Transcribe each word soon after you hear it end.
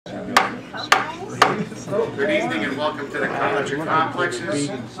Good evening and welcome to the College of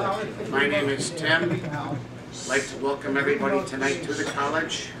Complexes. My name is Tim. I'd like to welcome everybody tonight to the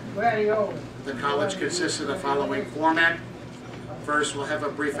college. The college consists of the following format. First, we'll have a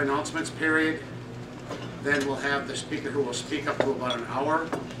brief announcements period. Then we'll have the speaker who will speak up to about an hour.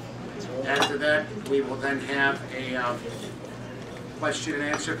 After that, we will then have a question and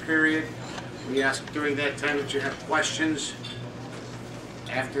answer period. We ask during that time that you have questions.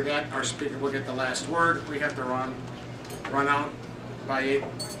 After that, our speaker will get the last word. We have to run out by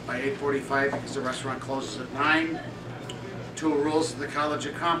 8:45 because the restaurant closes at 9. 2 rules of the College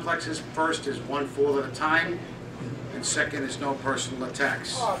of Complexes. First is 1 fool at a time, and second is no personal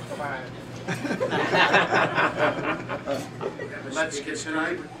attacks. Oh, come on. Let's get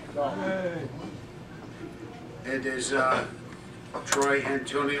tonight. It is Troy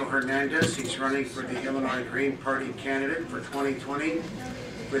Antonio Hernandez. He's running for the Illinois Green Party candidate for 2020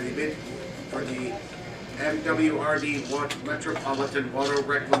 for the MWRD Metropolitan Water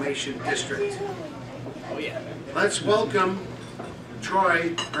Reclamation District. Oh yeah. Let's welcome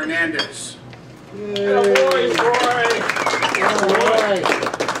Troy Hernandez. Good boy, Troy.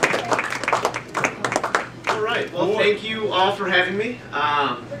 All right. Well, thank you all for having me.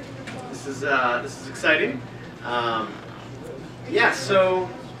 This is exciting. Yeah. So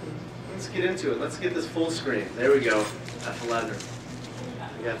let's get into it. Let's get this full screen. There we go. F11.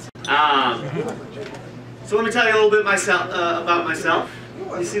 So let me tell you a little bit about myself.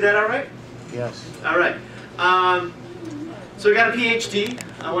 You see that all right? Yes. All right. So I got a PhD.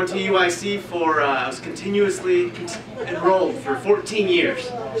 I went to UIC for, I was continuously enrolled for 14 years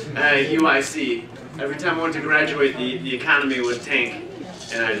at UIC. Every time I went to graduate, the economy would tank,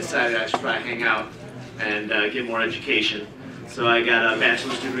 and I decided I should probably hang out and get more education. So I got a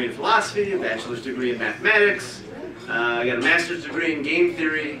bachelor's degree in philosophy, a bachelor's degree in mathematics, I got a master's degree in game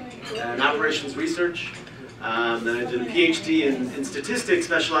theory and operations research. Then I did a PhD in statistics,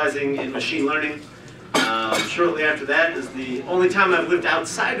 specializing in machine learning. Shortly after that is the only time I've lived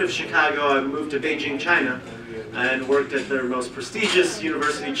outside of Chicago. I moved to Beijing, China, and worked at their most prestigious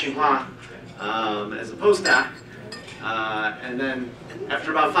university, Tsinghua, as a postdoc. And then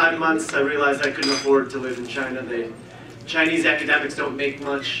after about 5 months, I realized I couldn't afford to live in China. Chinese academics don't make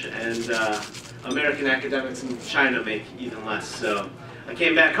much, and American academics in China make even less. So I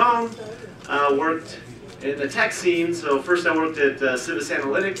came back home, worked in the tech scene. So first I worked at Civis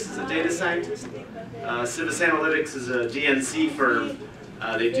Analytics as a data scientist. Civis Analytics is a DNC firm.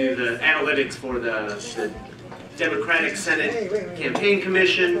 They do the analytics for the Democratic Senate Campaign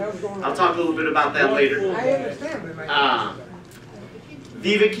Commission. I'll talk a little bit about that later.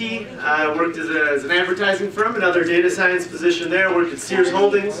 VivaKey, worked as an advertising firm, another data science position there. Worked at Sears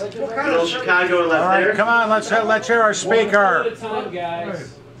Holdings, good old Chicago, left there. Come on, let's hear our speaker. All right,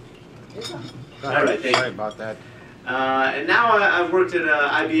 thank you. Sorry about that. And now I've worked at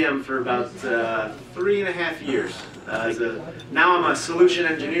IBM for about 3.5 years. Now I'm a solution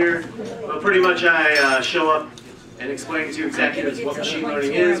engineer, but pretty much I show up and explain to executives what machine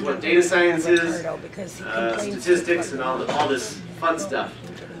learning is, what data science is, statistics, and all this fun stuff.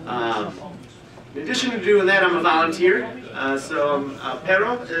 In addition to doing that, I'm a volunteer. So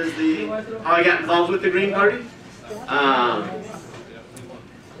Pero is how I got involved with the Green Party.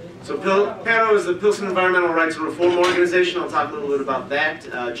 So Pero is the Pilsen Environmental Rights and Reform Organization. I'll talk a little bit about that.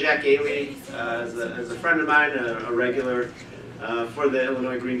 Jack Ailey is a friend of mine, a regular for the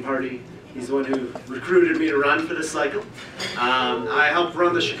Illinois Green Party. He's the one who recruited me to run for this cycle. I help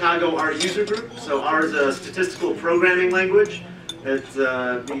run the Chicago R user group. So R is a statistical programming language that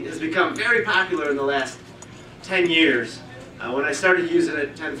has become very popular in the last 10 years. When I started using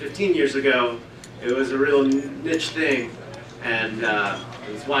it 10, 15 years ago, it was a real niche thing. And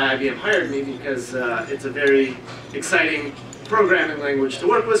that's why IBM hired me, because it's a very exciting programming language to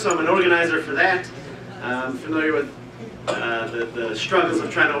work with. So I'm an organizer for that. I'm familiar with the struggles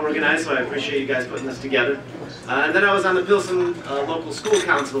of trying to organize, so I appreciate you guys putting this together. And then I was on the Pilsen Local School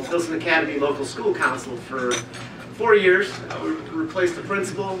Council, Pilsen Academy Local School Council for 4 years. We replaced the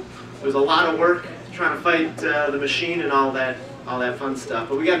principal. It was a lot of work trying to fight the machine and all that fun stuff.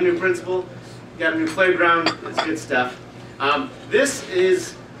 But we got a new principal, got a new playground. It's good stuff. This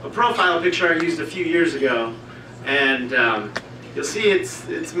is a profile picture I used a few years ago, and you'll see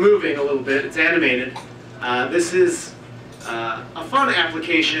it's moving a little bit. It's animated. This is a fun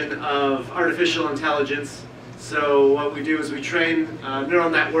application of artificial intelligence. So what we do is we train a neural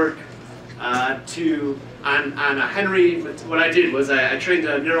network on a Henry. What I did was I trained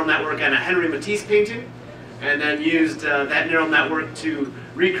a neural network on a Henry Matisse painting, and then used that neural network to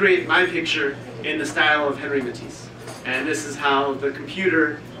recreate my picture in the style of Henry Matisse. And this is how the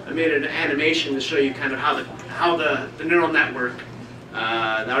computer I made an animation to show you kind of how the neural network,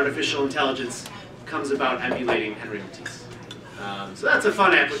 the artificial intelligence, comes about emulating Henry Matisse. So that's a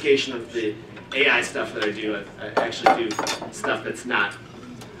fun application of the AI stuff that I do. I actually do stuff that's not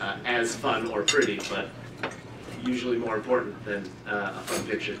as fun or pretty, but usually more important than a fun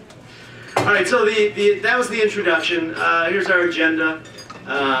picture. All right, so that was the introduction. Here's our agenda.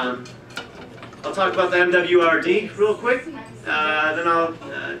 I'll talk about the MWRD real quick. Then I'll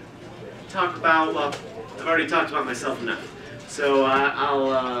talk about, well, I've already talked about myself enough. So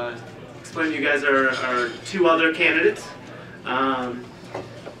I'll explain to you guys our two other candidates.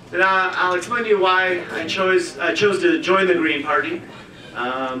 Then I'll explain to you why I chose to join the Green Party.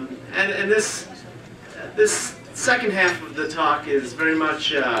 And this second half of the talk is very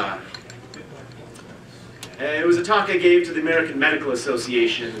much, it was a talk I gave to the American Medical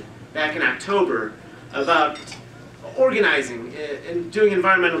Association back in October about organizing and doing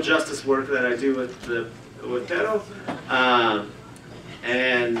environmental justice work that I do with Pero,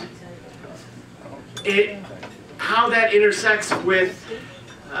 and how that intersects with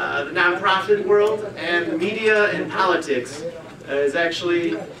the nonprofit world and the media and politics is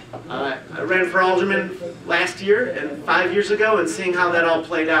actually, I ran for alderman last year and 5 years ago, and seeing how that all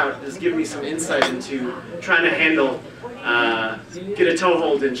played out has given me some insight into trying to handle, get a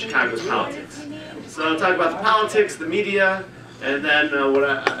toehold in Chicago's politics. So I'll talk about the politics, the media, and then what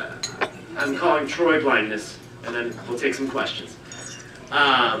I'm calling Troy blindness, and then we'll take some questions.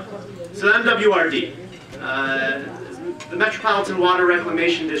 So MWRD. The Metropolitan Water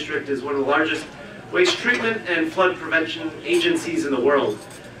Reclamation District is one of the largest waste treatment and flood prevention agencies in the world.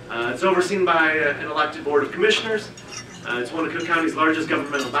 It's overseen by an elected board of commissioners. It's one of Cook County's largest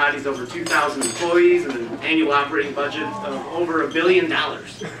governmental bodies, over 2,000 employees, and an annual operating budget of over $1 billion.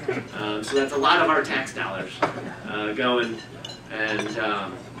 So that's a lot of our tax dollars going. And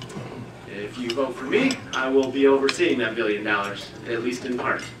if you vote for me, I will be overseeing that $1 billion, at least in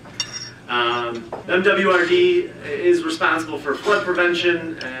part. MWRD is responsible for flood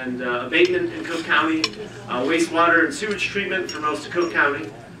prevention and abatement in Cook County, wastewater and sewage treatment for most of Cook County.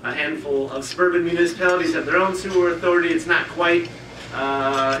 A handful of suburban municipalities have their own sewer authority. It's not quite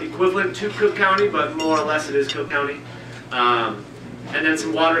equivalent to Cook County, but more or less it is Cook County. And then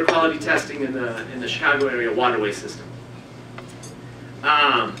some water quality testing in the Chicago area waterway system.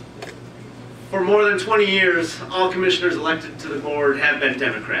 For more than 20 years, all commissioners elected to the board have been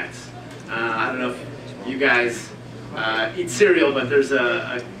Democrats. I don't know if you guys eat cereal, but there's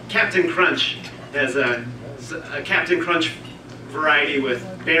a Captain Crunch. Has a Captain Crunch variety with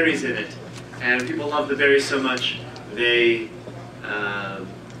berries in it, and people love the berries so much they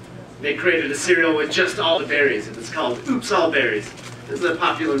created a cereal with just all the berries. It's called Oops All Berries. This is a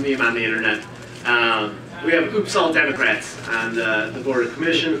popular meme on the internet. We have Oops All Democrats on the Board of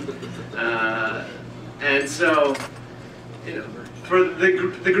Commission, and so, you know, for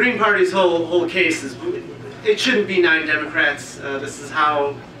the Green Party's whole case is it shouldn't be 9 Democrats. This is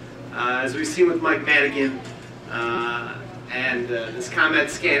how, as we've seen with Mike Madigan and this ComEd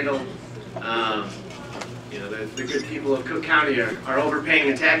scandal, you know, the good people of Cook County are overpaying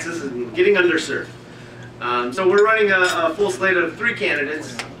in taxes and getting underserved. So we're running a full slate of 3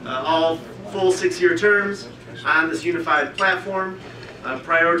 candidates, all full 6-year terms on this unified platform,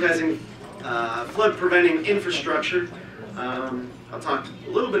 prioritizing flood preventing infrastructure. I'll talk a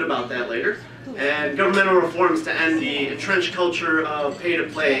little bit about that later. And governmental reforms to end the entrenched culture of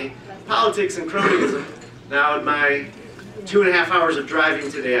pay-to-play politics and cronyism. Now, in my 2.5 hours of driving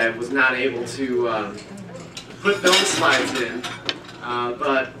today, I was not able to put those slides in,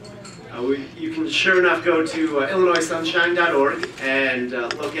 but you can sure enough go to IllinoisSunshine.org and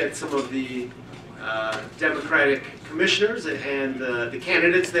look at some of the Democratic commissioners and the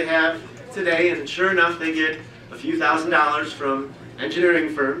candidates they have today, and sure enough, they get a few $1,000s from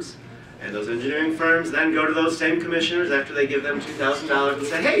engineering firms, and those engineering firms then go to those same commissioners after they give them $2,000 and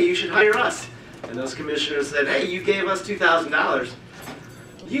say, hey, you should hire us. And those commissioners said, hey, you gave us $2,000.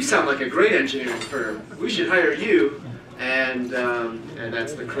 You sound like a great engineering firm. We should hire you. And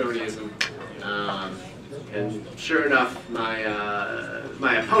that's the cronyism. And sure enough,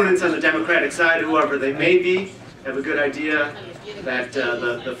 my opponents on the Democratic side, whoever they may be, have a good idea that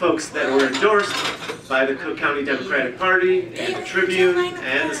the folks that were endorsed by the Cook County Democratic Party and the Tribune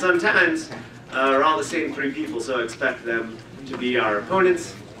and the Sun-Times are all the same 3 people, so I expect them to be our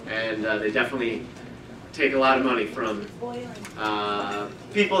opponents, and they definitely take a lot of money from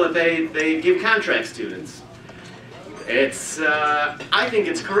people that they give contracts to. I think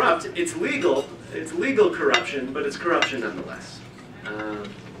it's corrupt. It's legal corruption, but it's corruption nonetheless.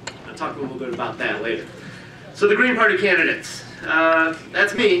 I'll talk a little bit about that later. So the Green Party candidates.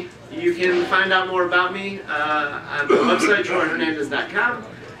 that's me. You can find out more about me on the website, Hernandez.com.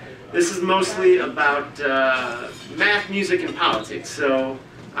 This is mostly about math, music, and politics. So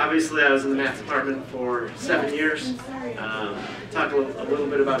obviously I was in the math department for 7 years. Talk a little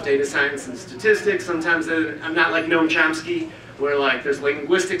bit about data science and statistics. Sometimes I'm not like Noam Chomsky, where like there's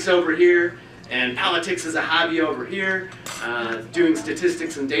linguistics over here and politics is a hobby over here, doing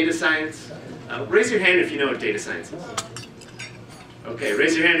statistics and data science. Raise your hand if you know what data science is. Okay,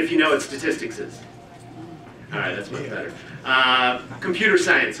 raise your hand if you know what statistics is. All right, that's much better. Computer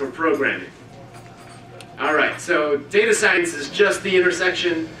science or programming. All right, so data science is just the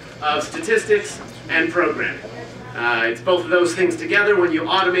intersection of statistics and programming. It's both of those things together. When you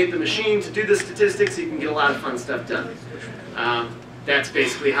automate the machine to do the statistics, you can get a lot of fun stuff done. That's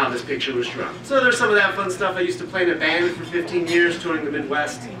basically how this picture was drawn. So there's some of that fun stuff. I used to play in a band for 15 years, touring the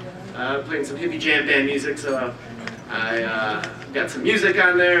Midwest, playing some hippie jam band music, so I got some music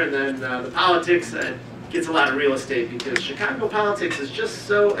on there, and then the politics gets a lot of real estate because Chicago politics is just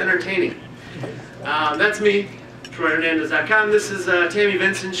so entertaining. That's me, TroyHernandez.com. This is Tammy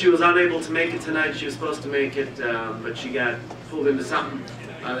Vincent. She was unable to make it tonight. She was supposed to make it, but she got pulled into something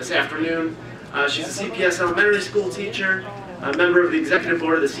this afternoon. She's a CPS elementary school teacher, a member of the executive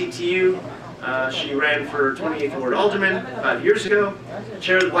board of the CTU. She ran for 28th Ward Alderman 5 years ago,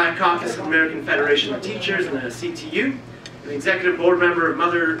 chair of the Black Caucus of American Federation of Teachers and a CTU, an executive board member of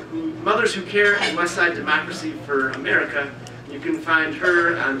Mothers Who Care and Westside Democracy for America. You can find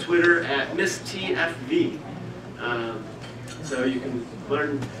her on Twitter at Miss TFV. So you can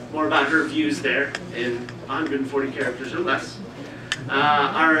learn more about her views there in 140 characters or less.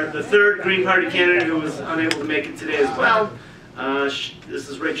 The third Green Party candidate who was unable to make it today as well, this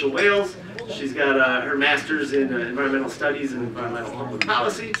is Rachel Wales. She's got her master's in environmental studies and environmental public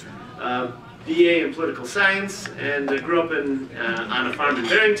policy, BA in political science, and grew up on a farm in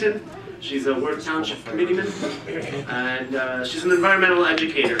Barrington. She's a Worth Township committeeman, and she's an environmental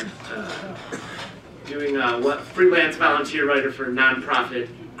educator, doing freelance volunteer writer for nonprofit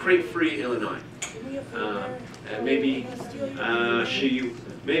Crate Free Illinois. And maybe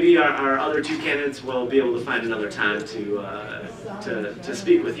our other two candidates will be able to find another time to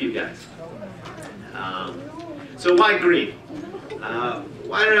speak with you guys. So why green?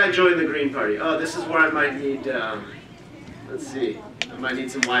 Why did I join the Green Party? Oh, this is where I might need, let's see, I might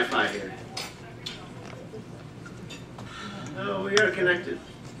need some Wi-Fi here. Oh, we are connected.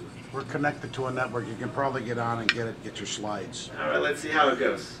 We're connected to a network. You can probably get on and get your slides. All right, let's see how it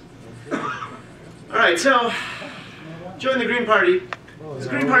goes. All right, so join the Green Party. The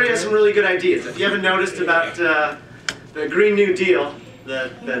Green Party has some really good ideas. If you haven't noticed about the Green New Deal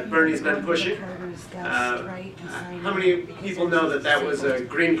that Bernie's been pushing, how many people know that that was a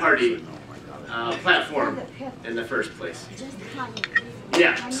Green Party platform in the first place?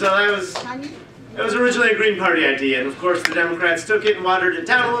 Yeah, so that was originally a Green Party idea, and of course the Democrats took it and watered it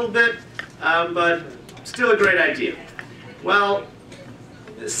down a little bit, but still a great idea. Well,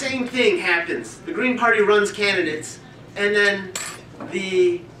 the same thing happens. The Green Party runs candidates, and then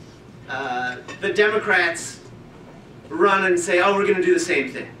the Democrats run and say, oh, we're going to do the same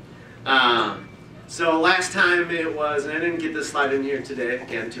thing. So last time it was, and I didn't get this slide in here today,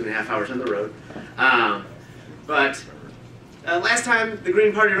 again, 2.5 hours on the road, but last time the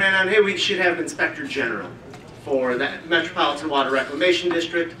Green Party ran on, hey, we should have an inspector general for that Metropolitan Water Reclamation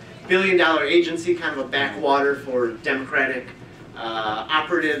District, billion-dollar agency, kind of a backwater for Democratic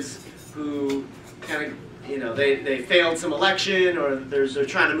operatives who kind of, you know, they failed some election or they're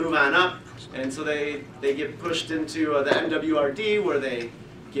trying to move on up, and so they get pushed into the MWRD, where they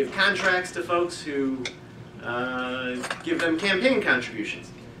give contracts to folks who give them campaign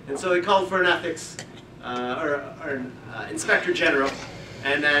contributions. And so they called for an ethics or an inspector general,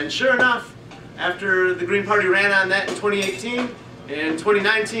 and then sure enough, after the Green Party ran on that in 2018, in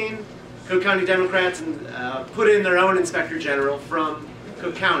 2019, Cook County Democrats put in their own inspector general from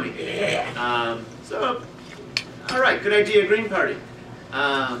Cook County. So, all right, good idea, Green Party.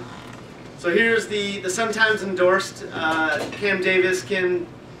 So here's the sometimes endorsed Cam Davis, Kim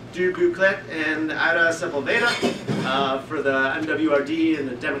Dubuclet, and Ida Sepulveda for the MWRD in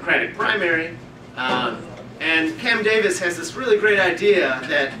the Democratic primary. And Cam Davis has this really great idea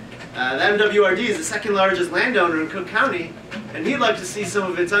that the MWRD is the second largest landowner in Cook County, and he'd like to see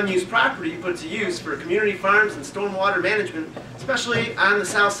some of its unused property put to use for community farms and stormwater management, especially on the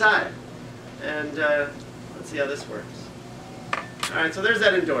south side. And let's see how this works. All right, so there's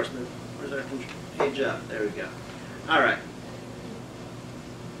that endorsement. Where's our page up? There we go. All right.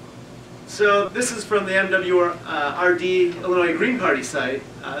 So this is from the MWRD Illinois Green Party site.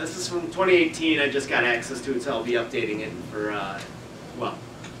 This is from 2018. I just got access to it, so I'll be updating it for, well,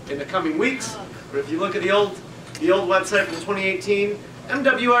 in the coming weeks. But if you look at the old website from 2018,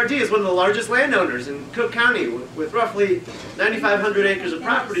 MWRD is one of the largest landowners in Cook County with roughly 9,500 acres of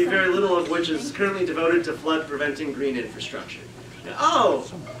property, very little of which is currently devoted to flood-preventing green infrastructure. Now,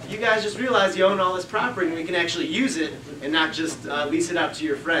 oh, you guys just realized you own all this property and we can actually use it and not just lease it out to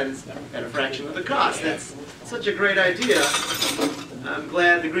your friends at a fraction of the cost. That's such a great idea. I'm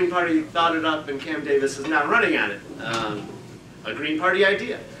glad the Green Party thought it up and Cam Davis is now running on it. A Green Party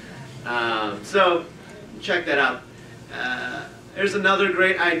idea. So check that out. There's another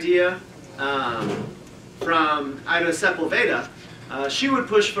great idea from Ida Sepulveda. She would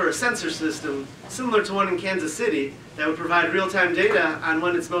push for a sensor system similar to one in Kansas City that would provide real-time data on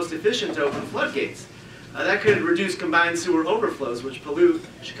when it's most efficient to open floodgates. That could reduce combined sewer overflows, which pollute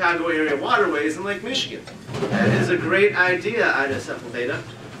Chicago area waterways in Lake Michigan. That is a great idea, Ida Sepulveda.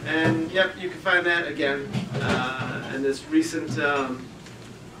 And yep, you can find that again in this recent, let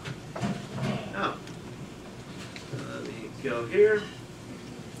me go here.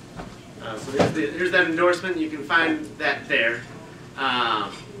 So here's that endorsement. You can find that there.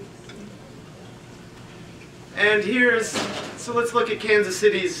 And so let's look at Kansas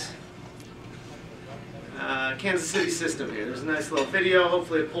City's Kansas City system here. There's a nice little video.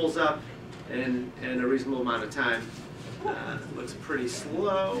 Hopefully it pulls up in a reasonable amount of time. It looks pretty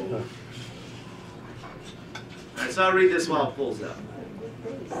slow. All right, so I'll read this while it pulls up.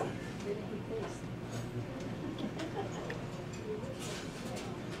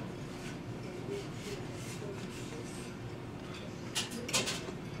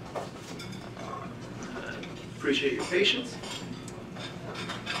 Appreciate your patience.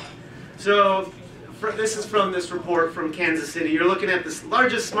 So this is from this report from Kansas City. You're looking at the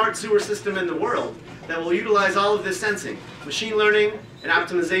largest smart sewer system in the world that will utilize all of this sensing, machine learning, and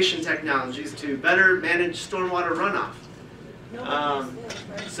optimization technologies to better manage stormwater runoff.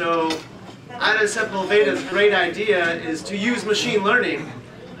 So Ida Sepulveda's great idea is to use machine learning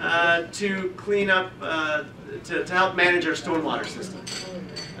to clean up, to help manage our stormwater system.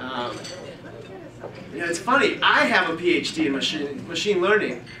 You know, it's funny, I have a PhD in machine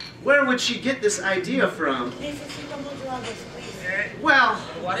learning. Where would she get this idea from? Well,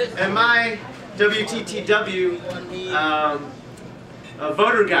 in my WTTW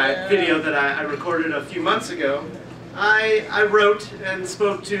voter guide video that I recorded a few months ago, I wrote and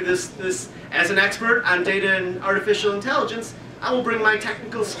spoke to this as an expert on data and artificial intelligence. I will bring my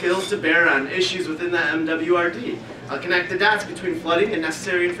technical skills to bear on issues within the MWRD. I'll connect the dots between flooding and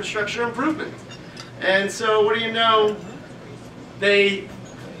necessary infrastructure improvement. And so, what do you know? They're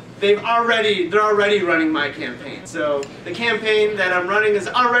already running my campaign. So the campaign that I'm running has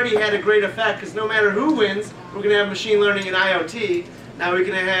already had a great effect because no matter who wins, we're going to have machine learning and IoT. Now we're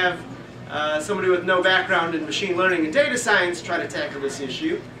going to have somebody with no background in machine learning and data science try to tackle this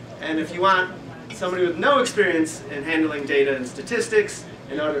issue. And if you want somebody with no experience in handling data and statistics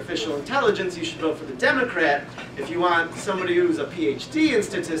and artificial intelligence, you should vote for the Democrat. If you want somebody who's a PhD in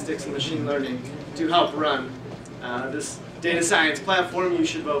statistics and machine learning to help run this data science platform, you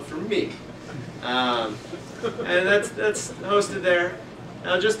should vote for me. And that's hosted there.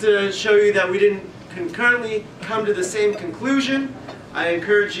 Now, just to show you that we didn't concurrently come to the same conclusion, I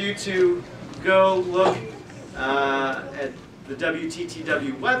encourage you to go look at the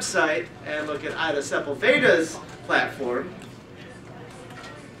WTTW website and look at Ida Sepulveda's platform,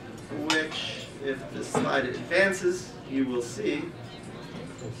 which, if the slide advances, you will see.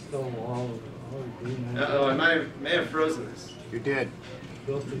 Uh-oh, I may have frozen this. You did.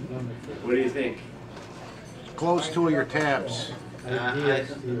 What do you think? Close two of your tabs.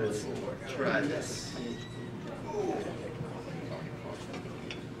 Let's try this.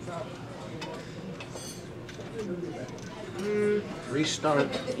 Restart.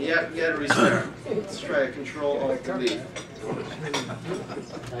 Yeah, you gotta restart. Let's try a Control-Alt-Delete.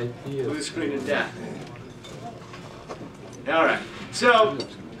 Blue screen of death. All right, so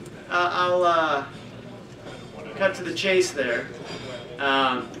I'll cut to the chase there.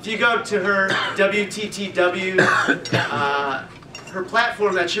 If you go to her WTTW, her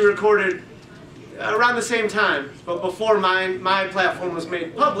platform that she recorded around the same time, but before my platform was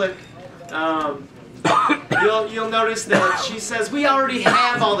made public, you'll notice that she says we already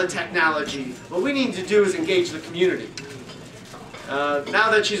have all the technology. What we need to do is engage the community. Now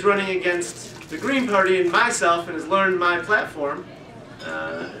that she's running against the Green Party and myself and has learned my platform,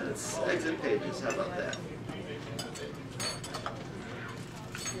 let's exit pages. How about that?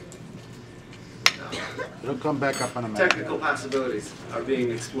 It'll come back up in a minute. Technical possibilities are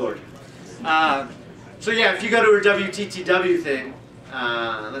being explored. So yeah, if you go to her WTTW thing,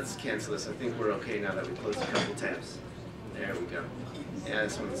 let's cancel this. I think we're okay now that we closed a couple tabs. There we go. Yeah,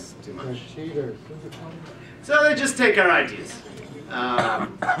 this one's too much. So they just take our ideas.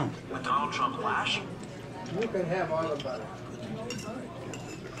 The Donald Trump lash? You can have all of it.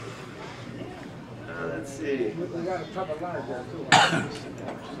 Let's see. We got a couple lines there too.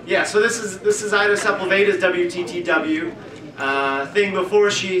 Yeah, so this is Ida Sepulveda's WTTW thing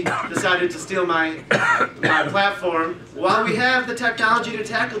before she decided to steal my platform. While we have the technology to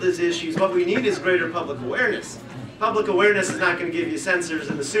tackle these issues, what we need is greater public awareness. Public awareness is not going to give you sensors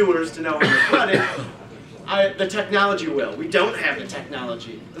in the sewers to know when they're flooded. The technology will. We don't have the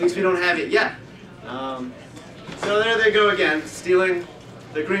technology. At least we don't have it yet. So there they go again, stealing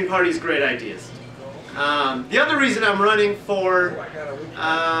the Green Party's great ideas. The other reason I'm running for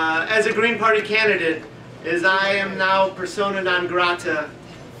as a Green Party candidate is I am now persona non grata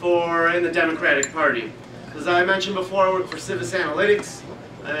in the Democratic Party. As I mentioned before, I work for Civis Analytics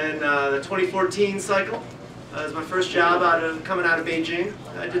in the 2014 cycle. It was my first job coming out of Beijing.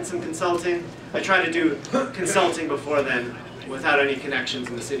 I did some consulting. I tried to do consulting before then without any connections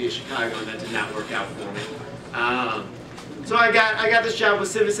in the city of Chicago, and that did not work out for me. So I got this job with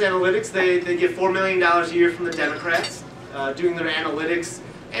Civis Analytics. They get $4 million a year from the Democrats, doing their analytics,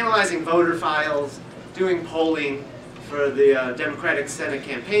 analyzing voter files, doing polling for the Democratic Senate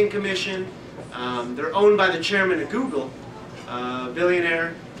Campaign Commission. They're owned by the chairman of Google, a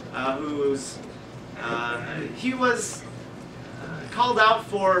billionaire he was called out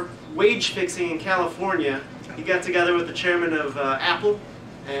for wage fixing in California. He got together with the chairman of Apple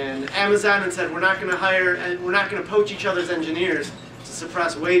and Amazon and said, we're not going to hire and we're not going to poach each other's engineers to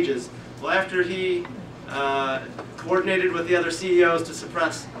suppress wages. Well, after he coordinated with the other CEOs to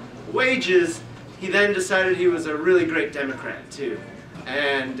suppress wages, he then decided he was a really great Democrat too.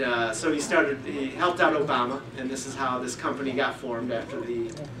 And so he helped out Obama, and this is how this company got formed after the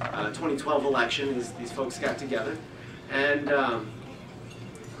 2012 election. These folks got together, and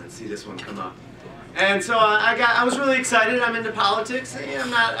let's see this one come up. And so I was really excited. I'm into politics.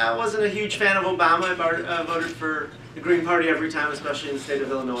 I wasn't a huge fan of Obama. I voted for the Green Party every time, especially in the state of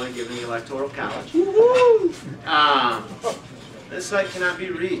Illinois, given the Electoral College. This site cannot be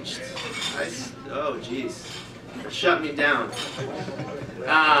reached. Oh, geez. It shut me down.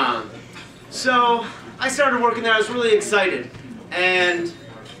 So I started working there. I was really excited. And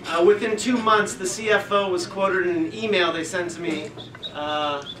within 2 months, the CFO was quoted in an email they sent to me.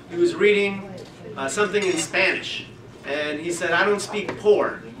 He was reading something in Spanish. And he said, I don't speak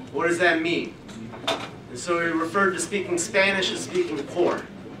poor. What does that mean? And so he referred to speaking Spanish as speaking poor.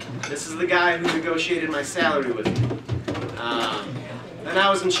 This is the guy who negotiated my salary with me. And I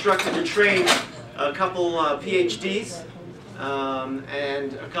was instructed to train a couple PhDs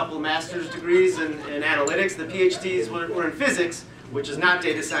and a couple master's degrees in analytics. The PhDs were in physics, which is not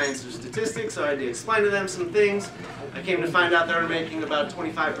data science or statistics, so I had to explain to them some things. I came to find out they were making about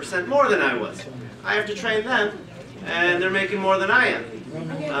 25% more than I was. I have to train them, and they're making more than I am.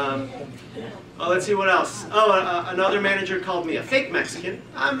 Well, let's see what else. Oh, another manager called me a fake Mexican.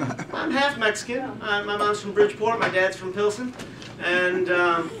 I'm half Mexican. My mom's from Bridgeport, my dad's from Pilsen, and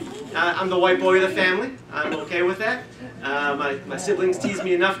I'm the white boy of the family. I'm okay with that. My siblings teased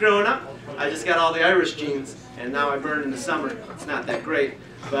me enough growing up. I just got all the Irish genes, and now I burn in the summer. It's not that great,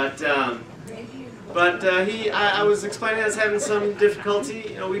 but I was explaining I was having some difficulty.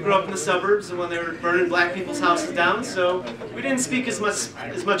 You know, we grew up in the suburbs, and when they were burning black people's houses down, so we didn't speak as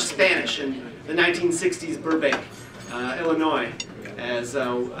much Spanish in the 1960s Burbank, Illinois, as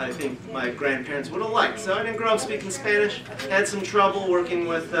I think my grandparents would have liked. So I didn't grow up speaking Spanish. Had some trouble working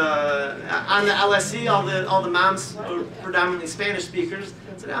with on the LSC. All the moms were predominantly Spanish speakers.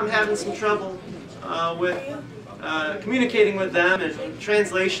 So I'm having some trouble with communicating with them, and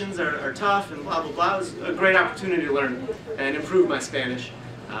translations are tough and blah blah blah. It was a great opportunity to learn and improve my Spanish.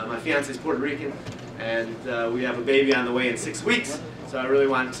 My fiance is Puerto Rican, and we have a baby on the way in 6 weeks. So I really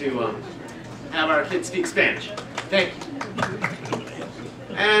want to have our kids speak Spanish. Thank you.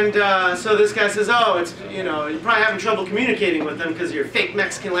 And so this guy says, oh, it's, you know, you're probably having trouble communicating with them because of your fake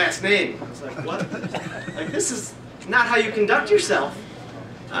Mexican last name. I was like, what? Like, this is not how you conduct yourself.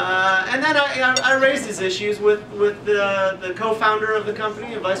 And then I raised these issues with the co-founder of the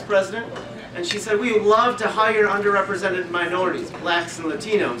company, a vice president, and she said, we would love to hire underrepresented minorities, blacks and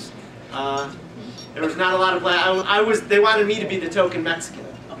Latinos. There was not a lot of black. They wanted me to be the token Mexican.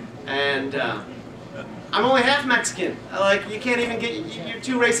 And I'm only half Mexican. Like, you can't even get, you're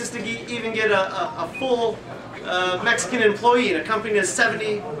too racist to even get a full Mexican employee in a company that's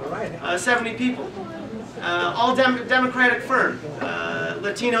 70 people. All Democratic firm.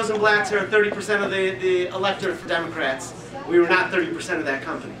 Latinos and blacks are 30% of the electorate for Democrats. We were not 30% of that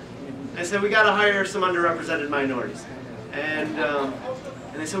company. I said, we got to hire some underrepresented minorities. And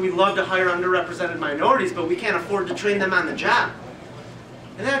they said, we'd love to hire underrepresented minorities, but we can't afford to train them on the job.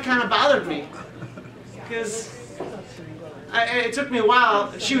 And that kind of bothered me, because it took me a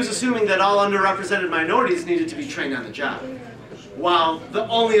while. She was assuming that all underrepresented minorities needed to be trained on the job, while the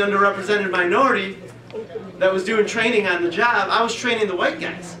only underrepresented minority that was doing training on the job, I was training the white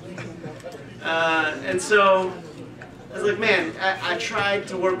guys. And so I was like, man, I tried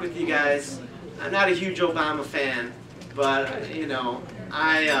to work with you guys. I'm not a huge Obama fan, but you know,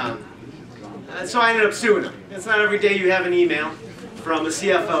 so I ended up suing him. It's not every day you have an email from a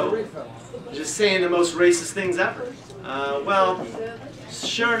CFO just saying the most racist things ever. Well,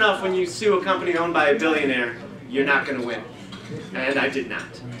 sure enough, when you sue a company owned by a billionaire, you're not going to win. And I did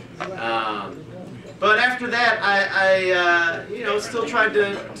not. But after that, I you know, still tried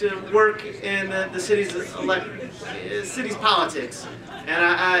to work in the city's politics, and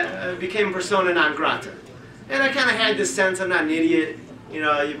I became persona non grata. And I kind of had this sense, I'm not an idiot. You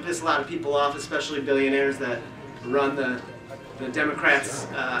know, you piss a lot of people off, especially billionaires that run the Democrats'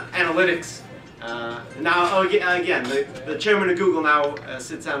 analytics. Now, again, the chairman of Google now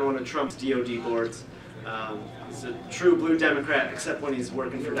sits on one of Trump's DOD boards. He's a true blue Democrat, except when he's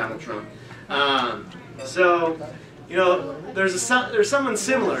working for Donald Trump. So, you know, there's someone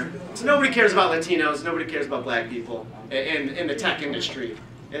similar. So nobody cares about Latinos, nobody cares about black people in the tech industry.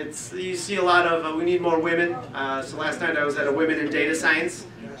 You see a lot of, we need more women. So last night I was at a Women in Data Science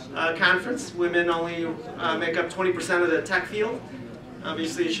conference. Women only make up 20% of the tech field.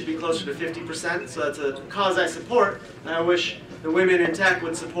 Obviously it should be closer to 50%, so that's a cause I support. And I wish the women in tech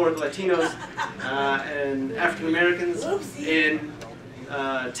would support Latinos and African Americans in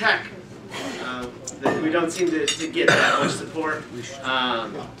tech. We don't seem to get that much support.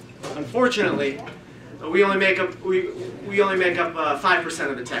 Unfortunately, we only make up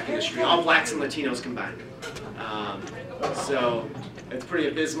 5% of the tech industry, all blacks and Latinos combined. So it's pretty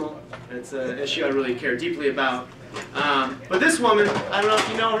abysmal. It's an issue I really care deeply about. But this woman, I don't know if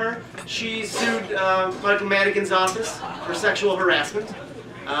you know her, she sued Michael Madigan's office for sexual harassment,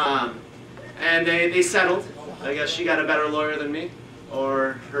 and they settled. I guess she got a better lawyer than me,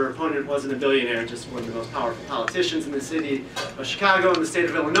 or her opponent wasn't a billionaire, just one of the most powerful politicians in the city of Chicago and the state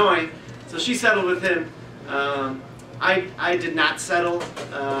of Illinois. So she settled with him. I did not settle.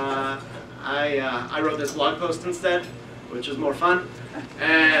 I wrote this blog post instead, which was more fun.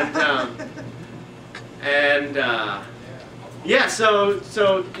 Yeah, so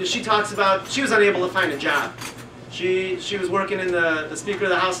she talks about, she was unable to find a job. She was working in the Speaker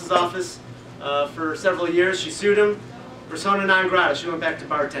of the House's office for several years. She sued him, persona non grata. She went back to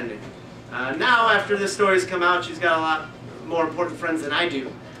bartending. Now, after this story's come out, she's got a lot more important friends than I do.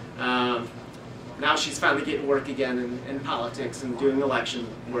 Now she's finally getting work again in politics and doing election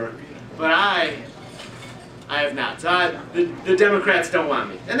work. But I have not. So the Democrats don't want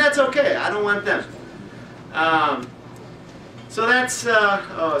me. And that's okay. I don't want them. So that's, oh,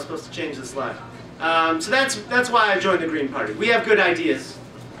 I was supposed to change the slide. So that's why I joined the Green Party. We have good ideas.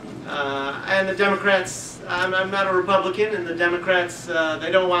 And the Democrats, I'm not a Republican, and the Democrats, they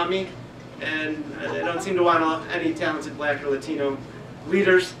don't want me. And they don't seem to want any talented black or Latino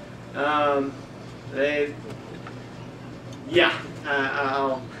leaders. They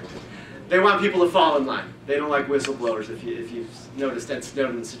want people to fall in line. They don't like whistleblowers. If you've noticed Ed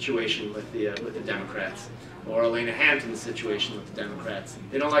Snowden's situation with the Democrats, or Elena Hampton's situation with the Democrats,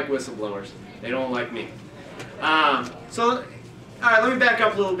 they don't like whistleblowers. They don't like me. So, all right, let me back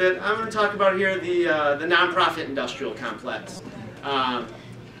up a little bit. I'm going to talk about here the nonprofit industrial complex.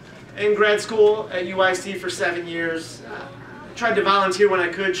 In grad school at UIC for 7 years, tried to volunteer when I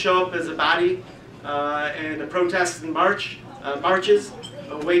could, show up as a body in the protests and marches,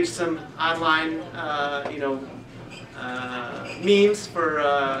 waged some online, memes for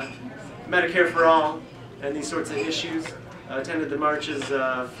Medicare for All and these sorts of issues. Attended the marches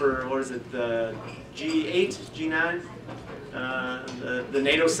for, what is it, the G8, G9, the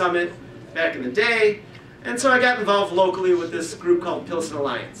NATO summit back in the day. And so I got involved locally with this group called Pilsen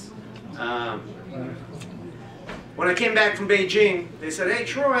Alliance. When I came back from Beijing, they said, hey,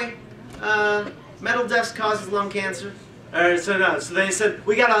 Troy, metal dust causes lung cancer. So they said,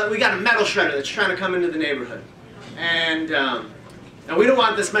 we got a metal shredder that's trying to come into the neighborhood. And we don't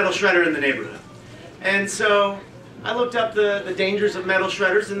want this metal shredder in the neighborhood. And so I looked up the dangers of metal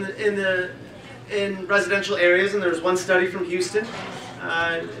shredders in residential areas, and there was one study from Houston.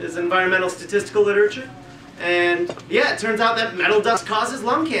 It's environmental statistical literature. And yeah, it turns out that metal dust causes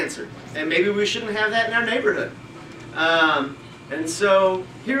lung cancer. And maybe we shouldn't have that in our neighborhood. And so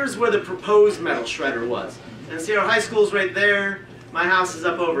here's where the proposed metal shredder was. And see, our high school's right there. My house is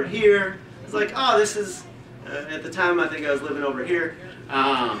up over here. It's like, oh, this is, at the time I think I was living over here.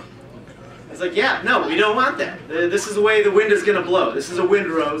 It's like, yeah, no, we don't want that. This is the way the wind is going to blow. This is a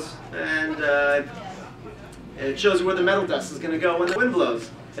windrose, and it shows you where the metal dust is going to go when the wind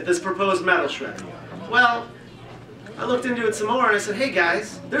blows at this proposed metal shredder. Well, I looked into it some more and I said, hey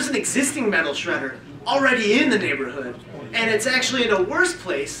guys, there's an existing metal shredder already in the neighborhood, and it's actually in a worse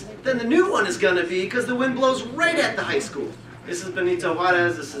place than the new one is going to be because the wind blows right at the high school. This is Benito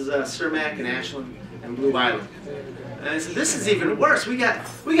Juarez, this is Cermak and Ashland and Blue Island. And I said, this is even worse. We got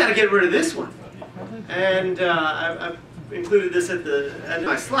to get rid of this one. And I've included this at the end of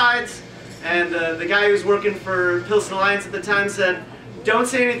my slides. And the guy who was working for Pilsen Alliance at the time said, don't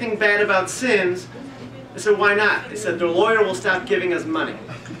say anything bad about Sims. I said, why not? He said, their lawyer will stop giving us money.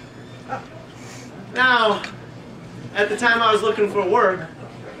 Now, at the time I was looking for work,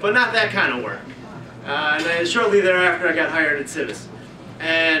 but not that kind of work. And then shortly thereafter I got hired at Civis.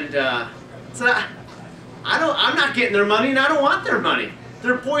 And so I'm not getting their money, and I don't want their money.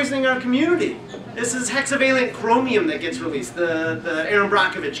 They're poisoning our community. This is hexavalent chromium that gets released, the Aaron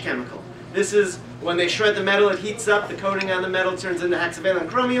Brockovich chemical. This is when they shred the metal, it heats up, the coating on the metal turns into hexavalent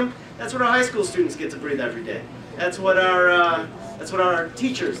chromium. That's what our high school students get to breathe every day. That's what our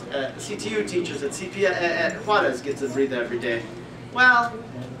teachers, CTU teachers at at Juarez get to breathe every day. Well,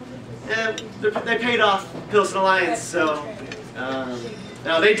 they paid off Pilsen Alliance, so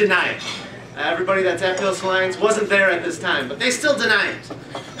now they deny it. Everybody that's at Pilsen Alliance wasn't there at this time, but they still deny it.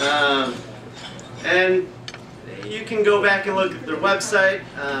 And you can go back and look at their website.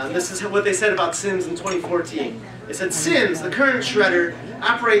 This is what they said about Sims in 2014. They said, Sims, the current shredder,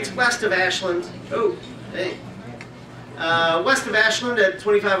 operates west of Ashland. Oh, hey. West of Ashland at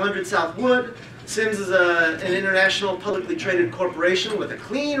 2500 South Wood. Sims is an international publicly traded corporation with a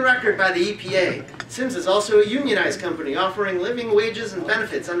clean record by the EPA. Sims is also a unionized company offering living wages and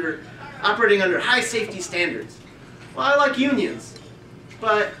benefits operating under high safety standards. Well, I like unions,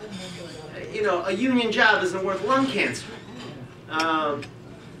 but you know, a union job isn't worth lung cancer.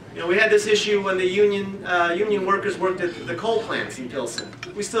 You know, we had this issue when the union workers worked at the coal plants in Pilsen.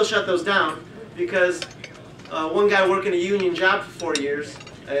 We still shut those down because one guy working a union job for 4 years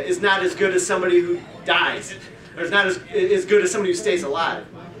is not as good as somebody who dies, or is not as good as somebody who stays alive.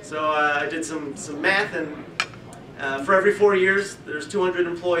 So I did some math, and for every 4 years, there's 200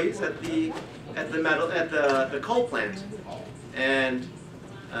 employees at the coal plant, and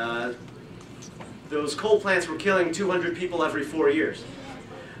those coal plants were killing 200 people every 4 years.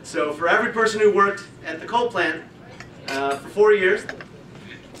 So for every person who worked at the coal plant for 4 years,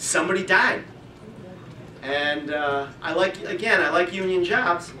 somebody died. And I like union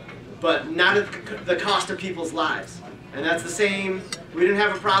jobs, but not at the cost of people's lives. And that's the same. We didn't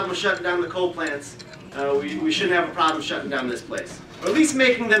have a problem with shutting down the coal plants. We shouldn't have a problem shutting down this place, or at least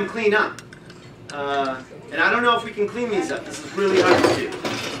making them clean up. And I don't know if we can clean these up. This is really hard to do.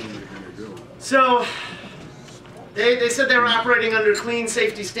 So they said they were operating under clean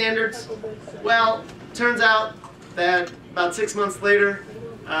safety standards. Well, turns out that about 6 months later,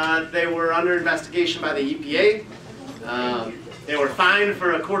 they were under investigation by the EPA. They were fined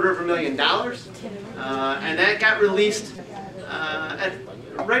for $250,000, and that got released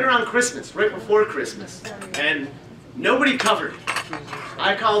right around Christmas, right before Christmas, and nobody covered it.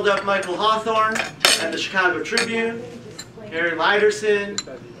 I called up Michael Hawthorne at the Chicago Tribune, Gary Leiderson,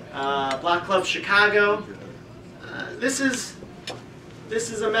 Block Club Chicago. This is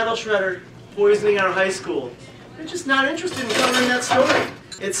a metal shredder poisoning our high school. They're just not interested in covering that story.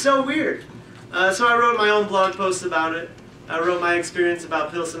 It's so weird. So I wrote my own blog post about it. I wrote my experience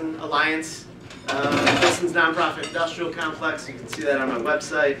about Pilsen Alliance, Pilsen's nonprofit industrial complex. You can see that on my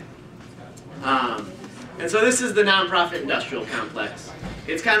website. And so this is the nonprofit industrial complex.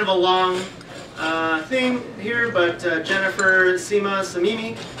 It's kind of a long thing here, but Jennifer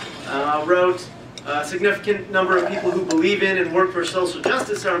Samimi wrote, a significant number of people who believe in and work for social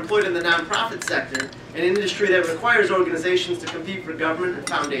justice are employed in the nonprofit sector, an industry that requires organizations to compete for government and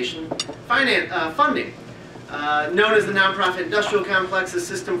foundation funding. Known as the nonprofit industrial complex, the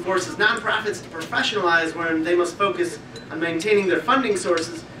system forces nonprofits to professionalize when they must focus on maintaining their funding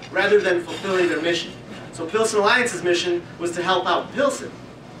sources rather than fulfilling their mission. So Pilsen Alliance's mission was to help out Pilsen,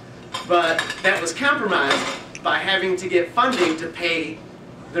 but that was compromised by having to get funding to pay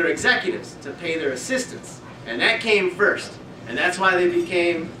their executives, to pay their assistants. And that came first. And that's why they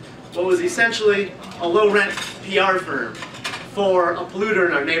became what was essentially a low-rent PR firm for a polluter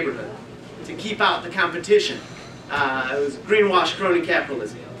in our neighborhood, to keep out the competition. It was greenwash crony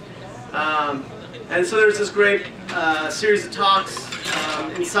capitalism. And so there's this great series of talks,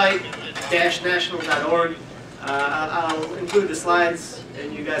 insight-national.org. I'll include the slides,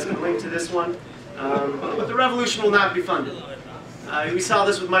 and you guys can link to this one. But the revolution will not be funded. We saw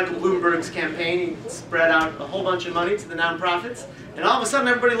this with Michael Bloomberg's campaign. He spread out a whole bunch of money to the nonprofits, and all of a sudden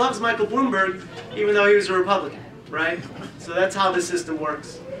everybody loves Michael Bloomberg, even though he was a Republican, right? So that's how the system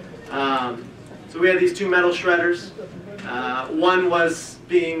works. So we had these two metal shredders. One was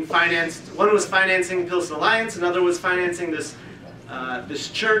financing Pilsen Alliance, another was financing this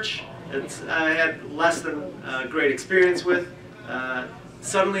church that I had less than great experience with.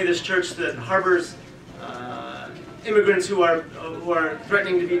 Suddenly this church that harbors immigrants who are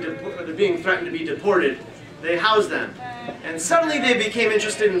threatening to be being threatened to be deported, they house them. And suddenly they became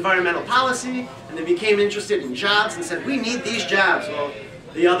interested in environmental policy, and they became interested in jobs and said, we need these jobs. Well,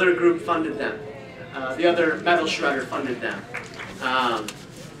 the other group funded them. The other metal shredder funded them.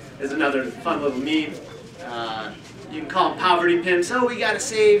 There's another fun little meme. You can call them poverty pimps. Oh, we got to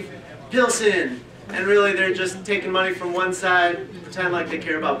save Pilsen. And really they're just taking money from one side, pretend like they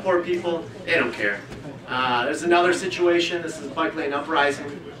care about poor people. They don't care. There's another situation. This is Bike Lane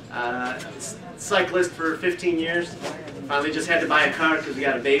Uprising. Cyclist for 15 years. Finally just had to buy a car because we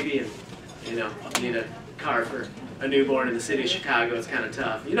got a baby, and you need a car for a newborn in the city of Chicago. It's kind of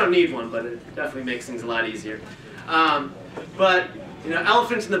tough. You don't need one, but it definitely makes things a lot easier. But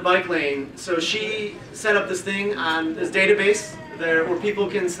elephants in the bike lane. So she set up this thing on this database where people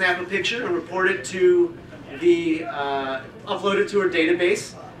can snap a picture and report it to the upload it to her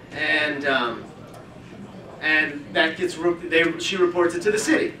database, and that gets she reports it to the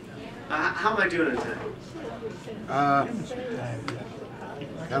city. How am I doing today?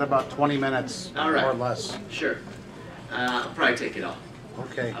 Got about 20 minutes or less. Sure. I'll probably take it all.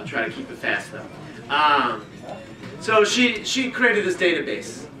 Okay. I'll try to keep it fast though. So she created this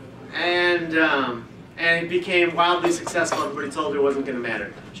database, and it became wildly successful. Everybody told her it wasn't going to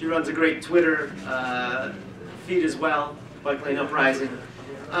matter. She runs a great Twitter feed as well, Bike Lane Uprising.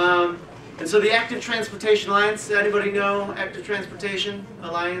 And so the Active Transportation Alliance, anybody know Active Transportation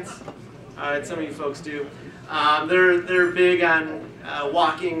Alliance? All right, some of you folks do. They're big on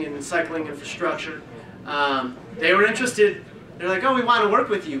walking and cycling infrastructure. They were interested. They're like, oh, we want to work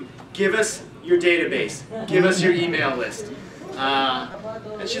with you. Give us your database. Give us your email list.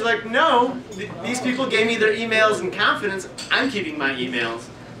 And she's like, no, these people gave me their emails in confidence. I'm keeping my emails.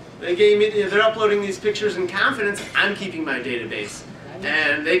 They're uploading these pictures in confidence. I'm keeping my database.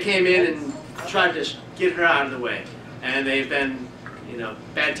 And they came in and tried to get her out of the way. And they've been,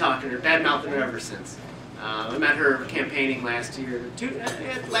 bad-mouthing her ever since. I met her campaigning last year.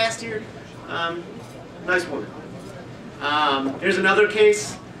 Nice woman. Here's another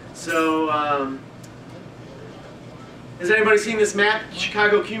case. So, has anybody seen this map?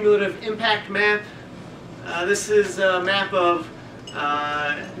 Chicago Cumulative Impact Map. This is a map of,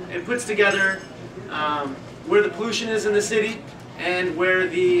 it puts together where the pollution is in the city and where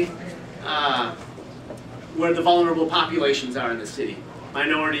the vulnerable populations are in the city.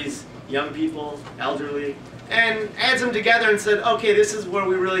 Minorities, young people, elderly, and adds them together and said, okay, this is where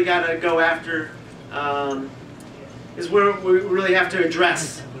we really got to go after, is where we really have to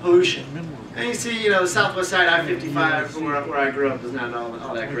address pollution. And you see, the southwest side, I-55, from where I grew up, is not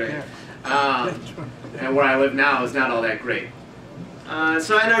all that great. And where I live now is not all that great.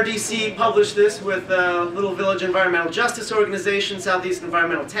 So NRDC published this with Little Village Environmental Justice Organization, Southeast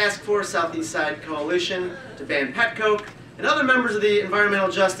Environmental Task Force, Southeast Side Coalition to ban pet coke, and other members of the environmental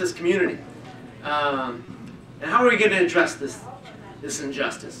justice community. And how are we going to address this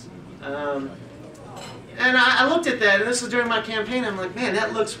injustice? And I looked at that, and this was during my campaign. I'm like, man,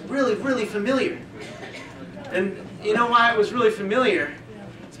 that looks really, really familiar. And you know why it was really familiar?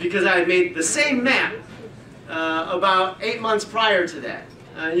 It's because I had made the same map about 8 months prior to that.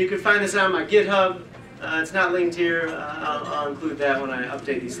 You can find this on my GitHub. It's not linked here. I'll include that when I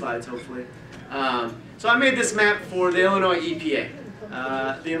update these slides, hopefully. So I made this map for the Illinois EPA.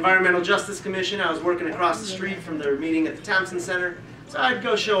 The Environmental Justice Commission. I was working across the street from their meeting at the Thompson Center, so I'd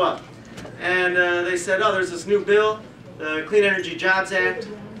go show up. And they said, oh, there's this new bill, the Clean Energy Jobs Act,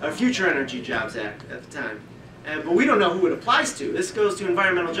 or Future Energy Jobs Act at the time. But we don't know who it applies to. This goes to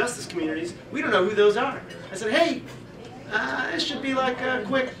environmental justice communities. We don't know who those are. I said, hey, it should be like a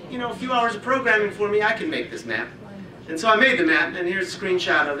quick, a few hours of programming for me. I can make this map. And so I made the map, and here's a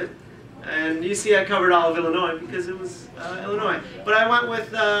screenshot of it. And you see I covered all of Illinois because it was Illinois. But I went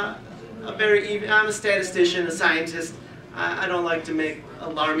with I'm a statistician, a scientist. I don't like to make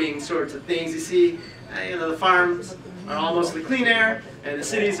alarming sorts of things. You see, the farms are all mostly clean air, and the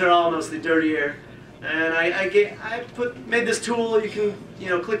cities are all mostly dirty air. And I made this tool. You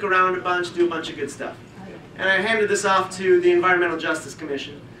can click around a bunch, do a bunch of good stuff. And I handed this off to the Environmental Justice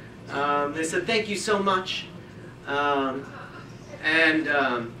Commission. They said, "Thank you so much."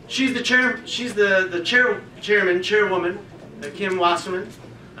 She's the chairwoman, Kim Wasserman.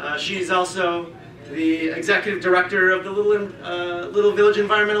 She's also the executive director of the Little Village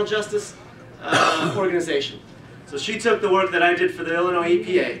Environmental Justice organization. So she took the work that I did for the Illinois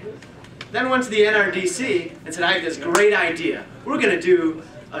EPA, then went to the NRDC and said, "I have this great idea. We're going to do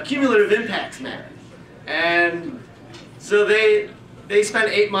a cumulative impacts map." And so they spent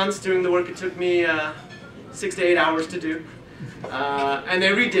 8 months doing the work. It took me 6 to 8 hours to do. And they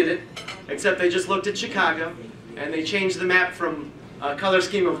redid it, except they just looked at Chicago, and they changed the map from a color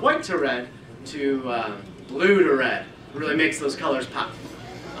scheme of white to red to blue to red. It really makes those colors pop,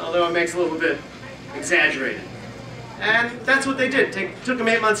 although it makes it a little bit exaggerated. And that's what they did. Took them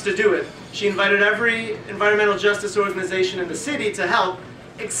 8 months to do it. She invited every environmental justice organization in the city to help,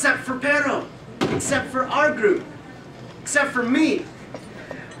 except for Pero, except for our group, except for me.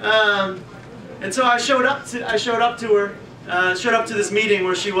 And so I showed up to her. Showed up to this meeting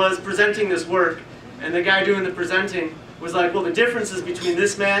where she was presenting this work, and the guy doing the presenting was like, "Well, the differences between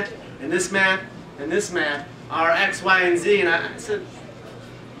this map and this map and this map are X, Y, and Z." And I said,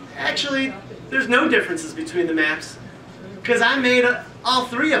 "Actually, there's no differences between the maps, because I made all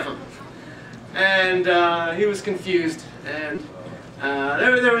 3 of them." And he was confused, and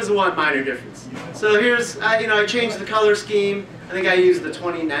there was one minor difference. So here's, I changed the color scheme. I think I used the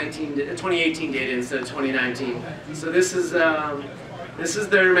 2018 data instead of 2019. So this is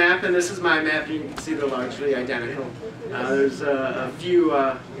their map, and this is my map. You can see they're largely identical. There's a few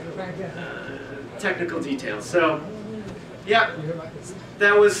technical details. So, yeah,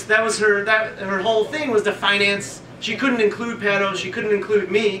 that was her whole thing was to finance. She couldn't include Pero, she couldn't include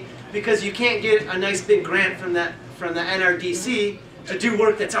me, because you can't get a nice big grant from the NRDC to do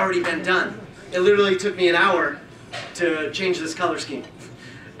work that's already been done. It literally took me an hour to change this color scheme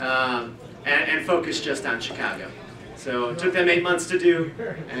and focus just on Chicago. So it took them 8 months to do,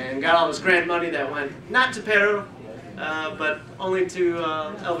 and got all this grant money that went not to Pero, but only to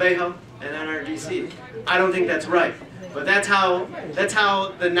El Vejo and NRDC. I don't think that's right, but that's how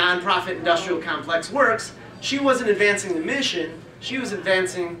the nonprofit industrial complex works. She wasn't advancing the mission; she was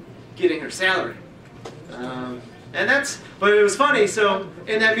advancing getting her salary, But it was funny. So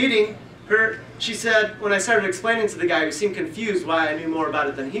in that meeting, she said, when I started explaining to the guy who seemed confused why I knew more about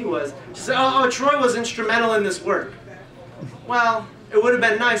it than he was, she said, "Oh, Troy was instrumental in this work." Well, it would have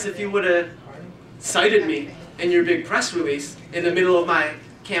been nice if you would have cited me in your big press release in the middle of my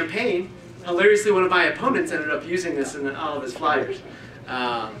campaign. Hilariously, one of my opponents ended up using this in all of his flyers.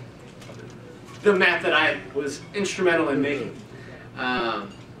 The map that I was instrumental in making.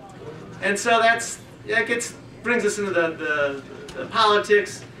 And so brings us into the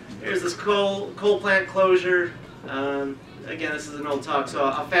politics. Here's this coal plant closure. Again, this is an old talk, so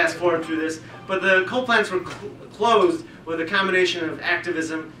I'll fast forward through this. But the coal plants were closed with a combination of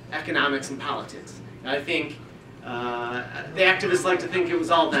activism, economics, and politics. And I think the activists like to think it was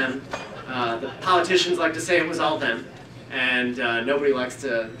all them. The politicians like to say it was all them. And nobody likes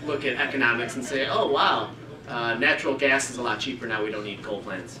to look at economics and say, "Oh, wow, natural gas is a lot cheaper now, we don't need coal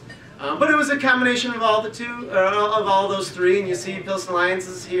plants." But it was a combination of all those 3, and you see Pilsen Alliance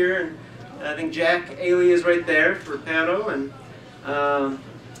is here, and I think Jack Ailey is right there for Pero, and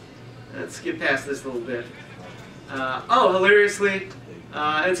let's get past this a little bit. Hilariously,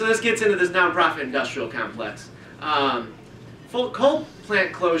 and so this gets into this nonprofit industrial complex. Full coal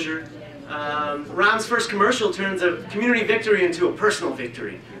plant closure. Rom's first commercial turns a community victory into a personal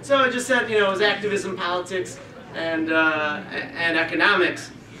victory. So I just said, it was activism, politics, and economics.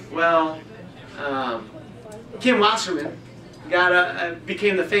 Well, Kim Wasserman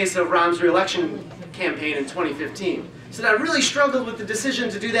became the face of Rom's re-election campaign in 2015. She said, "I really struggled with the decision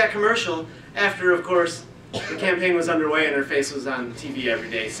to do that commercial after, of course, the campaign was underway and her face was on TV every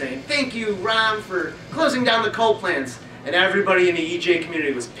day saying, 'Thank you, Rom, for closing down the coal plants.'" And everybody in the EJ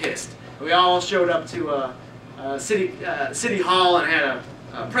community was pissed. We all showed up to City Hall and had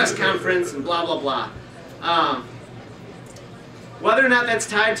a press conference and blah, blah, blah. Whether or not that's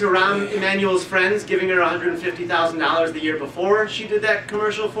tied to Rahm Emanuel's friends giving her $150,000 the year before she did that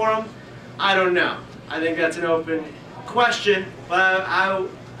commercial for him, I don't know. I think that's an open question, but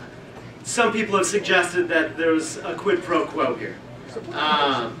some people have suggested that there's a quid pro quo here.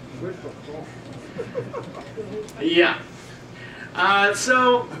 Yeah.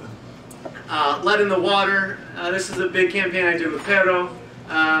 Lead in the water. This is a big campaign I did with Pero.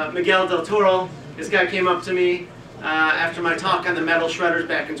 Miguel del Toro, this guy came up to me after my talk on the metal shredders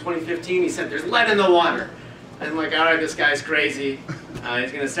back in 2015, he said, "There's lead in the water." And I'm like, all right, this guy's crazy.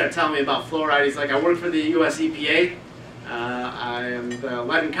 He's going to start telling me about fluoride. He's like, I work for the US EPA. I am the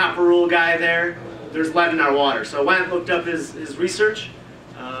lead and copper rule guy there. There's lead in our water. So I went and looked up his research.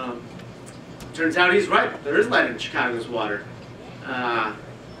 Turns out he's right. There is lead in Chicago's water.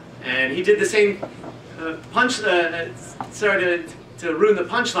 And he did the same sorry to ruin the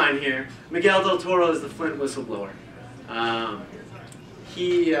punchline here. Miguel del Toro is the Flint whistleblower.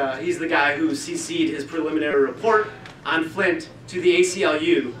 He's the guy who CC'd his preliminary report on Flint to the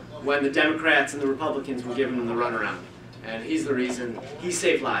ACLU when the Democrats and the Republicans were giving him the runaround. And he's the reason he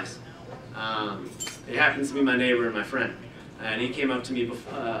saved lives. It happens to be my neighbor and my friend. And he came up to me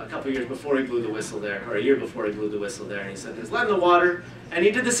a couple years before he blew the whistle there, or a year before he blew the whistle there, and he said, "There's lead in the water." And he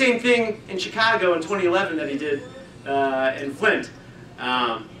did the same thing in Chicago in 2011 that he did in Flint.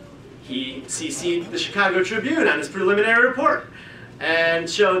 He CC'd the Chicago Tribune on his preliminary report and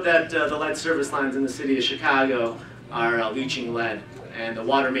showed that the lead service lines in the city of Chicago are leaching lead, and the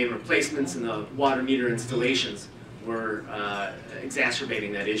water main replacements and the water meter installations were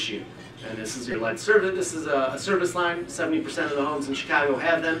exacerbating that issue. And this is your lead service. This is a service line. 70% of the homes in Chicago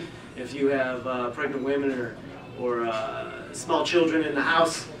have them. If you have pregnant women or small children in the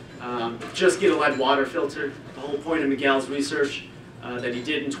house, just get a lead water filter. The whole point of Miguel's research that he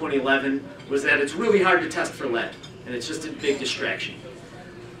did in 2011 was that it's really hard to test for lead, and it's just a big distraction.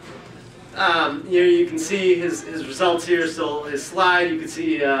 You can see his results here, so his slide, you can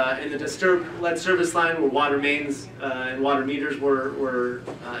see in the disturbed lead service line where water mains and water meters were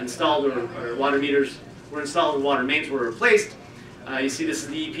installed, or water meters were installed and water mains were replaced. You see this is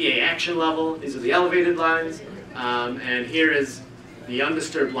the EPA action level, these are the elevated lines, and here is the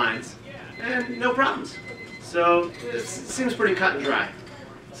undisturbed lines, and no problems. So it seems pretty cut and dry.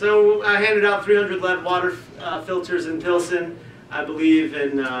 So I handed out 300 lead water filters in Pilsen. I believe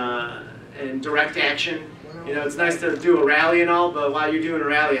in direct action. You know, it's nice to do a rally and all, but while you're doing a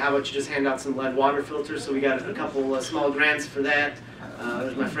rally, how about you just hand out some lead water filters? So we got a couple small grants for that.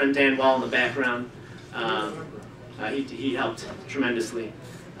 There's my friend Dan Wall in the background. He helped tremendously.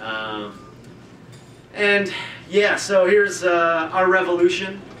 And yeah, so here's our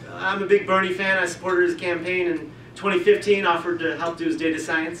revolution. I'm a big Bernie fan. I supported his campaign in 2015, offered to help do his data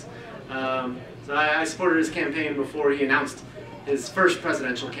science. So I supported his campaign before he announced his first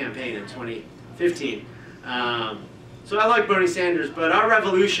presidential campaign in 2015. So I like Bernie Sanders, but our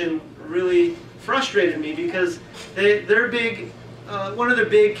revolution really frustrated me because their big, one of their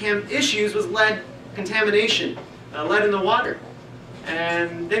big issues was lead contamination, lead in the water.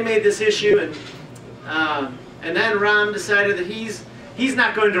 And they made this issue, and then Ron decided that he's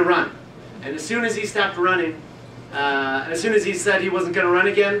not going to run. And as soon as he stopped running, as soon as he said he wasn't going to run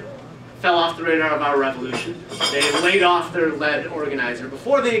again, fell off the radar of our revolution. They laid off their lead organizer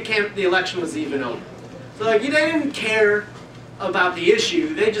before the election was even over. So like, they didn't care about the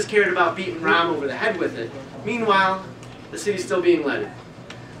issue, they just cared about beating Rahm over the head with it. Meanwhile, the city's still being leaded.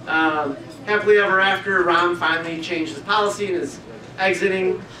 Happily ever after, Rahm finally changed his policy and is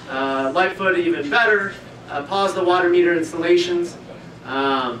exiting. Lightfoot even better, paused the water meter installations.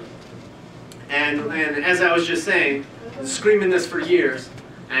 And as I was just saying, screaming this for years.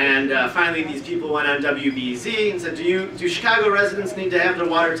 And finally, these people went on WBZ and said, do Chicago residents need to have their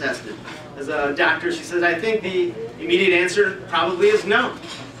water tested? As a doctor, she says, I think the immediate answer probably is no.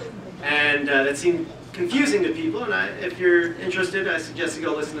 And that seemed confusing to people, and if you're interested, I suggest you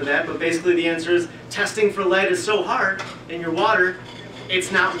go listen to that. But basically the answer is, testing for lead is so hard in your water,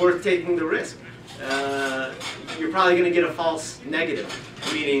 it's not worth taking the risk. You're probably going to get a false negative,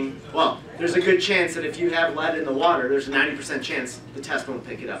 meaning, well, there's a good chance that if you have lead in the water, there's a 90% chance the test won't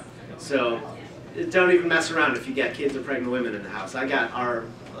pick it up. So don't even mess around if you got kids or pregnant women in the house. I got our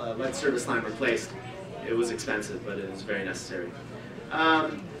lead service line replaced. It was expensive, but it was very necessary.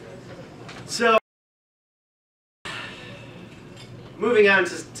 So moving on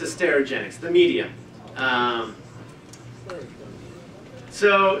to Sterigenics, the media.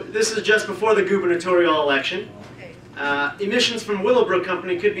 So this is just before the gubernatorial election. Emissions from Willowbrook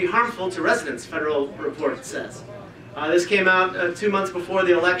Company could be harmful to residents, federal report says. This came out 2 months before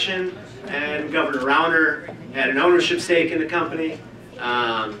the election, and Governor Rauner had an ownership stake in the company.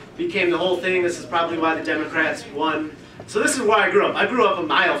 Became the whole thing. This is probably why the Democrats won. So this is where I grew up. I grew up a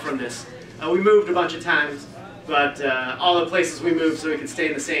mile from this. We moved a bunch of times, but all the places we moved so we could stay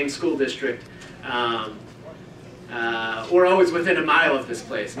in the same school district. We're always within a mile of this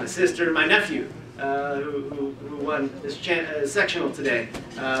place. My sister and my nephew, who won this sectional today,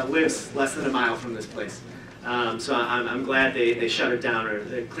 lives less than a mile from this place. So I'm glad they shut it down, or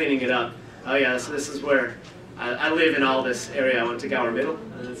they're cleaning it up. Oh yeah, so this is where I live in all this area. I went to Gower Middle.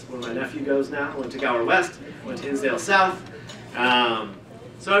 That's where my nephew goes now. I went to Gower West. Went to Hinsdale South.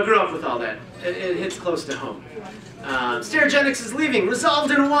 So I grew up with all that. It hits close to home. Sterigenics is leaving,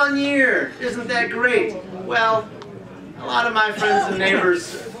 resolved in 1 year. Isn't that great? Well, a lot of my friends and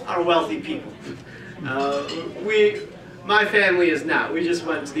neighbors are wealthy people. My family is not. We just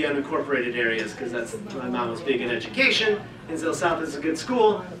went to the unincorporated areas because my mom was big in education. Hinsdale South is a good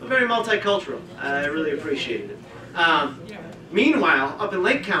school, but very multicultural. I really appreciated it. Meanwhile, up in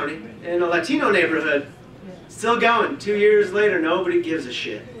Lake County, in a Latino neighborhood, still going. 2 years later, nobody gives a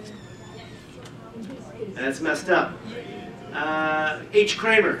shit. That's messed up. H.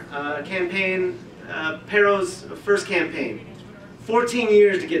 Kramer, campaign, Pero's first campaign. 14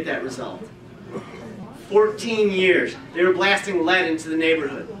 years to get that result. 14 years. They were blasting lead into the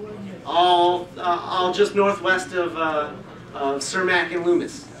neighborhood. All just northwest of Cermak and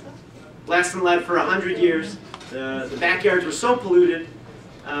Loomis. Blasting lead for 100 years. The backyards were so polluted,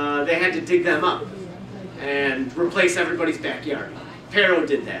 they had to dig them up and replace everybody's backyard. Pero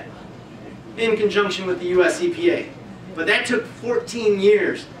did that, in conjunction with the US EPA. But that took 14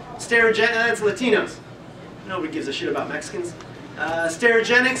 years. That's Latinos. Nobody gives a shit about Mexicans.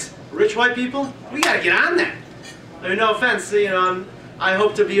 Sterigenics, rich white people, we gotta get on that. I mean, no offense, I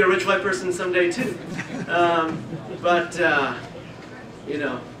hope to be a rich white person someday too.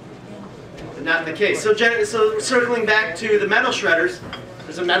 Not the case. So circling back to the metal shredders,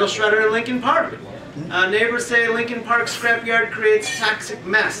 there's a metal shredder in Lincoln Park. Neighbors say Lincoln Park scrapyard creates toxic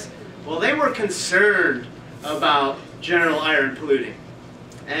mess. Well, they were concerned about General Iron polluting.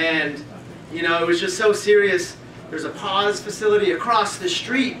 And, it was just so serious. There's a pause facility across the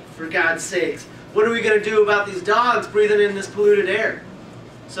street, for God's sakes. What are we going to do about these dogs breathing in this polluted air?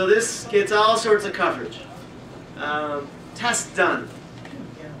 So this gets all sorts of coverage. Tests done.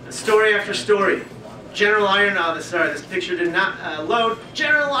 Story after story. General Iron, this picture did not load.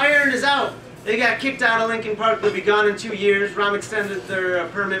 General Iron is out. They got kicked out of Lincoln Park. They'll be gone in 2 years. ROM extended their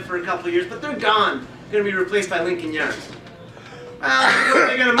permit for a couple of years, but they're gone. Going to be replaced by Lincoln Yards. Well, where are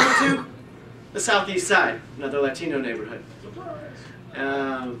they going to move to? The southeast side, another Latino neighborhood.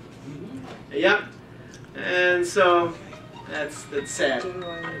 Yep. And so that's sad.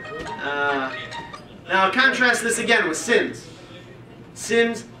 Now contrast this again with Sims.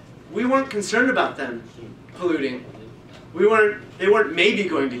 Sims, we weren't concerned about them polluting. They weren't maybe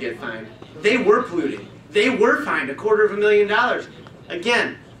going to get fined. They were polluting. They were fined $250,000.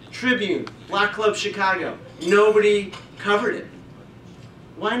 Again, Tribune, Block Club Chicago. Nobody covered it.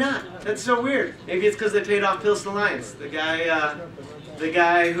 Why not? That's so weird. Maybe it's because they paid off Pilsen Alliance. The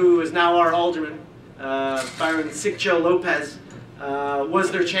guy who is now our alderman, Byron Siccho Lopez,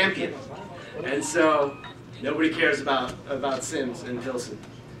 was their champion. And so nobody cares about Sims and Pilsen.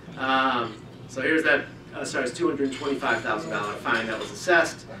 So here's that, it's $225,000 fine that was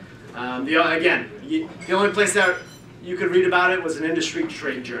assessed. The only place that you could read about it was an industry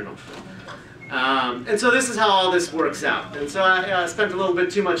trade journal. And so this is how all this works out. And so I spent a little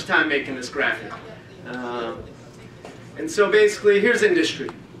bit too much time making this graphic. And so basically, here's industry.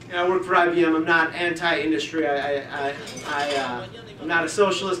 I work for IBM. I'm not anti-industry. I'm not a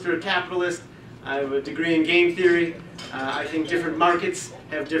socialist or a capitalist. I have a degree in game theory. I think different markets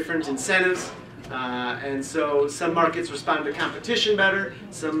have different incentives. And so some markets respond to competition better.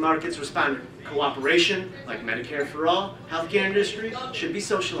 Some markets respond to cooperation, like Medicare for all. Healthcare industry should be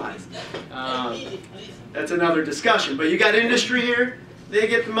socialized. That's another discussion. But you got industry here. They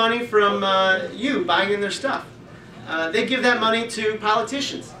get the money from you buying in their stuff. They give that money to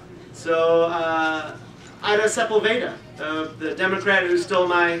politicians. So Ida Sepulveda, the Democrat who stole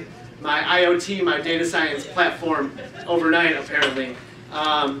my IoT, my data science platform overnight, apparently.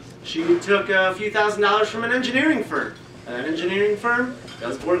 She took a few $1,000s from an engineering firm. That engineering firm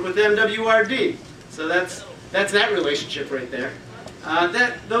does work with MWRD. So that's that relationship right there.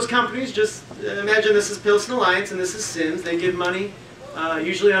 Those companies, just imagine this is Pilsen Alliance and this is Sims. They give money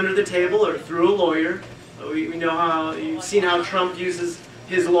usually under the table or through a lawyer. We know how, you've seen how Trump uses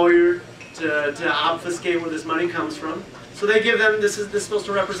his lawyer to obfuscate where this money comes from. So they give them, this is supposed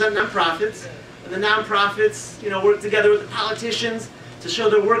to represent nonprofits. And the nonprofits, work together with the politicians to show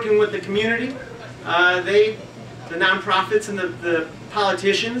they're working with the community. The nonprofits and the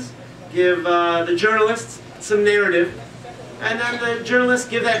politicians give the journalists some narrative, and then the journalists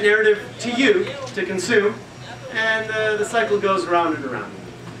give that narrative to you to consume, and the cycle goes around and around.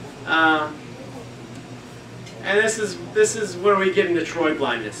 And this is where we get into Troy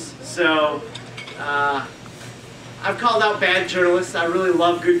blindness. So I've called out bad journalists. I really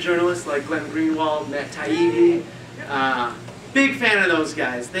love good journalists like Glenn Greenwald, Matt Taibbi. Big fan of those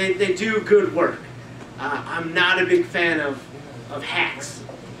guys. They do good work. I'm not a big fan of hacks,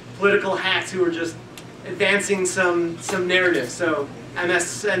 political hacks who are just advancing some narrative. So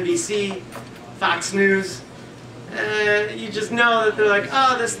MSNBC, Fox News, you just know that they're like,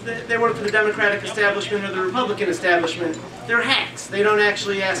 oh, they work for the Democratic establishment or the Republican establishment. They're hacks. They don't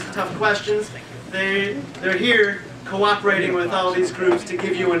actually ask tough questions. They're here cooperating with all these groups to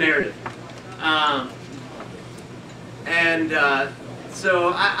give you a narrative.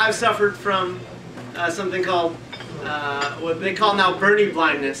 So I've suffered from something called what they call now Bernie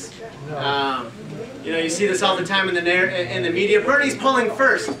blindness. You know, you see this all the time in the media. Bernie's polling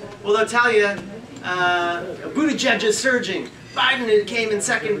first. Well, they'll tell you Buttigieg is surging. Biden came in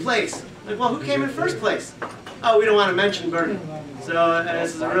second place. Like, well, who came in first place? Oh, we don't want to mention Bernie. So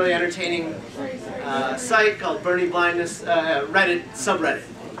this is a really entertaining site called Bernie Blindness, Reddit subreddit.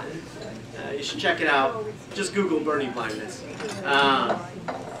 You should check it out. Just Google Bernie Blindness.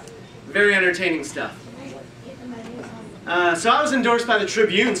 Very entertaining stuff. So I was endorsed by the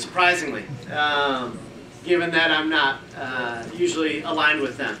Tribune, surprisingly, given that I'm not usually aligned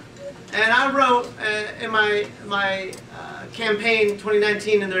with them. And I wrote in my campaign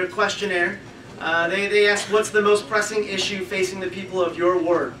 2019 in their questionnaire, they asked, what's the most pressing issue facing the people of your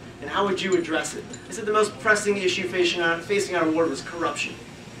ward, and how would you address it? I said the most pressing issue facing our ward was corruption.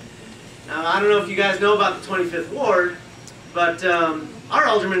 Now, I don't know if you guys know about the 25th ward, but our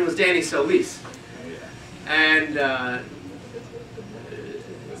alderman was Danny Solis. And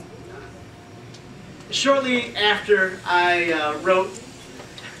shortly after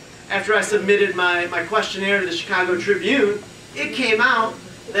after I submitted my questionnaire to the Chicago Tribune, it came out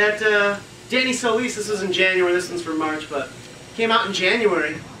that Danny Solis, this was in January, this one's for March, but came out in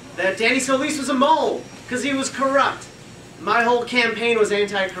January, that Danny Solis was a mole because he was corrupt. My whole campaign was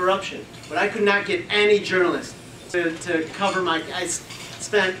anti-corruption, but I could not get any journalist to cover I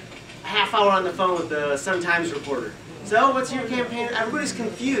spent a half hour on the phone with the Sun-Times reporter. So, what's your campaign? Everybody's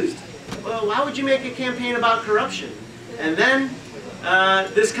confused. Well, why would you make a campaign about corruption? And then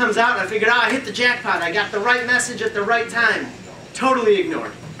this comes out, and I figured, I hit the jackpot. I got the right message at the right time. Totally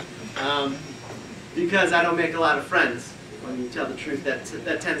ignored. Because I don't make a lot of friends. When you tell the truth,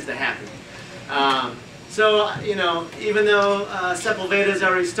 that tends to happen. So, you know, even though Sepulveda's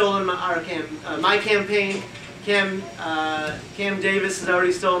already stolen my campaign, Cam Davis has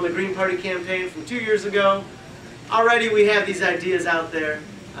already stolen the Green Party campaign from 2 years ago. Already we have these ideas out there.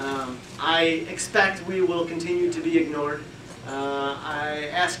 I expect we will continue to be ignored. I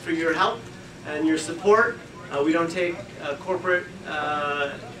ask for your help and your support. We don't take corporate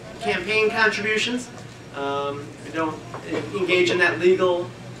campaign contributions. We don't engage in that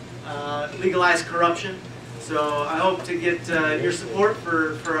legalized corruption. So I hope to get your support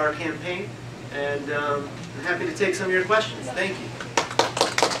for our campaign, and I'm happy to take some of your questions. Thank you.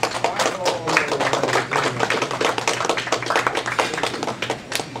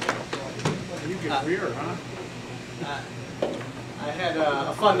 You get beer, huh? I had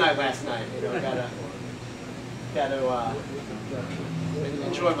a fun night last night. You know, got to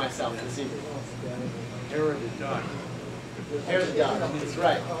enjoy myself this evening. Hair of the dog. Hair of the dog. That's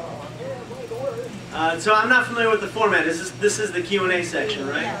right. So I'm not familiar with the format. This is the Q&A section,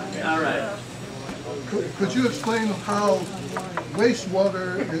 right? All right. Could you explain how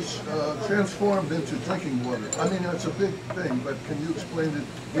wastewater is transformed into drinking water? I mean, it's a big thing, but can you explain it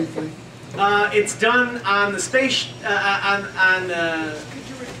briefly? It's done on the space,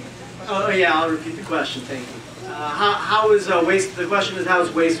 oh yeah, I'll repeat the question, thank you. The question is, how is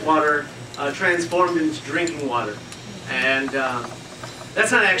wastewater transformed into drinking water? And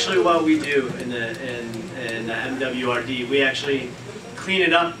that's not actually what we do in the MWRD. We actually clean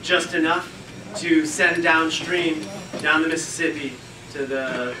it up just enough to send downstream, down the Mississippi, to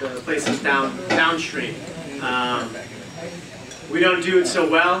the places downstream. We don't do it so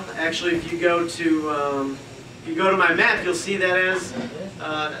well. Actually, if you go to my map, you'll see that as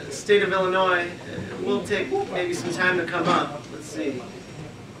the state of Illinois. It will take maybe some time to come up. Let's see.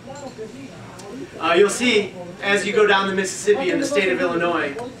 You'll see as you go down the Mississippi in the state of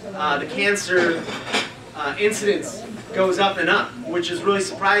Illinois, the cancer incidence goes up and up, which is really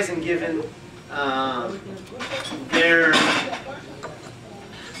surprising given they're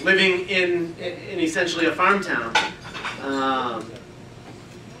living in essentially a farm town.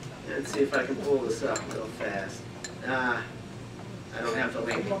 Let's see if I can pull this up real fast. I don't have the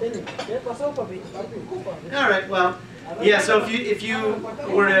link. All right, well, yeah, so if you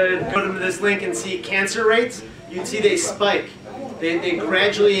were to go to this link and see cancer rates, you'd see they spike. They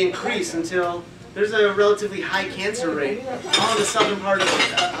gradually increase until there's a relatively high cancer rate all in the southern part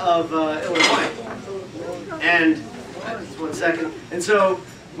of Illinois. And, just one second. And so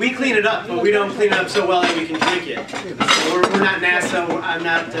We clean it up, but we don't clean it up so well that we can drink it. So we're not NASA. I'm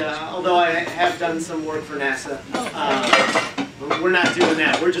not, although I have done some work for NASA. We're not doing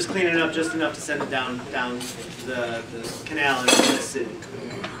that. We're just cleaning it up just enough to send it down the canal in the city.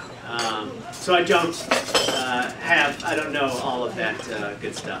 So I don't I don't know all of that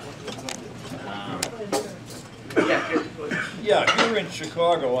good stuff. Yeah, good. Yeah, here in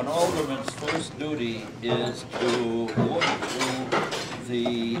Chicago, an alderman's first duty is to look through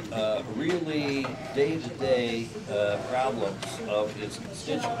the really day-to-day problems of his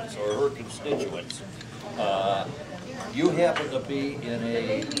constituents or her constituents. You happen to be in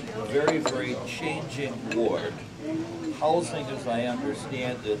a very, very changing ward. Housing, as I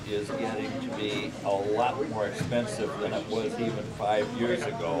understand it, is getting to be a lot more expensive than it was even 5 years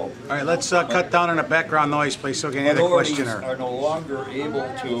ago. All right, let's cut down on the background noise, please, so we can hear the questioner. Are no longer able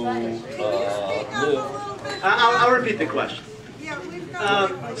to live. I'll repeat the question.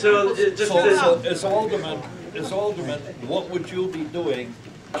 So as alderman, what would you be doing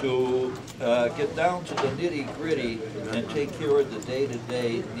to get down to the nitty-gritty and take care of the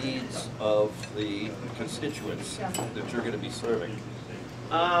day-to-day needs of the constituents that you're going to be serving?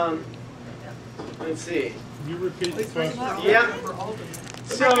 Let's see. Can you repeat the question? Yeah.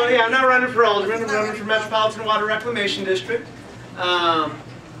 So yeah, I'm not running for alderman. I'm running for Metropolitan Water Reclamation District.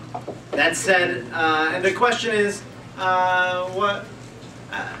 That said, and the question is,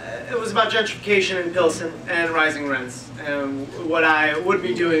 it was about gentrification in Pilsen and rising rents, and what I would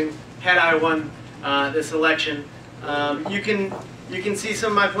be doing had I won this election. You can see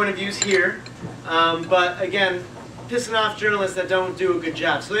some of my point of views here, but again, pissing off journalists that don't do a good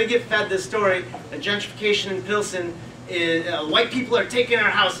job. So they get fed this story that gentrification in Pilsen is white people are taking our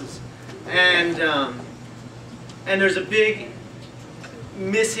houses, and there's a big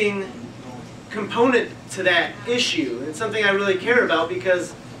missing component to that issue. It's something I really care about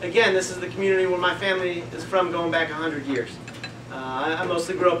because, again, this is the community where my family is from going back 100 years. I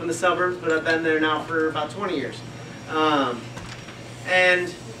mostly grew up in the suburbs, but I've been there now for about 20 years.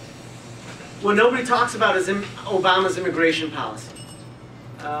 And what nobody talks about is Obama's immigration policy.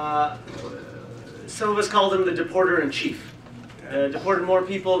 Some of us called him the deporter-in-chief. Deported more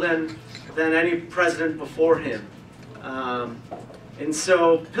people than any president before him. And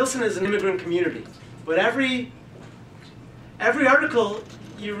so Pilsen is an immigrant community, but every article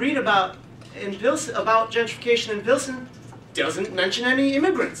you read about in Pilsen, about gentrification in Pilsen, doesn't mention any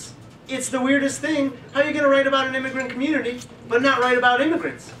immigrants. It's the weirdest thing. How are you going to write about an immigrant community but not write about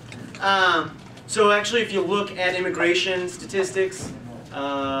immigrants? So actually, if you look at immigration statistics,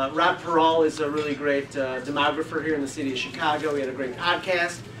 Rob Peral is a really great demographer here in the city of Chicago. He had a great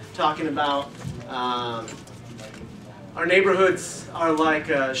podcast talking about our neighborhoods are like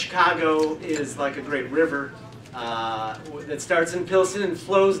Chicago is like a great river that starts in Pilsen and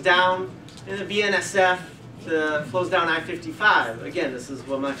flows down in the BNSF, flows down I-55. Again, this is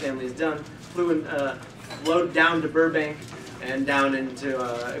what my family has done. Flowed down to Burbank and down into,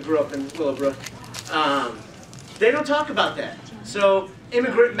 I grew up in Willowbrook. They don't talk about that. So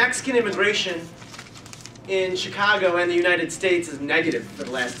Mexican immigration in Chicago and the United States is negative for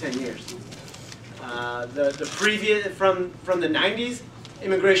the last 10 years. The previous, from the 90s,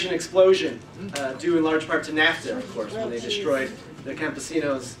 immigration explosion, due in large part to NAFTA, of course, when they destroyed the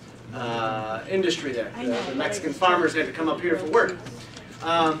campesinos' industry there. The Mexican farmers had to come up here for work.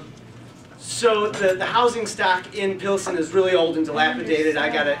 So the housing stock in Pilsen is really old and dilapidated. I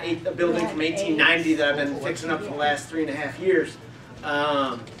got a building from 1890 that I've been fixing up for the last 3.5 years.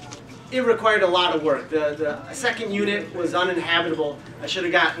 It required a lot of work. The second unit was uninhabitable. I should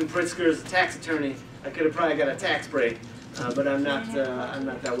have gotten Pritzker as a tax attorney. I could have probably got a tax break, but I'm not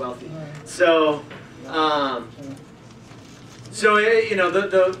that wealthy. So, you know,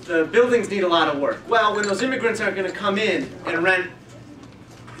 the buildings need a lot of work. Well, when those immigrants aren't going to come in and rent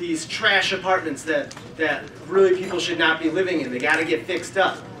these trash apartments that really people should not be living in, they got to get fixed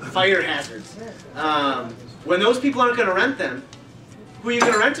up. Fire hazards. When those people aren't going to rent them, who are you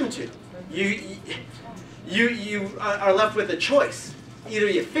going to rent them to? You are left with a choice. Either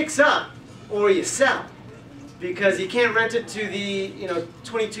you fix up or you sell, because you can't rent it to the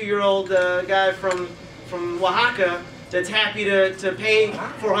 22-year-old guy from Oaxaca that's happy to pay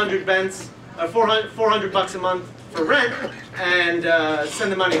 400 bucks a month for rent and send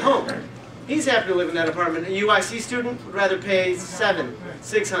the money home. He's happy to live in that apartment. A UIC student would rather pay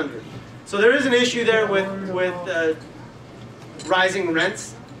 $600. So there is an issue there with rising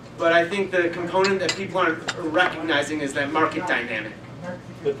rents. But I think the component that people aren't recognizing is that market dynamic.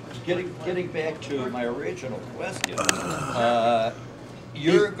 But getting back to my original question,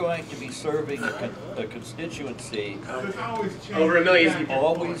 you're going to be serving a constituency Over 1 million people.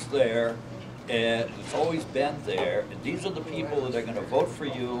 always there, and it's always been there, and these are the people that are gonna vote for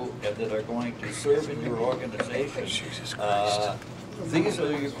you and that are going to serve in your organization. These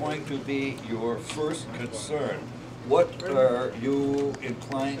are going to be your first concern. What are you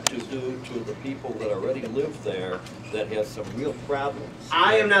inclined to do to the people that already live there that have some real problems?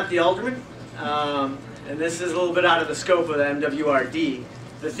 I am not the alderman, and this is a little bit out of the scope of the MWRD.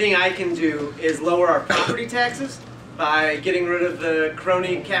 The thing I can do is lower our property taxes by getting rid of the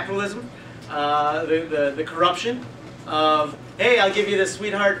crony capitalism, the corruption of, hey, I'll give you this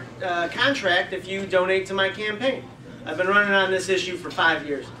sweetheart contract if you donate to my campaign. I've been running on this issue for 5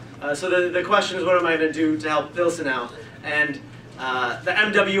 years. So the question is, what am I going to do to help Pilsen out? And the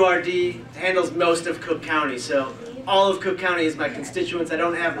MWRD handles most of Cook County, so all of Cook County is my constituents. I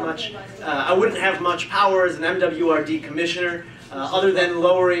don't have much, I wouldn't have much power as an MWRD commissioner, other than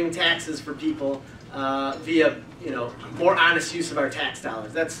lowering taxes for people via, more honest use of our tax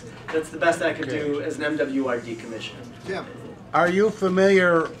dollars. That's the best I could do as an MWRD commissioner. Tim, are you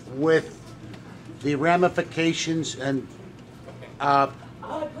familiar with the ramifications and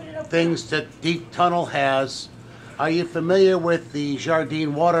things that Deep Tunnel has? Are you familiar with the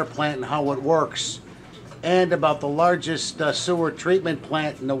Jardine water plant and how it works? And about the largest sewer treatment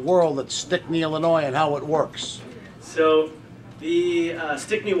plant in the world at Stickney, Illinois, and how it works? So the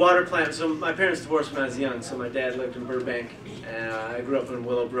Stickney water plant, so my parents divorced when I was young, so my dad lived in Burbank, and I grew up in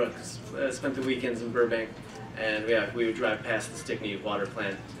Willowbrook, spent the weekends in Burbank, and yeah, we would drive past the Stickney water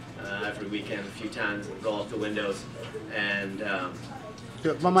plant every weekend a few times and roll up the windows, and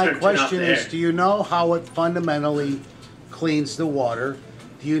But my question is, do you know how it fundamentally cleans the water?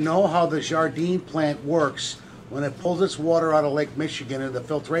 Do you know how the Jardine plant works when it pulls its water out of Lake Michigan in the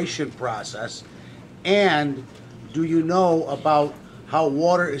filtration process? And do you know about how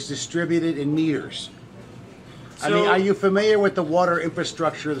water is distributed in meters? I mean, are you familiar with the water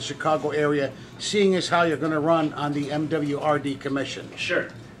infrastructure of the Chicago area, seeing as how you're going to run on the MWRD Commission? Sure.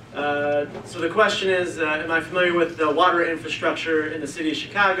 So the question is, am I familiar with the water infrastructure in the city of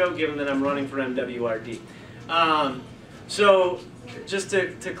Chicago, given that I'm running for MWRD? So just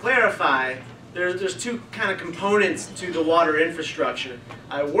to clarify, there's two kind of components to the water infrastructure.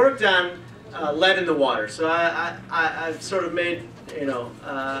 I worked on lead in the water, so I've sort of made,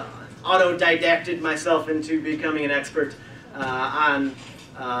 autodidacted myself into becoming an expert on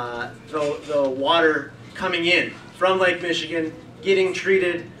the water coming in from Lake Michigan, getting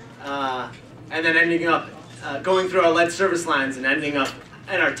treated, and then ending up going through our lead service lines and ending up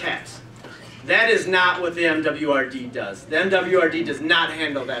in our taps. That is not what the MWRD does. The MWRD does not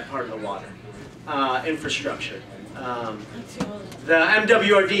handle that part of the water infrastructure. The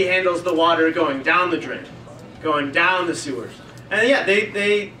MWRD handles the water going down the drain, going down the sewers. And yeah,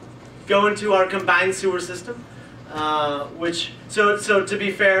 they go into our combined sewer system, so to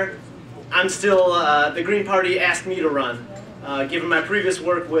be fair, I'm still, the Green Party asked me to run, given my previous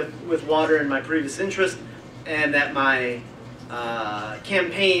work with water and my previous interest, and that my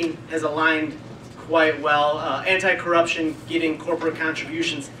campaign has aligned quite well. Anti-corruption, getting corporate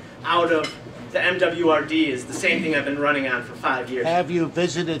contributions out of the MWRD is the same thing I've been running on for 5 years. Have you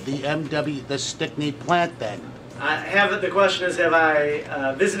visited the Stickney plant then? The question is, have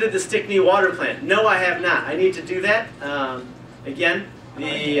I visited the Stickney water plant? No, I have not. I need to do that. Again,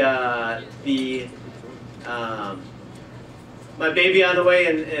 my baby on the way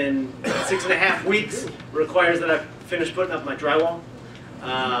in 6.5 weeks requires that I finish putting up my drywall.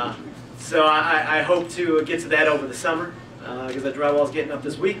 So I hope to get to that over the summer, because the drywall is getting up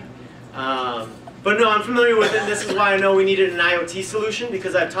this week. But no, I'm familiar with it, and this is why I know we needed an IoT solution,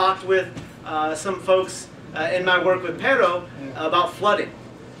 because I've talked with some folks in my work with Pero about flooding.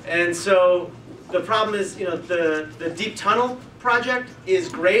 And so the problem is, the deep tunnel project is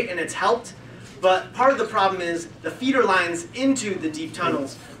great and it's helped, but part of the problem is the feeder lines into the deep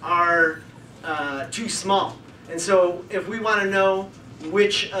tunnels are too small. And so if we want to know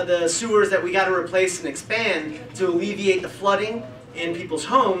which of the sewers that we got to replace and expand to alleviate the flooding in people's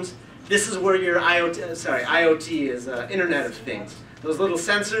homes, this is where your IoT is Internet of Things. Those little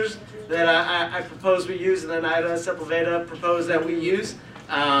sensors that I propose we use, and then Ida Sepulveda proposed that we use.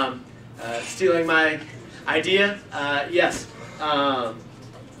 Stealing my idea, yes.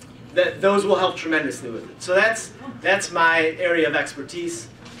 Those will help tremendously with it. So that's my area of expertise.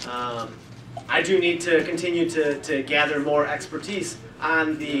 I do need to continue to gather more expertise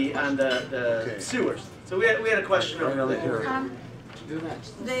on the sewers. So we had a question over there.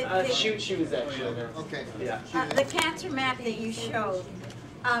 She was actually there. Okay. Yeah. The cancer map that you showed,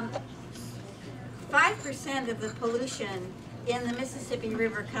 5% of the pollution in the Mississippi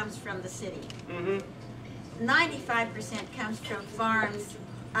River comes from the city. 95% comes from farms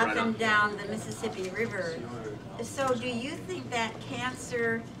up and down the Mississippi River. So do you think that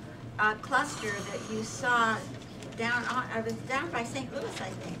cancer cluster that you saw down, I was down by St. Louis, I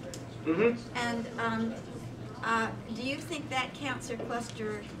think. And do you think that cancer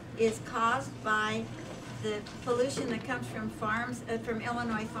cluster is caused by the pollution that comes from farms, from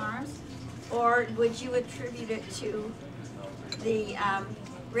Illinois farms? Or would you attribute it to the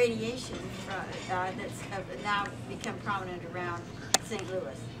radiation that's now become prominent around St.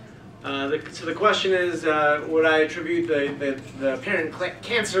 Louis? So the question is, would I attribute the apparent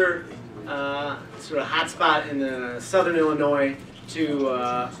cancer sort of hotspot in southern Illinois to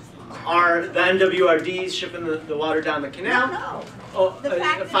the MWRDs shipping the water down the canal? No. Oh, The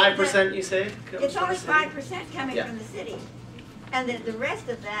fact 5% you say? It's only 5% coming Yeah. from the city. And the rest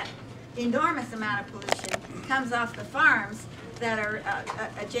of that enormous amount of pollution comes off the farms that are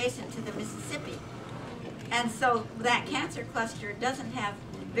adjacent to the Mississippi. And so that cancer cluster doesn't have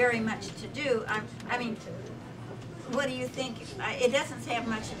very much to do. I mean, what do you think? It doesn't have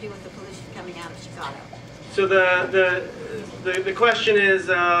much to do with the pollution coming out of Chicago. So the question is,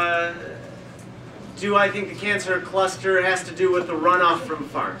 do I think the cancer cluster has to do with the runoff from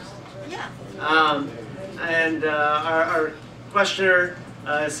farms? Yeah. And our questioner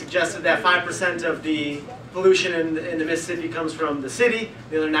suggested that 5% of the pollution in the Mississippi comes from the city,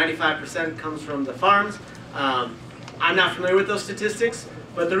 the other 95% comes from the farms. I'm not familiar with those statistics,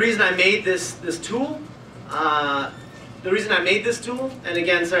 but the reason I made this tool, and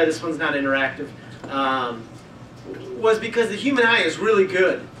again, sorry, this one's not interactive, was because the human eye is really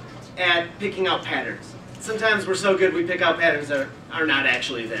good at picking out patterns. Sometimes we're so good we pick out patterns that are not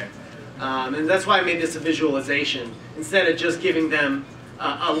actually there. And that's why I made this a visualization, instead of just giving them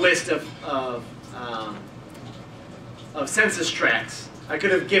a list of census tracts. I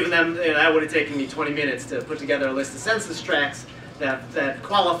could have given them, that would have taken me 20 minutes to put together a list of census tracts that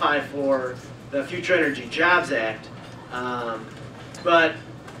qualify for the Future Energy Jobs Act. But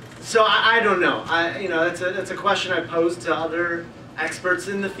so I don't know. That's a question I posed to other experts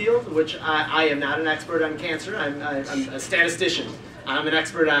in the field, which I am not an expert on cancer. I'm a statistician. I'm an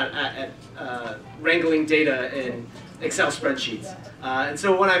expert at wrangling data in Excel spreadsheets. And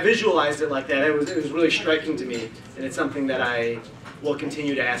so when I visualized it like that, it was really striking to me, and it's something that I will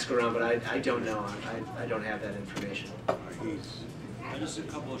continue to ask around, but I don't know. I don't have that information. Just a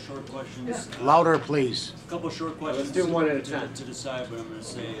couple of short questions. Louder, please. A couple of short questions. Let's do one at a time. To decide what I'm going to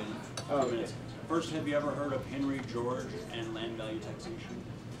say in a few minutes. First, have you ever heard of Henry George and land value taxation?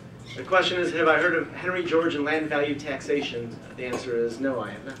 The question is, have I heard of Henry George and land value taxation? The answer is no, I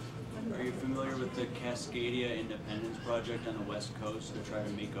have not. Are you familiar with the Cascadia Independence Project on the West Coast to try to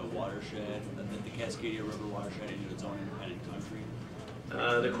make a watershed, the Cascadia River watershed into its own independent country?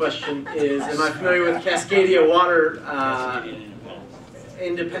 The question is, am I familiar with Cascadia Water?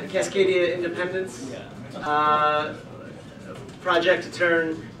 Cascadia Independence? Yeah. Project to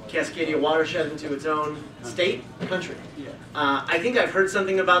turn Cascadia watershed into its own state, country. Yeah. I think I've heard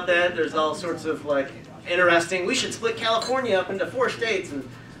something about that. There's all sorts of interesting, we should split California up into 4 states, and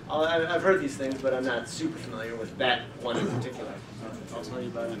I've heard these things, but I'm not super familiar with that one in particular. I'll tell you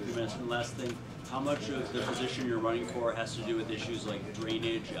about it in a few minutes. And last thing, how much of the position you're running for has to do with issues like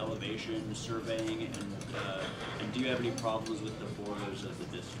drainage, elevation, surveying, and do you have any problems with the borders of the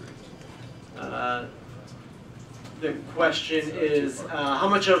district? The question is, how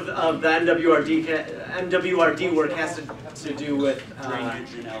much of the MWRD work has to do with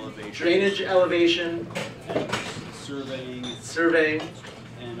Drainage and elevation. Drainage, elevation, And surveying.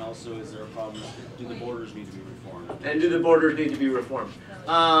 And also, is there a problem with, do the borders need to be reformed? and do the borders need to be reformed?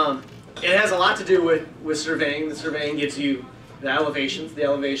 It has a lot to do with surveying. The surveying gives you the elevations. The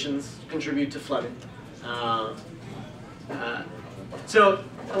elevations contribute to flooding. So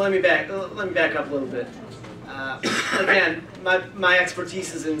let me back up a little bit. Again, my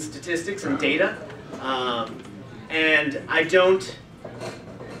expertise is in statistics and data, and I don't.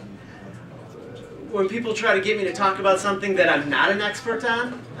 When people try to get me to talk about something that I'm not an expert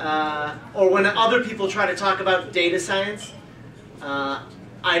on, or when other people try to talk about data science,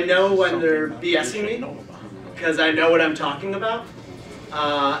 I know when they're BSing me, because I know what I'm talking about.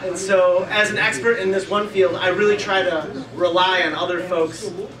 And so, as an expert in this one field, I really try to rely on other folks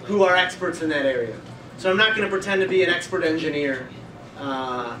who are experts in that area. So I'm not going to pretend to be an expert engineer,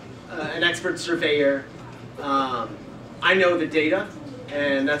 an expert surveyor. I know the data,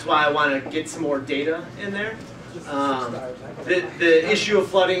 and that's why I want to get some more data in there. The issue of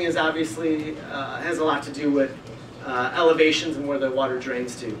flooding is obviously has a lot to do with elevations and where the water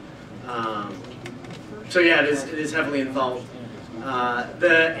drains to. So yeah, it is heavily involved.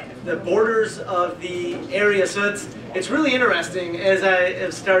 The borders of the area. So it's really interesting. As I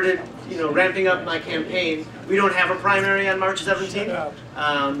have started, ramping up my campaign, we don't have a primary on March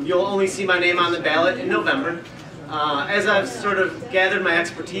 17th. You'll only see my name on the ballot in November. As I've sort of gathered my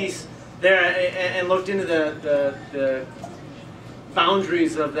expertise there and looked into the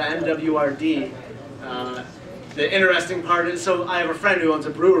boundaries of the MWRD, the interesting part is, so I have a friend who owns a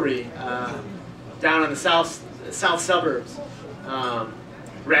brewery down in the south suburbs,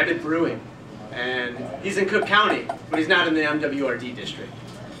 Rabbit Brewing, and he's in Cook County, but he's not in the MWRD district.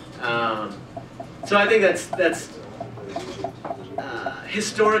 So I think that's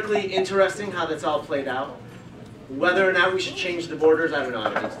historically interesting how that's all played out. Whether or not we should change the borders, I don't know.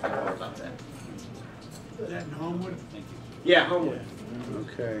 I need to think more about that. Is that in Homewood? Thank you. Yeah, Homewood.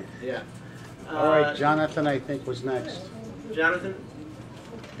 Okay. Yeah. All right, Jonathan, I think, was next. Jonathan?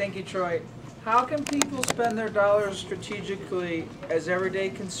 Thank you, Troy. How can people spend their dollars strategically as everyday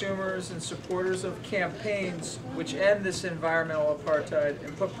consumers and supporters of campaigns which end this environmental apartheid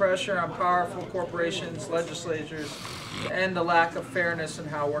and put pressure on powerful corporations, legislatures, to end the lack of fairness in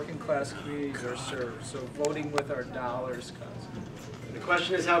how working class communities are served? So voting with our dollars concept. The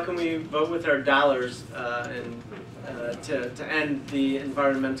question is, how can we vote with our dollars to end the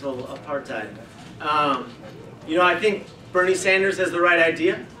environmental apartheid? I think Bernie Sanders has the right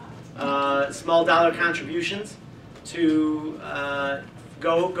idea. Small dollar contributions to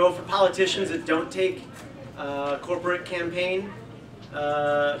go for politicians that don't take corporate campaign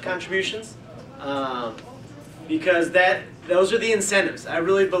contributions, because those are the incentives. I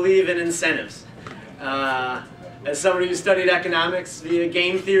really believe in incentives. As somebody who studied economics via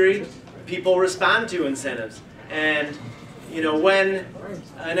game theory, people respond to incentives. And when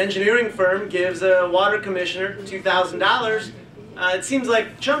an engineering firm gives a water commissioner $2,000, it seems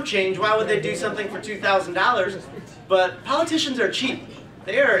like chump change. Why would they do something for $2,000? But politicians are cheap.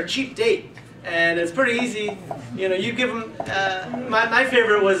 They are a cheap date. And it's pretty easy. You give them, my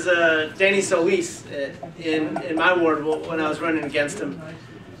favorite was Danny Solis in my ward when I was running against him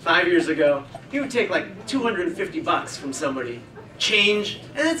 5 years ago. He would take like $250 from somebody, change,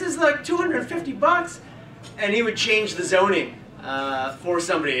 and it's just like $250, and he would change the zoning for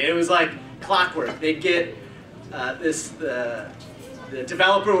somebody. It was like clockwork. They'd get the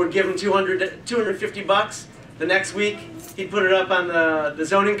developer would give him $250. The next week, he'd put it up on the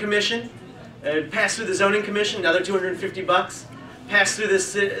zoning commission. It'd pass through the zoning commission, another $250. Pass through the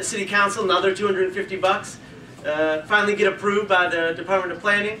city council, another $250. Finally get approved by the Department of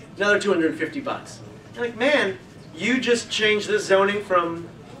Planning, another $250. You're like, man, you just changed the zoning from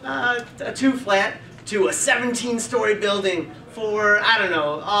a 2-flat to a 17-story building for, I don't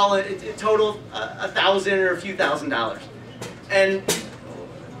know, all total $1,000 or a few $1,000s. And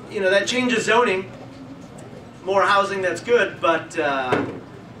that changes zoning, more housing, that's good, but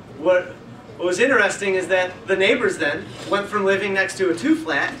what was interesting is that the neighbors then went from living next to a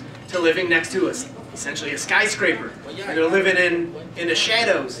 2-flat to living next to essentially a skyscraper. They're living in the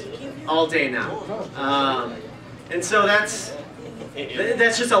shadows all day now. And so that's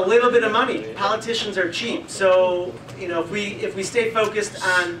just a little bit of money. Politicians are cheap. So, if we stay focused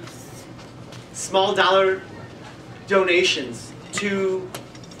on small dollar donations to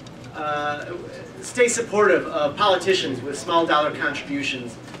stay supportive of politicians with small dollar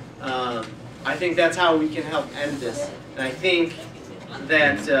contributions, I think that's how we can help end this. And I think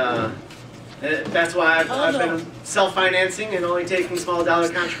that that's why I've been self-financing and only taking small dollar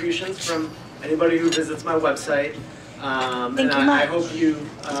contributions from anybody who visits my website. And I hope you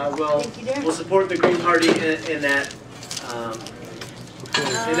will support the Green Party in that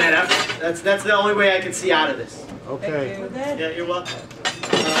effort. That's the only way I can see out of this. Okay. Yeah, you're welcome.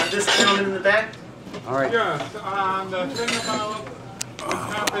 This gentleman in the back. All right. Yes, the thing about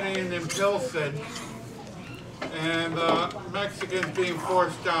what's happening in Pilsen and Mexicans being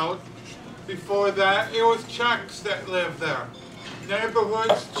forced out. Before that, it was Czechs that lived there.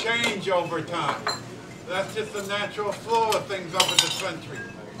 Neighborhoods change over time. That's just the natural flow of things up in this country.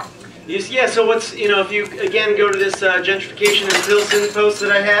 Yeah, so if you, again, go to this gentrification in Pilsen post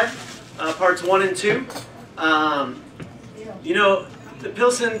that I have, parts 1 and 2, the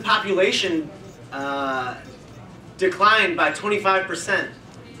Pilsen population declined by 25%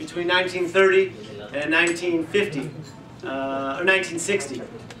 between 1930 and 1950, or 1960.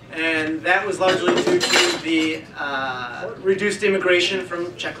 And that was largely due to the reduced immigration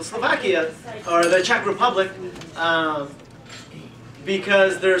from Czechoslovakia, or the Czech Republic,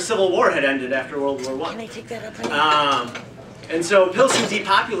 because their civil war had ended after World War I. Can I take that up? And so Pilsen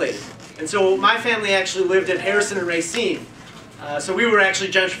depopulated. And so my family actually lived at Harrison and Racine. So we were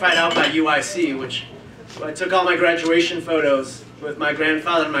actually gentrified out by UIC, which I took all my graduation photos with my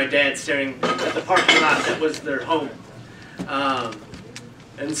grandfather and my dad staring at the parking lot that was their home.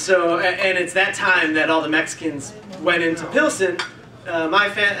 And so, and it's that time that all the Mexicans went into Pilsen. My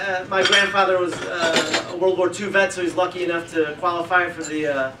grandfather was a World War II vet, so he's lucky enough to qualify for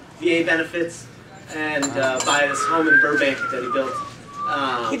the VA benefits and buy this home in Burbank that he built.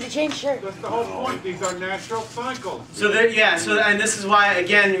 Keep the change shirt. That's the whole point. These are natural cycles. So that, yeah, and this is why,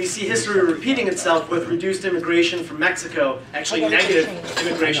 again, we see history repeating itself with reduced immigration from Mexico, actually negative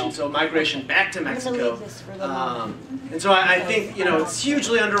immigration, so migration back to Mexico. And so I think, you know, it's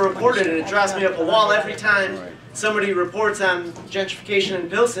hugely underreported, and it drives me up a wall every time somebody reports on gentrification in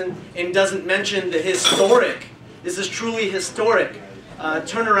Pilsen and doesn't mention the historic, this is truly historic,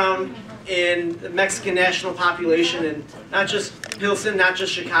 turnaround in the Mexican national population, and not just Pilsen, not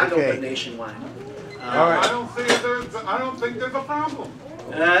just Chicago, but nationwide. I don't think there's a problem.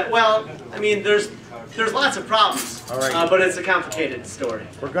 Well, I mean, there's lots of problems, but it's a complicated story.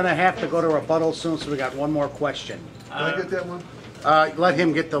 We're going to have to go to rebuttal soon, so we got one more question. Can I get that one? Let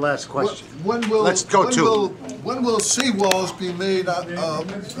him get the last question. Let's go to. When will seawalls be made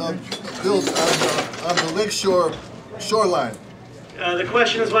built on the lakeshore shoreline? The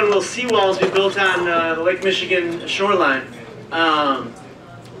question is, when will seawalls be built on the Lake Michigan shoreline?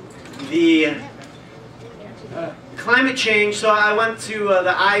 The climate change, so I went to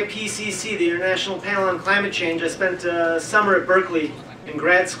the IPCC, the International Panel on Climate Change. I spent summer at Berkeley in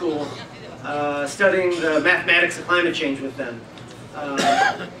grad school studying the mathematics of climate change with them.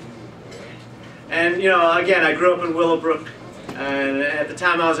 And, you know, again, I grew up in Willowbrook, and at the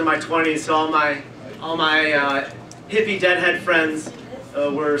time I was in my 20s, so all my hippie deadhead friends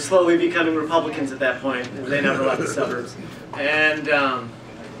were slowly becoming Republicans at that point, and they never left the suburbs.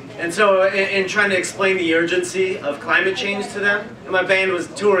 And so in trying to explain the urgency of climate change to them, and my band was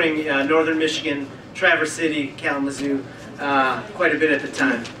touring northern Michigan, Traverse City, Kalamazoo, quite a bit at the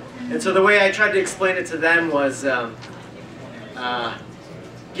time. And so the way I tried to explain it to them was,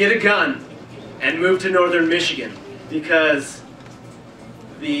 get a gun and move to northern Michigan, because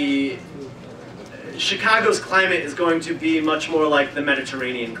Chicago's climate is going to be much more like the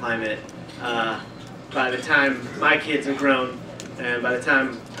Mediterranean climate by the time my kids are grown, and by the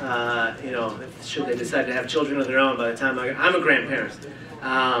time, you know, should they decide to have children of their own, by the time I'm a grandparent.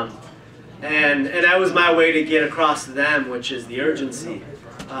 And that was my way to get across to them, which is the urgency.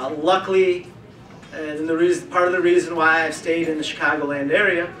 Luckily, and part of the reason why I've stayed in the Chicagoland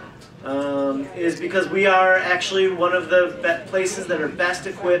area is because we are actually one of the places that are best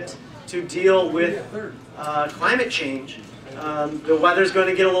equipped to deal with climate change. The weather's going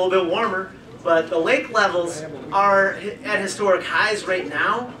to get a little bit warmer, but the lake levels are at historic highs right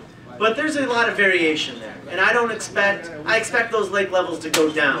now, but there's a lot of variation there. And I expect those lake levels to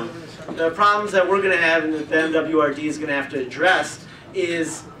go down. The problems that we're going to have and that the MWRD is going to have to address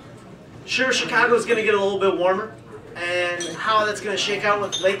is, sure, Chicago's going to get a little bit warmer, and how that's going to shake out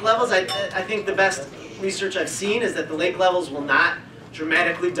with lake levels, I think the best research I've seen is that the lake levels will not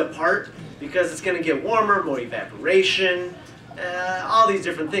dramatically depart because it's going to get warmer, more evaporation, all these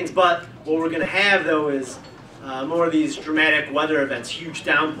different things. But what we're going to have, though, is more of these dramatic weather events, huge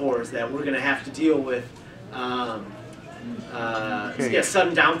downpours that we're going to have to deal with. Yeah,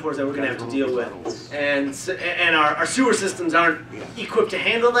 sudden downpours that we're going to have to deal with, and our sewer systems aren't equipped to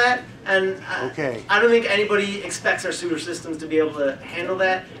handle that, and I don't think anybody expects our sewer systems to be able to handle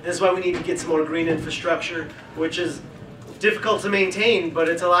that. And that's why we need to get some more green infrastructure, which is difficult to maintain, but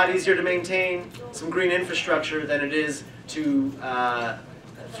it's a lot easier to maintain some green infrastructure than it is to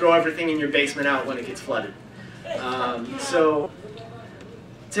throw everything in your basement out when it gets flooded. So,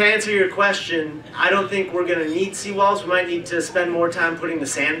 to answer your question, I don't think we're going to need seawalls. We might need to spend more time putting the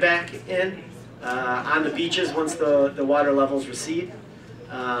sand back in on the beaches once the water levels recede.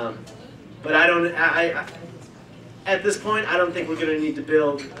 But at this point, I don't think we're going to need to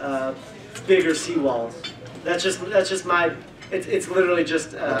build bigger seawalls. That's just my. It's literally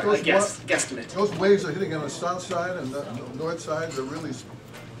just a guesstimate. Those waves are hitting on the south side and the north side. They're really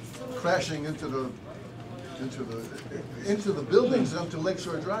crashing into the buildings onto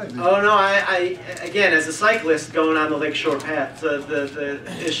Lakeshore Drive. Oh no! Again, as a cyclist going on the Lakeshore path, the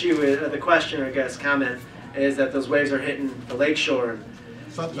issue, the question, or I guess comment, is that those waves are hitting the lakeshore.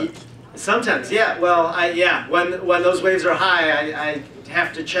 Sometimes. Sometimes, yeah. Well, when those waves are high, I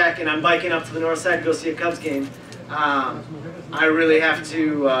have to check, and I'm biking up to the north side to go see a Cubs game. I really have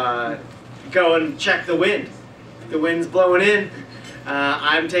to go and check the wind. If the wind's blowing in,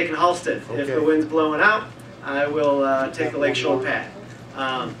 I'm taking Halstead. If the wind's blowing out, I will take the Lakeshore path.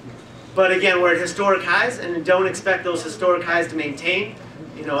 But again, we're at historic highs, and don't expect those historic highs to maintain.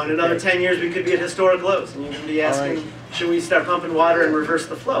 You know, in another 10 years, we could be at historic lows, and you can be asking should we start pumping water and reverse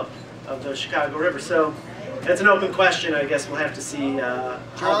the flow of the Chicago River? So that's an open question. I guess we'll have to see.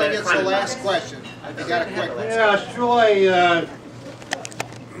 Charlie gets the last question. You got a quick one. Yeah, Troy,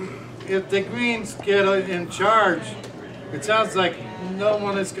 if the Greens get in charge, it sounds like no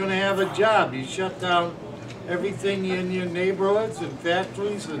one is going to have a job. You shut down everything in your neighborhoods and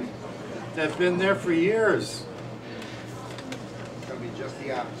factories and that have been there for years. It's going to be just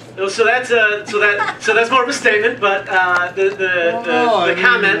the opposite. So that's more of a statement, but the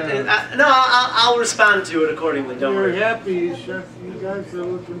comment. I'll respond to it accordingly. Don't worry. You're happy, you guys are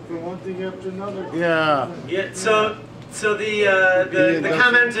looking for one thing after another. Yeah. Yeah. So the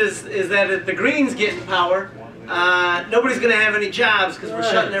comment is that if the Greens get in power, nobody's going to have any jobs because we're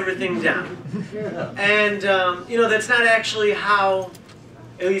shutting everything down. And that's not actually how,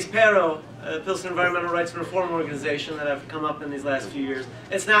 at least PERO, Pilsen Environmental Rights and Reform Organization that I've come up in these last few years,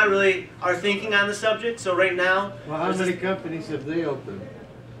 it's not really our thinking on the subject. So right now, well, how many companies have they opened?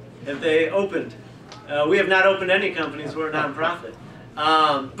 Have they opened? We have not opened any companies. We're a nonprofit.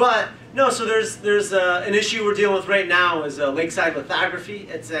 But no, so there's an issue we're dealing with right now is lakeside lithography.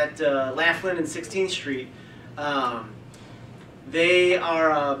 It's at Laughlin and 16th Street. They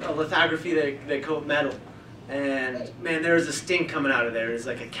are a lithography they coat metal. And man, there's a stink coming out of there. It's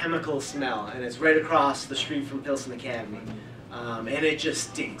like a chemical smell, and it's right across the street from Pilsen Academy. And it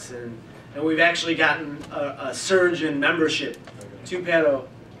just stinks. And we've actually gotten a surge in membership to PERO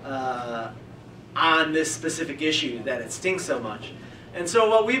on this specific issue, that it stinks so much. And so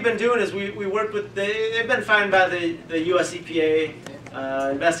what we've been doing is we work with, they've been fined by the US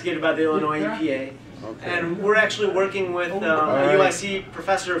EPA, investigated by the Illinois EPA. Okay. And we're actually working with a UIC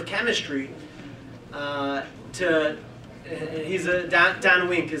professor of chemistry he's Don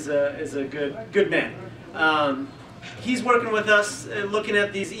Wink is a good man. He's working with us, looking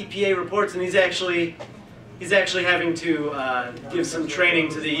at these EPA reports, and he's actually having to give some training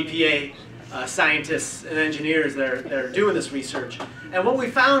to the EPA scientists and engineers that are doing this research. And what we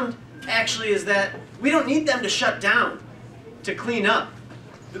found actually is that we don't need them to shut down to clean up.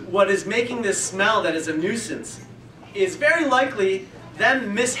 What is making this smell that is a nuisance is very likely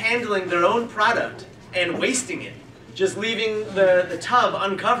them mishandling their own product and wasting it, just leaving the tub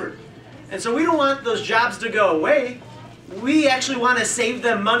uncovered. And so we don't want those jobs to go away. We actually want to save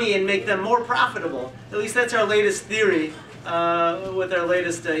them money and make them more profitable. At least that's our latest theory with our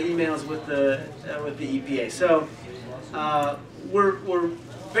latest emails with the EPA. So we're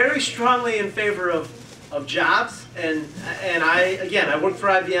very strongly in favor of jobs, and I work for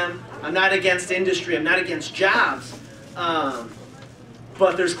IBM. I'm not against industry. I'm not against jobs.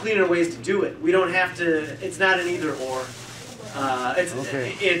 But there's cleaner ways to do it. We don't have to. It's not an either or.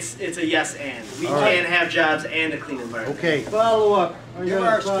 It's a yes and. We can't have jobs and a clean environment. Okay. Follow up. Give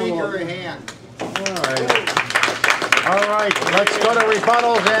our speaker a hand. All right. Let's go to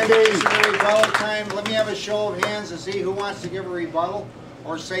rebuttals, Andy. It's rebuttal time. Let me have a show of hands to see who wants to give a rebuttal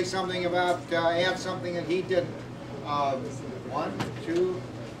or say something about add something that he didn't. 1, 2.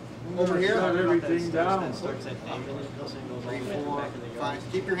 Over here. Shut everything down. 3, 4,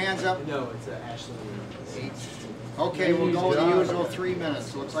 5. Keep your hands up. No, it's Ashley. 8. Okay, we'll go with the usual 3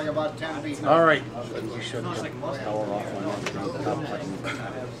 minutes. Looks like about 10 feet. All right. You should power off on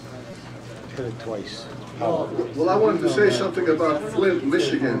that. Hit it twice. Well, I wanted to say something about Flint,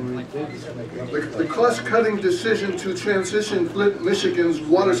 Michigan. The cost-cutting decision to transition Flint, Michigan's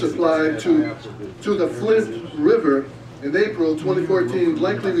water supply to the Flint River in April 2014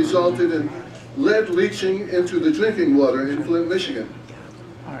 likely resulted in lead leaching into the drinking water in Flint, Michigan.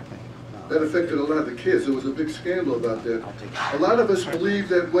 That affected a lot of the kids. There was a big scandal about that. A lot of us believe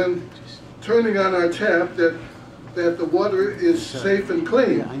that when turning on our tap that the water is safe and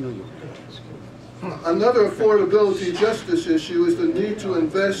clean. Another affordability justice issue is the need to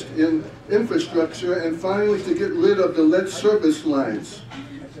invest in infrastructure and finally to get rid of the lead service lines.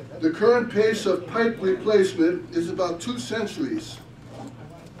 The current pace of pipe replacement is about 2 centuries.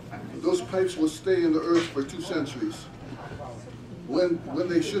 Those pipes will stay in the earth for 2 centuries when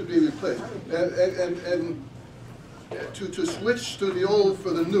they should be replaced. And to switch to the old for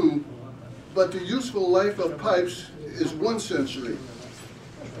the new, but the useful life of pipes is 1 century.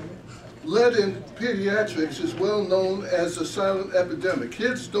 Lead in pediatrics is well known as a silent epidemic.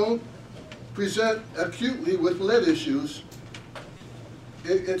 Kids don't present acutely with lead issues.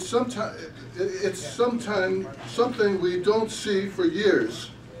 It's sometimes something we don't see for years,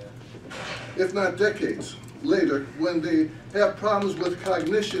 if not decades later, when they have problems with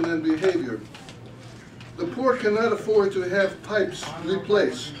cognition and behavior. The poor cannot afford to have pipes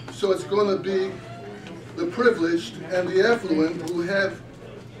replaced, so it's going to be the privileged and the affluent who have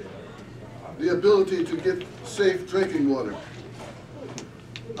the ability to get safe drinking water.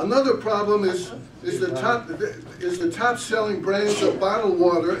 Another problem is the top-selling brands of bottled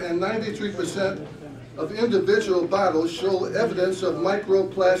water, and 93% of individual bottles show evidence of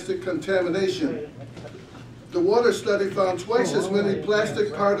microplastic contamination. The water study found twice as many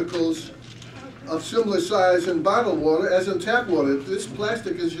plastic particles of similar size in bottled water as in tap water. This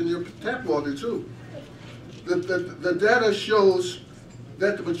plastic is in your tap water too. The data shows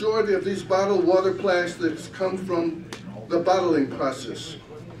that the majority of these bottled water plastics come from the bottling process.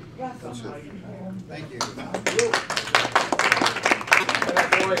 That's it. Thank you.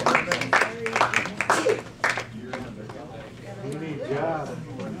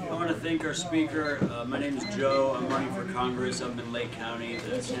 I want to thank our speaker. My name is Joe. I'm running for Congress up in Lake County,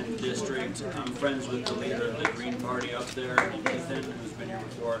 the 10th district. I'm friends with the leader of the Green Party up there, Ethan, who's been here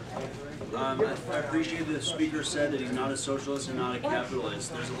before. I appreciate that the speaker said that he's not a socialist and not a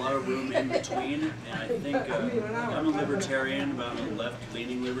capitalist. There's a lot of room in between, and I think I'm a libertarian, but I'm a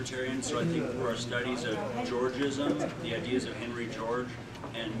left-leaning libertarian, so I think for our studies of Georgism, the ideas of Henry George,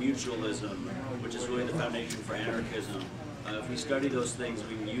 and mutualism, which is really the foundation for anarchism, if we study those things,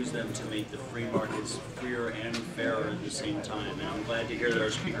 we can use them to make the free markets freer and fairer at the same time. And I'm glad to hear that our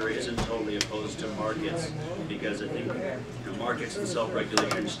speaker isn't totally opposed to markets, because I think markets and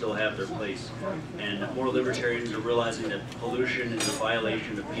self-regulation still have their place. And more libertarians are realizing that pollution is a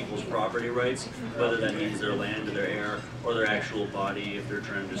violation of people's property rights, whether that means their land or their air or their actual body, if they're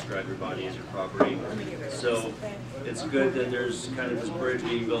trying to describe your body as your property. So it's good that there's kind of this bridge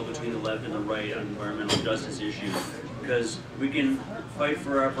being built between the left and the right on environmental justice issues, because we can fight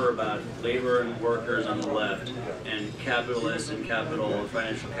forever about labor and workers on the left and capitalists and capital,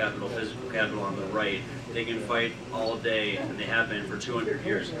 financial capital, physical capital on the right. They can fight all day, and they have been for 200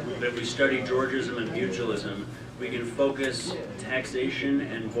 years. But if we study Georgism and mutualism, we can focus taxation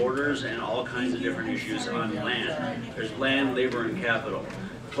and borders and all kinds of different issues on land. There's land, labor, and capital.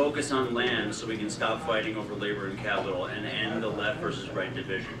 Focus on land so we can stop fighting over labor and capital and end the left versus right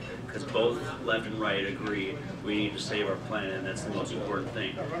division. Because both left and right agree we need to save our planet, and that's the most important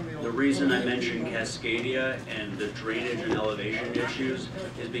thing. The reason I mentioned Cascadia and the drainage and elevation issues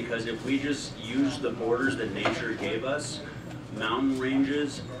is because if we just use the borders that nature gave us, mountain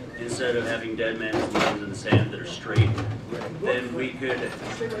ranges, instead of having dead man's lines in the sand that are straight, then we could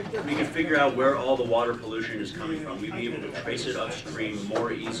figure out where all the water pollution is coming from. We'd be able to trace it upstream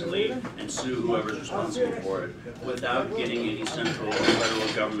more easily and sue whoever's responsible for it without getting any central or federal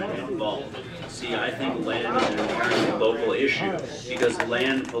government involved. See, I think land is an inherently local issue because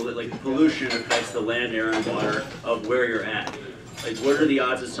land, pollution affects the land, air, and water of where you're at. Like, what are the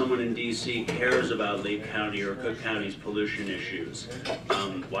odds that someone in D.C. cares about Lake County or Cook County's pollution issues?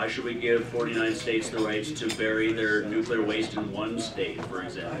 Why should we give 49 states the rights to bury their nuclear waste in one state, for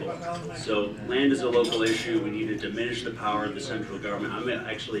example? So land is a local issue. We need to diminish the power of the central government. I'm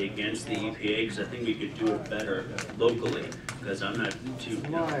actually against the EPA because I think we could do it better locally, because I'm not too...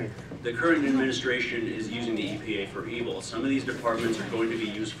 The current administration is using the EPA for evil. Some of these departments are going to be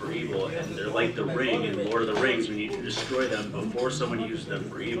used for evil, and they're like the Ring in Lord of the Rings. We need to destroy them before someone uses them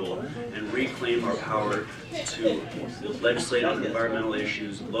for evil and reclaim our power to legislate on environmental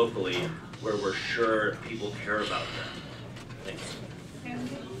issues locally where we're sure people care about them. Thanks. And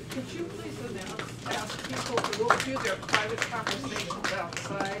could you please ask people to go do their private conversations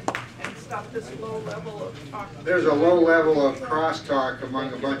outside and stop this low level of talk? There's a low level of crosstalk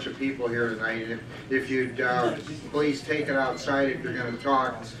among a bunch of people here tonight. And if you'd please take it outside if you're going to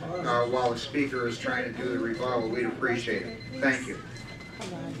talk while the speaker is trying to do the rebuttal, we'd appreciate it. Thank you.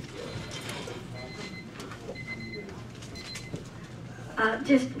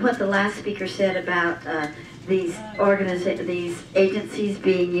 Just what the last speaker said about these agencies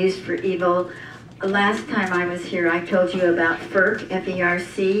being used for evil. Last time I was here, I told you about FERC,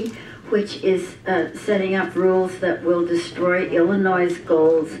 F-E-R-C, which is setting up rules that will destroy Illinois'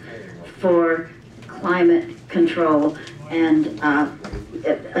 goals for climate control, and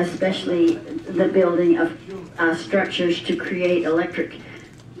especially the building of structures to create electric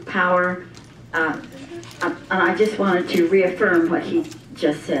power. And I just wanted to reaffirm what he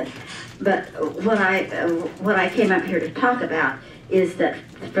just said. But what I came up here to talk about is that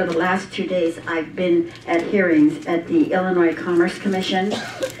for the last 2 days I've been at hearings at the Illinois Commerce Commission,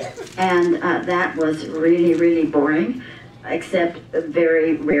 and that was really, really boring, except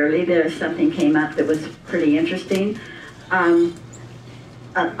very rarely something came up that was pretty interesting.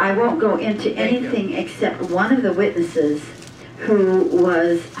 I won't go into anything except one of the witnesses who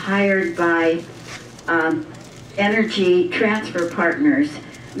was hired by Energy Transfer Partners.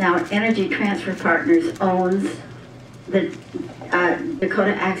 Now, Energy Transfer Partners owns the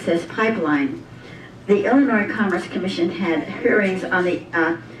Dakota Access Pipeline. The Illinois Commerce Commission had hearings on the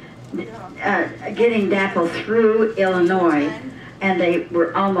getting DAPL through Illinois, and they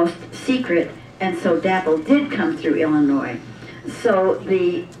were almost secret, and so DAPL did come through Illinois. So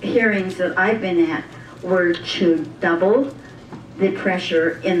the hearings that I've been at were to double the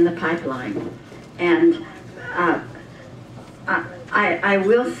pressure in the pipeline. And I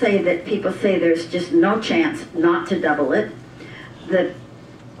will say that people say there's just no chance not to double it. The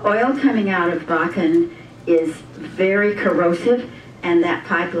oil coming out of Bakken is very corrosive, and that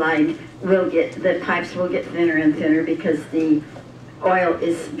pipeline will get, the pipes will get thinner and thinner because the oil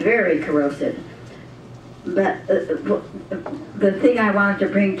is very corrosive. But the thing I wanted to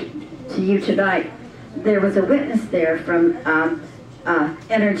bring to you tonight, there was a witness there from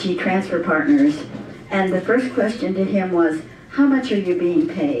Energy Transfer Partners, and the first question to him was, how much are you being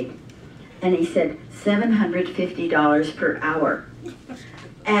paid? And he said, $750 per hour.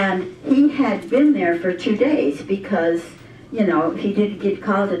 And he had been there for 2 days because, you know, he didn't get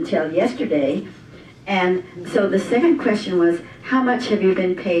called until yesterday. And so the second question was, how much have you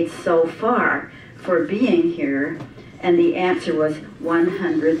been paid so far for being here? And the answer was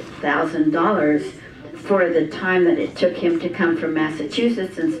 $100,000 for the time that it took him to come from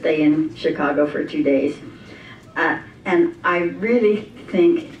Massachusetts and stay in Chicago for 2 days. And I really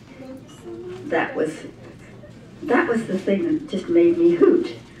think that was the thing that just made me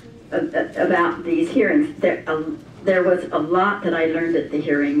hoot about these hearings. There was a lot that I learned at the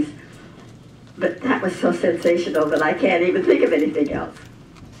hearings, but that was so sensational that I can't even think of anything else.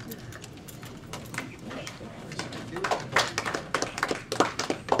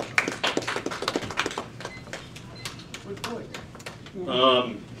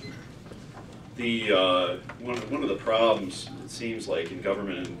 One of the problems, it seems like, in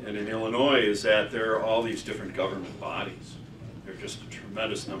government and in Illinois is that there are all these different government bodies. There are just a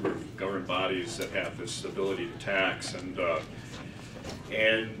tremendous number of government bodies that have this ability to tax, and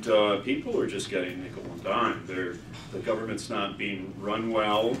people are just getting nickel and dime. The government's not being run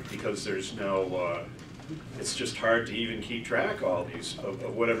well because there's no, it's just hard to even keep track of all these,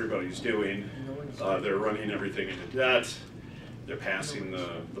 of what everybody's doing. They're running everything into debt. They're passing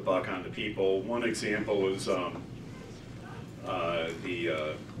the buck on to people. One example is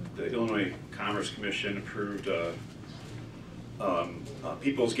the Illinois Commerce Commission approved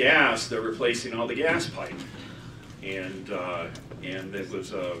People's Gas. They're replacing all the gas pipe, and it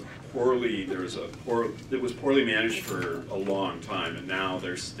was it was poorly managed for a long time, and now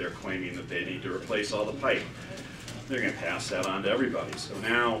they're claiming that they need to replace all the pipe. They're going to pass that on to everybody. So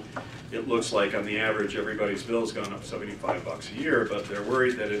now it looks like on the average everybody's bill's gone up $75 a year, but they're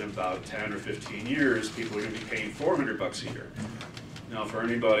worried that in about 10 or 15 years people are going to be paying $400 a year. Now for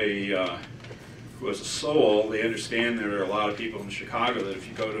anybody who has a soul, they understand there are a lot of people in Chicago that if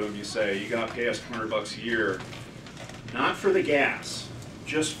you go to them, you say, you got to pay us $200 a year, not for the gas,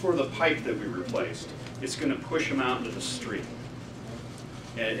 just for the pipe that we replaced. It's going to push them out into the street.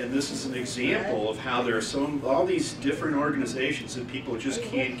 And this is an example of how there are all these different organizations and people just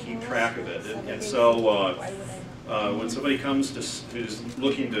can't keep track of it. And so when somebody comes who's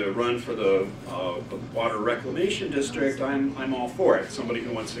looking to run for the Water Reclamation District, I'm all for it. Somebody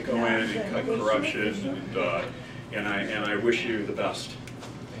who wants to go in and cut corruption, and I wish you the best.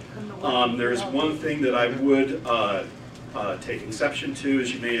 There's one thing that I would take exception to,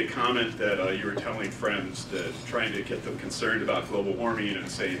 is you made a comment that you were telling friends that trying to get them concerned about global warming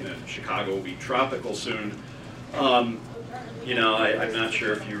and saying that Chicago will be tropical soon. You know, I'm not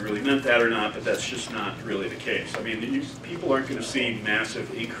sure if you really meant that or not, but that's just not really the case. I mean, people aren't going to see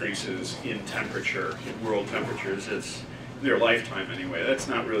massive increases in temperature, in world temperatures. It's in their lifetime anyway. That's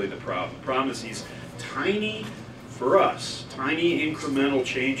not really the problem. The problem is these tiny, for us, tiny incremental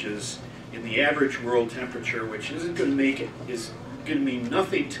changes in the average world temperature, which isn't going to make it, is going to mean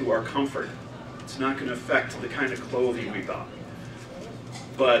nothing to our comfort. It's not going to affect the kind of clothing we buy.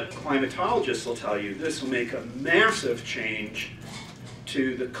 But climatologists will tell you this will make a massive change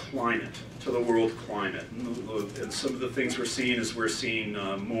to the climate, to the world climate. And some of the things we're seeing is we're seeing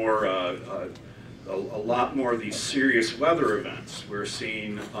a lot more of these serious weather events. We're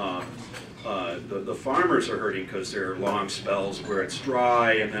seeing the farmers are hurting because there are long spells where it's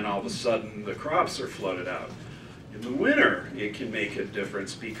dry, and then all of a sudden the crops are flooded out. In the winter, it can make a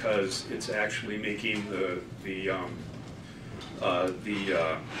difference because it's actually making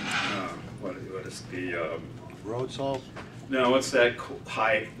what is the road salt? No, it's that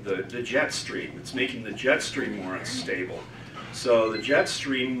the jet stream. It's making the jet stream more unstable. So the jet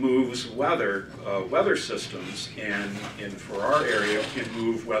stream moves weather systems, and for our area, can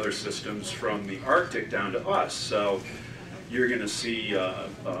move weather systems from the Arctic down to us. So you're going to see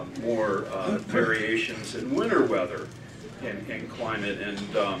more variations in winter weather and climate, and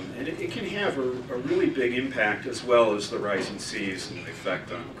it can have a really big impact, as well as the rising seas and the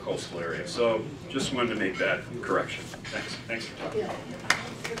effect on coastal areas. So just wanted to make that correction. Thanks. Thanks for talking.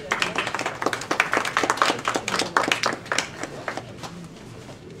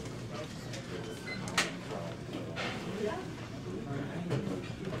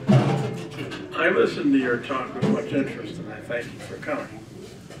 I listened to your talk with much interest, and I thank you for coming.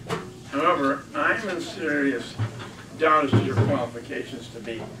 However, I'm in serious doubt as to your qualifications to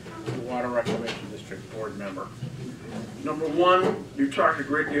be the Water Reclamation District Board member. Number one, you talk a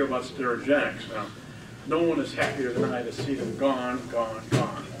great deal about sterogenics. Now, no one is happier than I to see them gone, gone,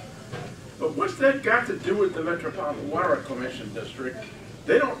 gone. But what's that got to do with the Metropolitan Water Reclamation District?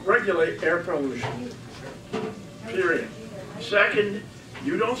 They don't regulate air pollution, period. Second,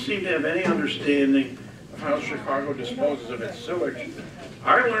 you don't seem to have any understanding of how Chicago disposes of its sewage.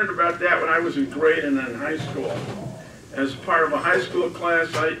 I learned about that when I was in grade and in high school. As part of a high school class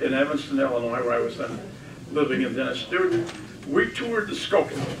in Evanston, Illinois, where I was then living and then a student, we toured the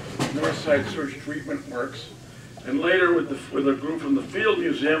Skokie, Northside Sewage Treatment Works, and later with a group from the Field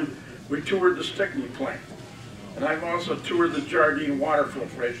Museum, we toured the Stickney plant. And I've also toured the Jardine water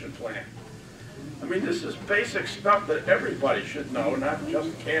filtration plant. I mean, this is basic stuff that everybody should know, not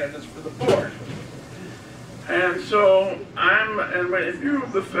just candidates for the board. And so in view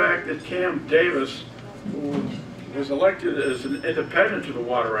of the fact that Cam Davis, who was elected as an independent to the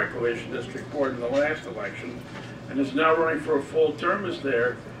Water Reclamation District Board in the last election, and is now running for a full term as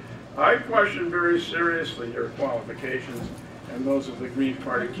there, I question very seriously your qualifications and those of the Green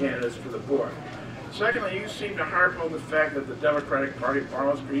Party candidates for the board. Secondly, you seem to harp on the fact that the Democratic Party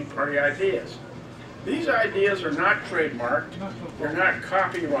borrows Green Party ideas. These ideas are not trademarked, they're not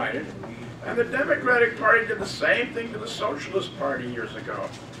copyrighted, and the Democratic Party did the same thing to the Socialist Party years ago.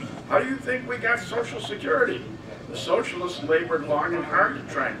 How do you think we got Social Security? The Socialists labored long and hard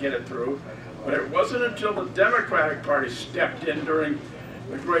to try and get it through, but it wasn't until the Democratic Party stepped in during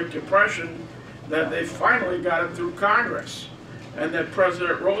the Great Depression that they finally got it through Congress, and that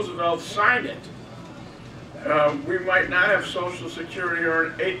President Roosevelt signed it. We might not have Social Security or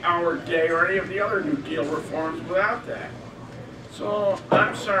an 8-hour day or any of the other New Deal reforms without that. So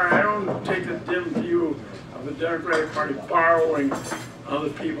I'm sorry, I don't take a dim view of the Democratic Party borrowing other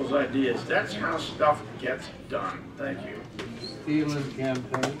people's ideas. That's how stuff gets done. Thank you. Stealing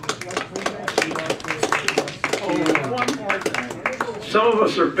campaign. Oh, one more thing. Some of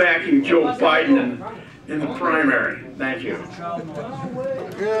us are backing Joe Biden in the primary. Thank you.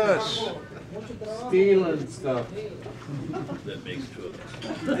 Yes. Stealing stuff. That makes two of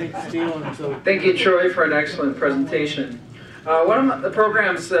us. Stealing stuff. Thank you, Troy, for an excellent presentation. One of the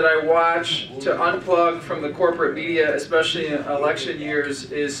programs that I watch to unplug from the corporate media, especially in election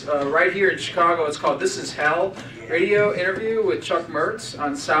years, is right here in Chicago. It's called This Is Hell, radio interview with Chuck Mertz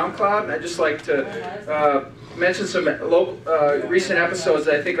on SoundCloud. And I'd just like to mention some recent episodes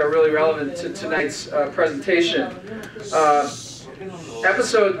that I think are really relevant to tonight's presentation.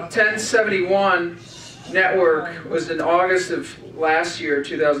 Episode 1071, Network, was in August of last year,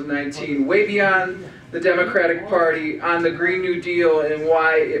 2019, way beyond the Democratic Party on the Green New Deal and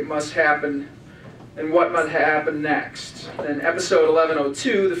why it must happen and what must happen next. And episode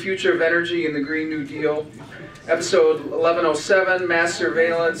 1102, The Future of Energy and the Green New Deal. Episode 1107, Mass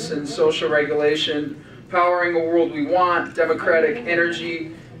Surveillance and Social Regulation, Powering a World We Want, Democratic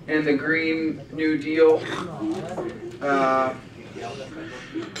Energy and the Green New Deal.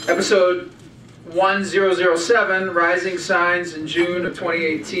 Episode 1007, Rising Signs in June of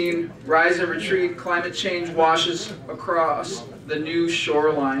 2018, Rise and Retreat, Climate Change Washes Across the New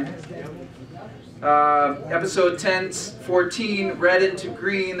Shoreline. Episode 1014, Red into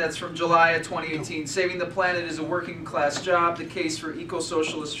Green, that's from July of 2018, Saving the Planet is a Working Class Job, the Case for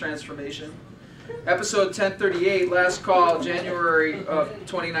Eco-Socialist Transformation. Episode 1038, Last Call, January of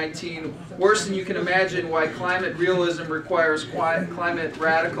 2019, Worse Than You Can Imagine, Why Climate Realism Requires Climate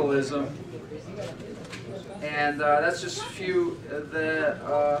Radicalism. And that's just a few that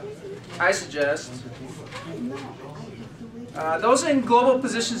I suggest. Those in global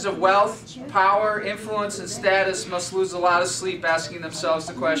positions of wealth, power, influence, and status must lose a lot of sleep asking themselves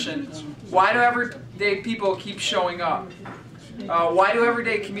the question, why do everyday people keep showing up? Why do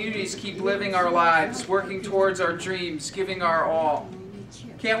everyday communities keep living our lives, working towards our dreams, giving our all?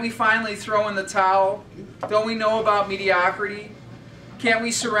 Can't we finally throw in the towel? Don't we know about mediocrity? Can't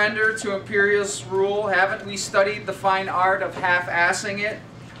we surrender to imperialist rule? Haven't we studied the fine art of half-assing it?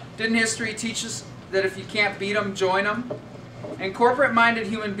 Didn't history teach us that if you can't beat them, join them? And corporate-minded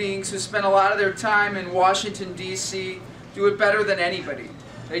human beings who spend a lot of their time in Washington, D.C., do it better than anybody.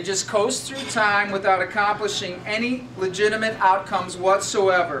 They just coast through time without accomplishing any legitimate outcomes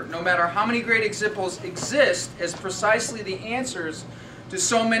whatsoever, no matter how many great examples exist as precisely the answers to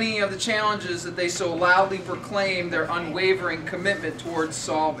so many of the challenges that they so loudly proclaim their unwavering commitment towards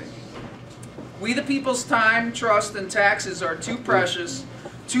solving. We the people's time, trust, and taxes are too precious,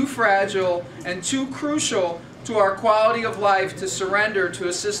 too fragile, and too crucial to our quality of life to surrender to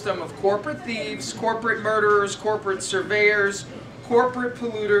a system of corporate thieves, corporate murderers, corporate surveyors, corporate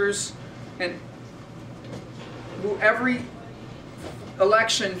polluters, and who every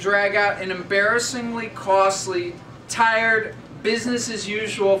election drag out an embarrassingly costly, tired,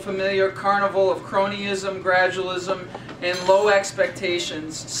 business-as-usual familiar carnival of cronyism, gradualism, and low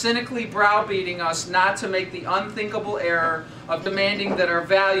expectations, cynically browbeating us not to make the unthinkable error of demanding that our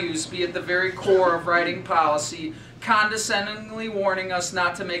values be at the very core of writing policy, condescendingly warning us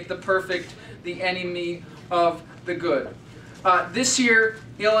not to make the perfect the enemy of the good. This year,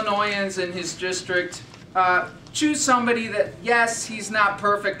 Illinoisans in his district choose somebody that, yes, he's not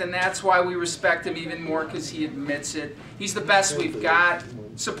perfect, and that's why we respect him even more because he admits it. He's the best we've got.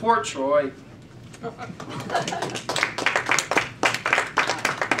 Support Troy.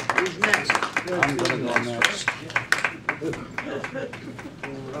 Who's next? I'm going to go next.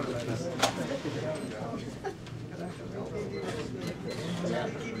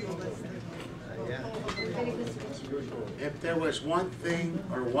 If there was one thing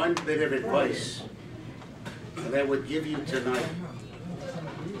or one bit of advice that I would give you tonight,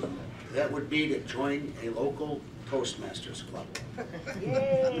 that would be to join a local Toastmasters club.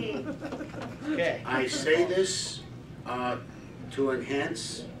 Yay! Okay. I say this to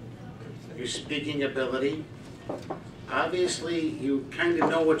enhance your speaking ability. Obviously, you kind of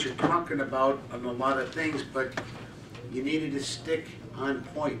know what you're talking about on a lot of things, but you needed to stick on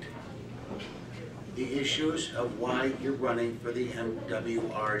point. The issues of why you're running for the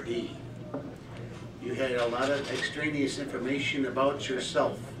MWRD. You had a lot of extraneous information about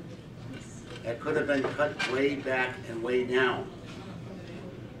yourself that could have been cut way back and way down.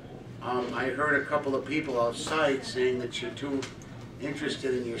 I heard a couple of people outside saying that you're too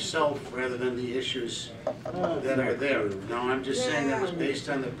interested in yourself rather than the issues that are there. Now, I'm just saying that was based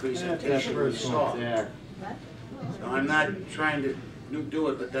on the presentation we saw. So I'm not trying to do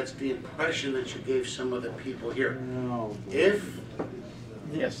it, but that's the impression that you gave some of the people here. If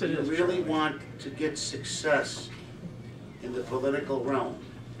you really want to get success in the political realm,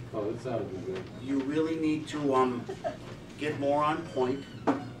 you really need to get more on point.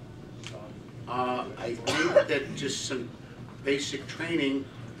 I think that just some basic training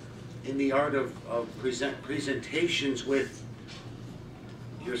in the art of presentations with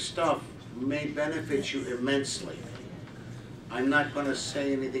your stuff may benefit you immensely. I'm not going to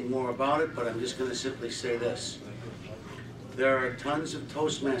say anything more about it, but I'm just going to simply say this. There are tons of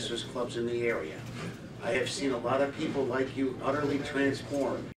Toastmasters clubs in the area. I have seen a lot of people like you utterly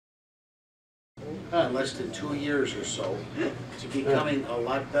transformed in less than 2 years or so to becoming a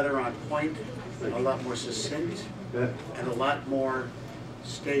lot better on point, a lot more succinct, and a lot more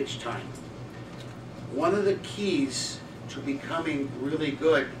stage time. One of the keys to becoming really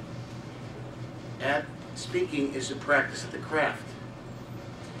good at speaking is to practice the craft.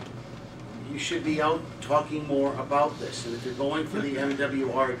 You should be out talking more about this, and if you're going for the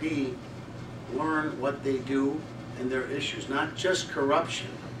MWRD, learn what they do and their issues, not just corruption,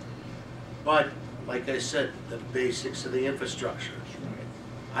 but, like I said, the basics of the infrastructure.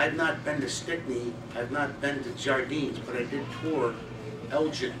 I've not been to Stickney, I've not been to Jardines, but I did tour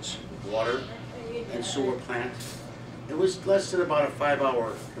Elgin's water and sewer plant. It was less than about a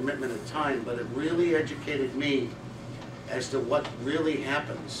 5-hour commitment of time, but it really educated me as to what really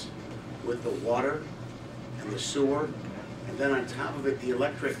happens with the water and the sewer, and then on top of it, the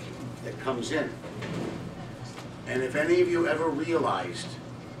electric that comes in. And if any of you ever realized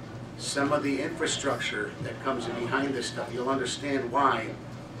some of the infrastructure that comes in behind this stuff, you'll understand why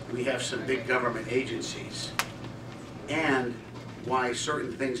we have some big government agencies and why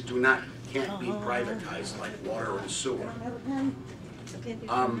certain things can't be privatized, like water and sewer.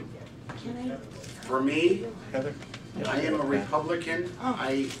 For me, I am a Republican.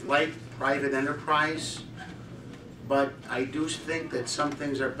 I like private enterprise, but I do think that some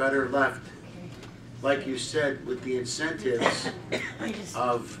things are better left, like you said, with the incentives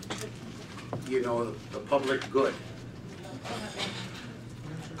of, the public good.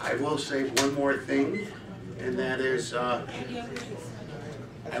 I will say one more thing, and that is, I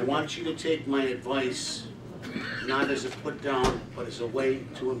want you to take my advice not as a put down, but as a way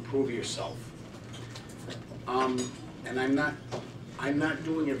to improve yourself. And I'm not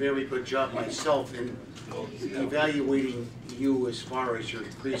doing a very good job myself in evaluating you as far as your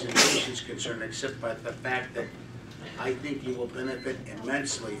presentation is concerned, except by the fact that I think you will benefit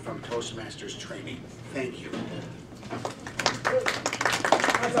immensely from Toastmasters training. Thank you.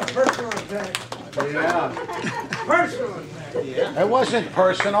 That's a personal attack. Yeah. Personal attack. It wasn't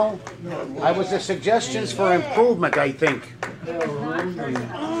personal. I was the suggestions for improvement, I think.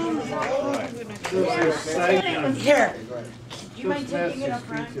 Here. Do you mind taking it up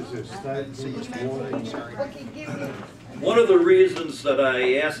front? One of the reasons that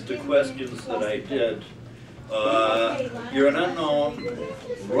I asked the questions that I did, you're an unknown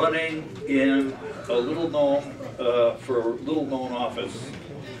running in a little known, for a little known office,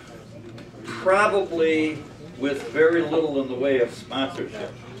 probably with very little in the way of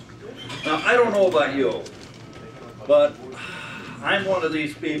sponsorship. Now, I don't know about you, but I'm one of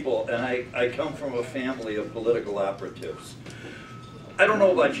these people, and I come from a family of political operatives. I don't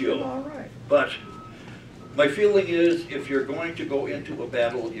know about you, but my feeling is if you're going to go into a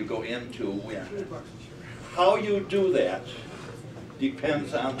battle, you go in to win. How you do that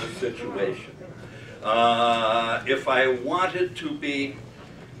depends on the situation. If I wanted to be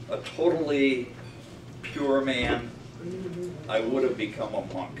a totally pure man, I would have become a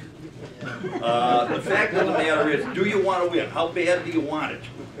monk. The fact of the matter is, do you want to win? How bad do you want it?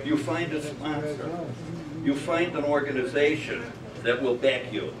 You find a sponsor. You find an organization that will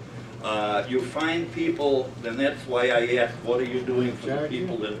back you. You find people, and that's why I asked, what are you doing for the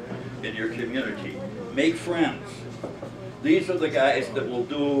people in your community? Make friends. These are the guys that will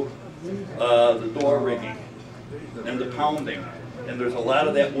do the door ringing and the pounding. And there's a lot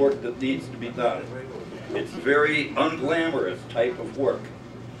of that work that needs to be done. It's very unglamorous type of work,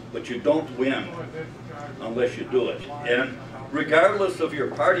 but you don't win unless you do it. And regardless of your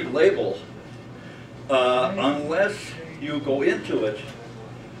party label, unless you go into it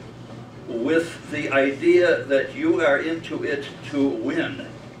with the idea that you are into it to win,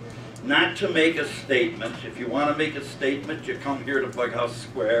 not to make a statement. If you want to make a statement, you come here to Bughouse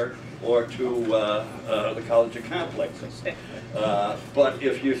Square or to the College of Complexes. But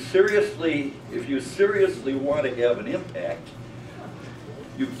if you seriously want to have an impact,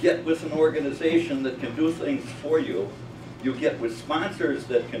 you get with an organization that can do things for you. You get with sponsors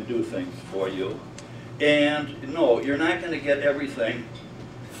that can do things for you. And no, you're not going to get everything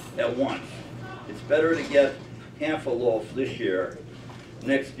at once. It's better to get half a loaf this year.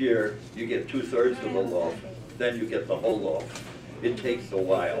 Next year, you get 2/3 of the loaf. Then you get the whole loaf. It takes a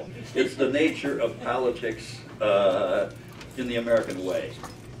while. It's the nature of politics in the American way.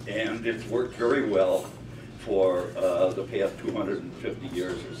 And it's worked very well for the past 250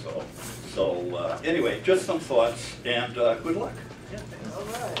 years or so. So anyway, just some thoughts, and good luck.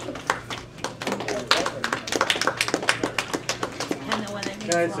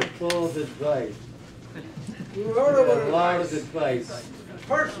 Guys are full of advice. A lot of advice.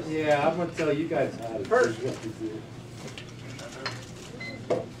 Yeah, I'm gonna tell you guys how to do what to do.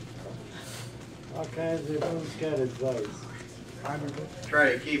 All kinds of who's got advice.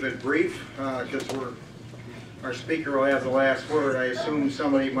 Try to keep it brief, because our speaker will have the last word. I assume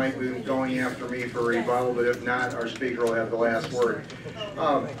somebody might be going after me for a rebuttal, but if not, our speaker will have the last word.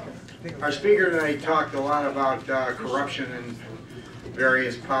 Our speaker tonight talked a lot about corruption and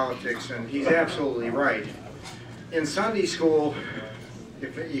various politics, and he's absolutely right. In Sunday school,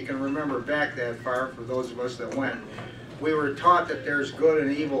 if you can remember back that far, for those of us that went, we were taught that there's good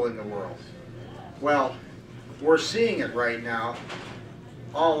and evil in the world. Well, we're seeing it right now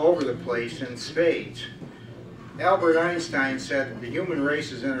all over the place in spades. Albert Einstein said the human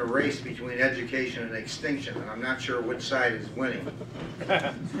race is in a race between education and extinction, and I'm not sure which side is winning.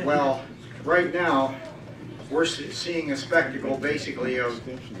 Well, right now, we're seeing a spectacle basically of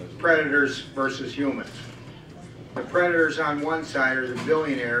predators versus humans. The predators on one side are the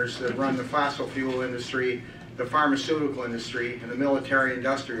billionaires that run the fossil fuel industry, the pharmaceutical industry, and the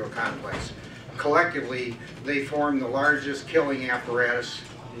military-industrial complex. Collectively, they form the largest killing apparatus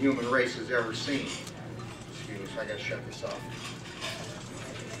the human race has ever seen. Excuse me, so I gotta shut this off.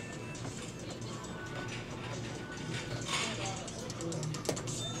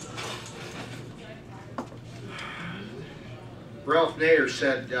 Ralph Nader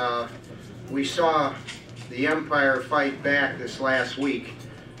said, we saw the empire fight back this last week.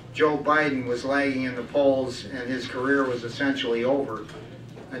 Joe Biden was lagging in the polls and his career was essentially over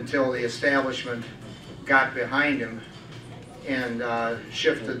until the establishment got behind him and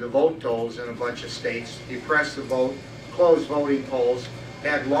shifted the vote totals in a bunch of states, depressed the vote, closed voting polls,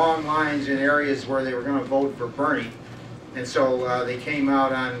 had long lines in areas where they were going to vote for Bernie. And so they came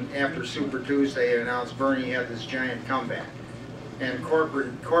out on after Super Tuesday and announced Bernie had this giant comeback. and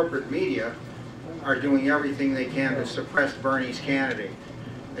corporate media are doing everything they can to suppress Bernie's candidate.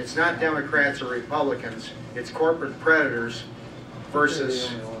 It's not Democrats or Republicans, it's corporate predators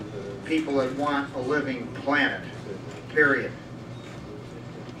versus people that want a living planet, period.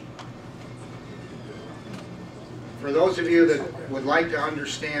 For those of you that would like to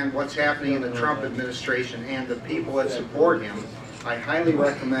understand what's happening in the Trump administration and the people that support him, I highly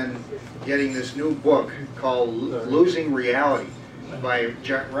recommend getting this new book called Losing Reality by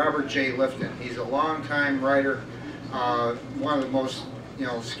Robert J. Lifton. He's a longtime writer, one of the most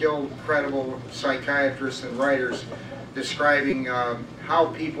skilled, credible psychiatrists and writers, describing how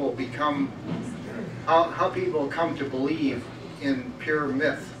people come to believe in pure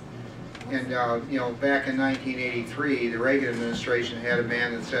myth. And back in 1983, the Reagan administration had a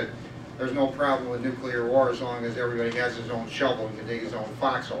man that said, "There's no problem with nuclear war as long as everybody has his own shovel and can dig his own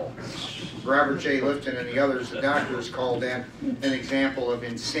foxhole." Robert J. Lifton and the others, the doctors, called that an example of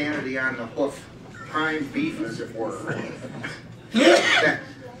insanity on the hoof, prime beef, as it were.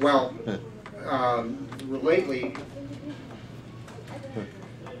 Lately,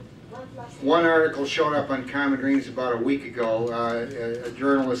 one article showed up on Common Dreams about a week ago. A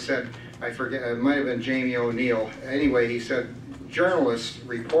journalist said, I forget, it might have been Jamie O'Neill. Anyway, he said, journalists,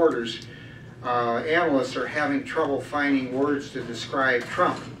 reporters, analysts are having trouble finding words to describe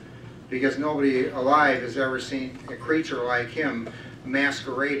Trump because nobody alive has ever seen a creature like him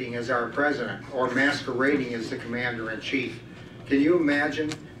masquerading as our president or masquerading as the commander-in-chief. Can you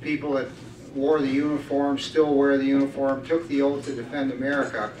imagine people that wore the uniform, still wear the uniform, took the oath to defend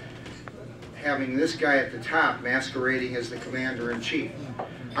America, having this guy at the top masquerading as the commander-in-chief?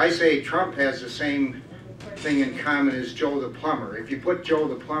 I say Trump has the same thing in common as Joe the plumber. If you put Joe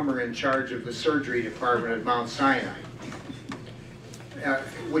the plumber in charge of the surgery department at Mount Sinai,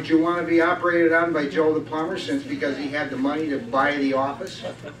 would you want to be operated on by Joe the plumber because he had the money to buy the office?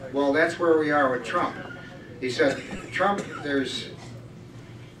 Well, that's where we are with Trump. He said, Trump,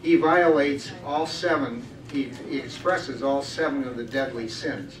 he violates all 7, he expresses all 7 of the deadly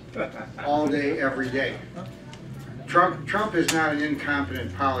sins, all day, every day. Trump is not an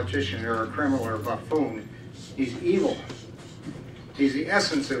incompetent politician or a criminal or a buffoon. He's evil. He's the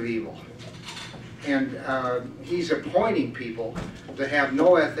essence of evil. And he's appointing people that have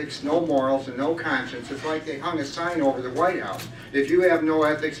no ethics, no morals, and no conscience. It's like they hung a sign over the White House. If you have no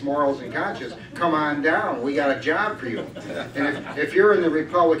ethics, morals, and conscience, come on down. We got a job for you. And if you're in the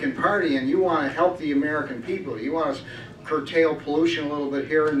Republican Party and you want to help the American people, you want to curtail pollution a little bit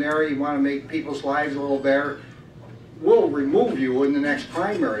here and there, you want to make people's lives a little better, we'll remove you in the next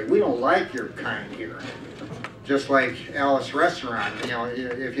primary. We don't like your kind here. Just like Alice Restaurant,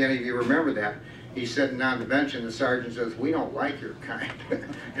 if any of you remember that. He's sitting on the bench and the sergeant says, "We don't like your kind."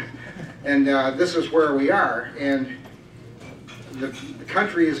 And this is where we are. And the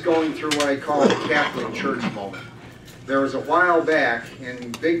country is going through what I call the Catholic Church moment. There was a while back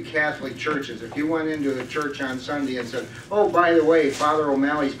in big Catholic churches, if you went into the church on Sunday and said, "Oh, by the way, Father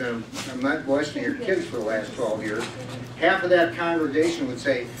O'Malley's been molesting your kids for the last 12 years, half of that congregation would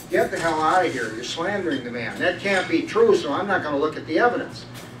say, "Get the hell out of here, you're slandering the man. That can't be true, so I'm not going to look at the evidence."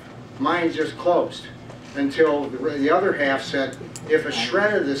 Mine just closed until the other half said, if a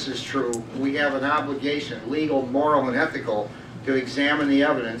shred of this is true, we have an obligation, legal, moral, and ethical, to examine the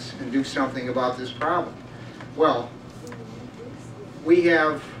evidence and do something about this problem. Well, we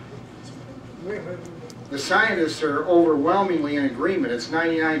have, the scientists are overwhelmingly in agreement. It's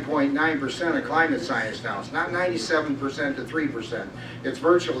 99.9% of climate science now. It's not 97% to 3%. It's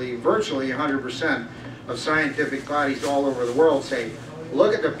virtually 100% of scientific bodies all over the world say,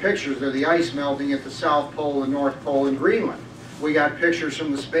 look at the pictures of the ice melting at the South Pole and North Pole in Greenland. We got pictures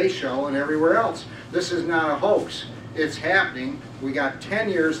from the space shuttle and everywhere else. This is not a hoax. It's happening. We got 10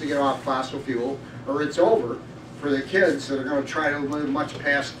 years to get off fossil fuel, or it's over for the kids that are going to try to live much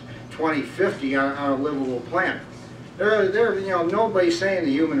past 2050 on a livable planet. Nobody's saying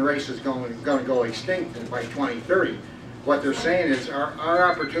the human race is going to go extinct by 2030. What they're saying is our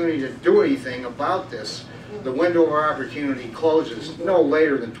opportunity to do anything about this, the window of opportunity closes no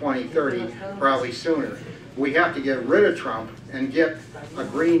later than 2030, probably sooner. We have to get rid of Trump and get a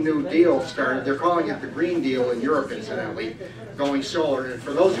Green New Deal started. They're calling it the Green Deal in Europe, incidentally, going solar. And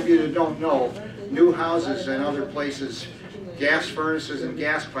for those of you that don't know, new houses and other places, gas furnaces and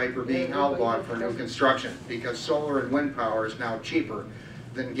gas pipe are being outlawed for new construction because solar and wind power is now cheaper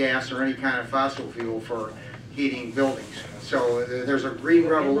than gas or any kind of fossil fuel for heating buildings. So there's a green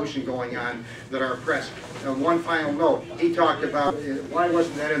revolution going on that our press, one final note, he talked about why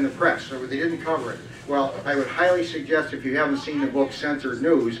wasn't that in the press, so they didn't cover it. Well, I would highly suggest, if you haven't seen the book Censored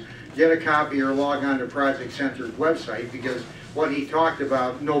News, get a copy or log on to Project Censored's website, because what he talked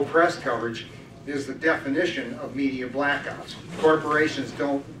about, no press coverage, is the definition of media blackouts. Corporations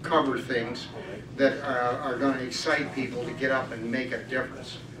don't cover things that are going to excite people to get up and make a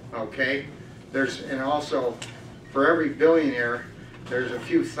difference, okay? And also, for every billionaire, there's a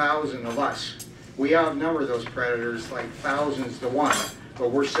few thousand of us. We outnumber those predators like thousands to one, but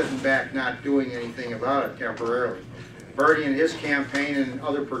we're sitting back not doing anything about it temporarily. Bertie and his campaign and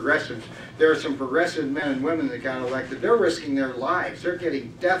other progressives, there are some progressive men and women that got elected. They're risking their lives. They're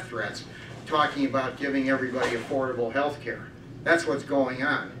getting death threats talking about giving everybody affordable health care. That's what's going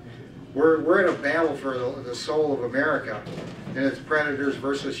on. We're in a battle for the soul of America, and it's predators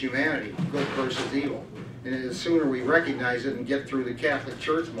versus humanity, good versus evil. And the sooner we recognize it and get through the Catholic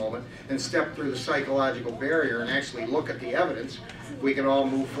Church moment and step through the psychological barrier and actually look at the evidence, we can all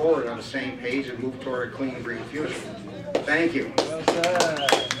move forward on the same page and move toward a clean, green future. Thank you. Well said.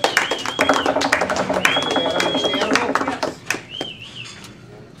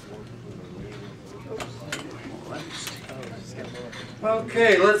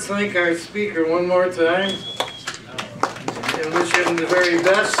 Okay, let's thank our speaker one more time and wish him the very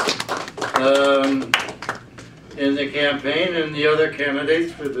best in the campaign and the other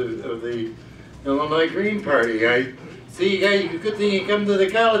candidates for the Illinois Green Party. I see, good thing you come to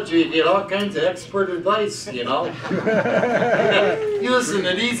the college, you get all kinds of expert advice, you know. You listen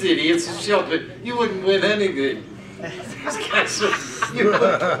to these idiots and show that you wouldn't win anything. These guys are, you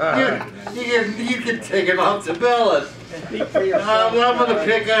can take them out to ballot. I'm going to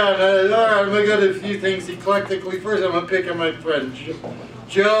pick on, all right, I'm going to go to a few things eclectically. First, I'm going to pick on my friend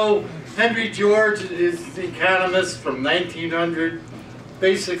Joe. Henry George is the economist from 1900,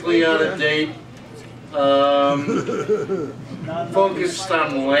 basically out of date, focused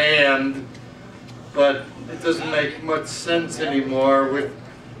on land, but it doesn't make much sense anymore with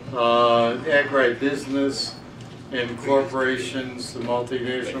agribusiness and corporations, the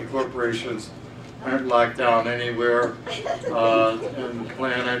multinational corporations aren't locked down anywhere on the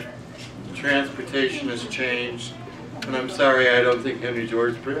planet. Transportation has changed. And I'm sorry, I don't think Henry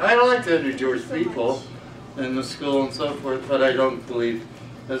George, I like Henry George people in the school and so forth, but I don't believe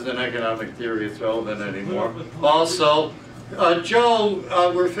as an economic theory it's relevant anymore. Also, Joe,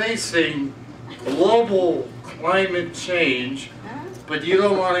 we're facing global climate change, but you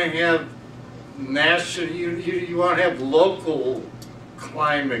don't want to have national, you want to have local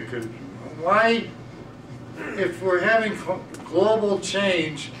climate. Why, if we're having global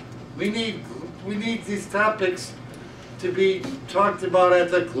change, we need these topics to be talked about at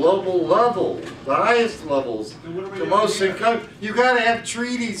the global level, the highest levels, the most. You got to have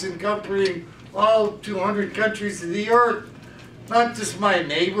treaties encompassing all 200 countries of the earth, not just my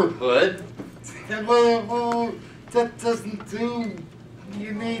neighborhood. That doesn't do.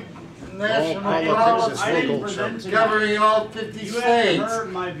 You need national policy covering all 50 states.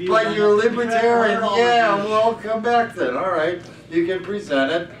 But you're libertarian. Yeah, well, come back then. All right, you can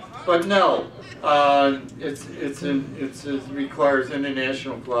present it, but no. It requires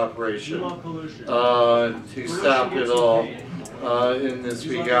international cooperation to stop it all in this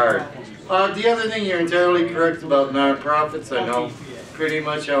regard. The other thing, you're entirely correct about nonprofits. I know pretty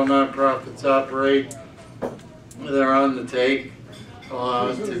much how nonprofits operate. They're on the take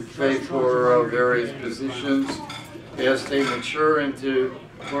to pay for various positions. As they mature into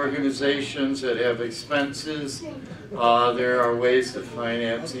organizations that have expenses, there are ways of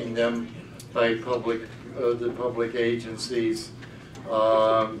financing them by the public agencies.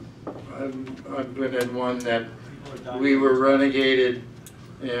 I've been in one that we were renegated,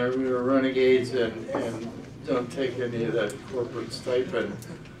 and we were renegades and don't take any of that corporate stipend.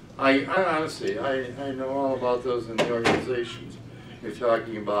 I honestly, I know all about those in the organizations you're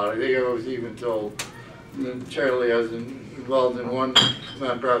talking about. I think I was even told, Charlie, I was involved in one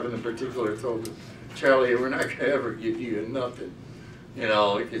nonprofit in particular, told Charlie, we're not going to ever give you nothing. You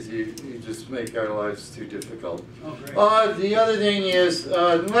know, because you just make our lives too difficult. The other thing is,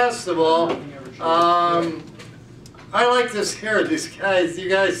 last of all, I like this here. These guys, you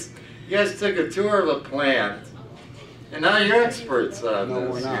guys took a tour of a plant, and now you're experts on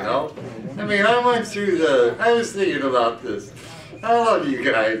this. You know, I mean, I was thinking about this. I love you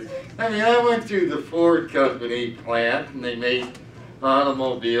guys. I mean, I went through the Ford Company plant, and they made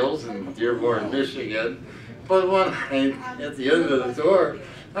automobiles in Dearborn, Michigan. But when at the end of the tour,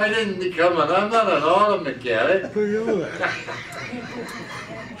 I didn't become I'm not an auto mechanic. This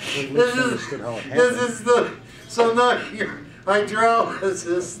is so now you're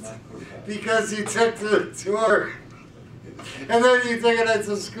hydrologist because you took the tour. And then you take it as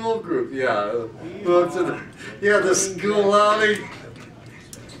a school group, yeah. The school outing.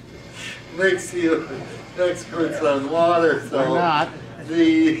 makes you experts on water, so. We're not.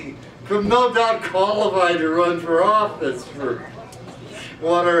 I'm no doubt qualified to run for office for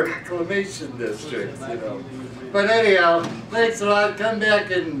Water Reclamation District, you know. But anyhow, thanks a lot. Come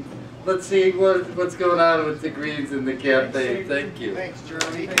back and let's see what's going on with the Greens in the campaign. Thank you. Thanks,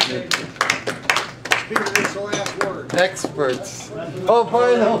 Jeremy. Speaker, this the last word. Experts. Oh,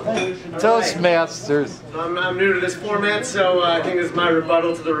 by the way, Toastmasters. I'm new to this format, so I think this is my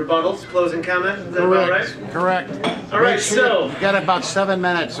rebuttal to the rebuttals. Closing comment. Is that about right? Correct. All right, so You got about 7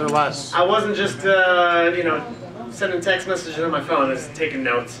 minutes or less. I wasn't just, you know, sending text messages on my phone. I was taking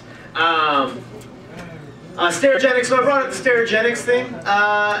notes. Stereogenics. So I brought up the stereogenics thing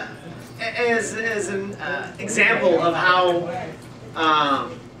as an example of how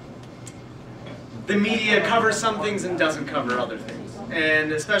the media covers some things and doesn't cover other things,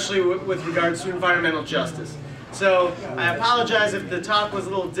 and especially with regards to environmental justice. So I apologize if the talk was a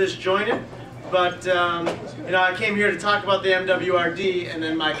little disjointed, but you know, I came here to talk about the MWRD, and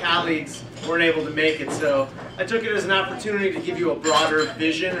then my colleagues weren't able to make it. So I took it as an opportunity to give you a broader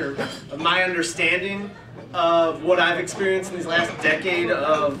vision or of my understanding of what I've experienced in these last decade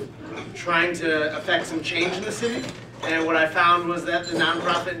of trying to affect some change in the city. And what I found was that the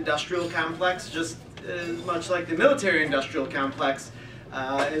nonprofit industrial complex, just much like the military industrial complex,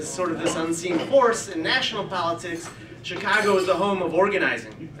 is sort of this unseen force in national politics. Chicago is the home of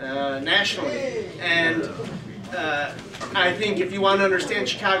organizing nationally. And I think if you want to understand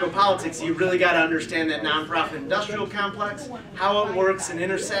Chicago politics, you really got to understand that nonprofit industrial complex, how it works and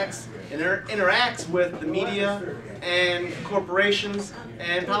intersects and interacts with the media and corporations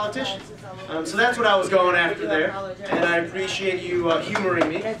and politicians. So that's what I was going after there, and I appreciate you humoring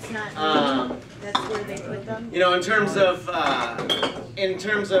me. You know, in terms of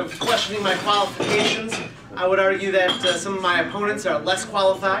questioning my qualifications, I would argue that some of my opponents are less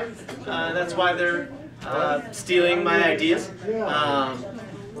qualified. That's why they're stealing my ideas,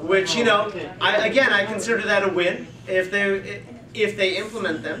 which, you know, I consider that a win if they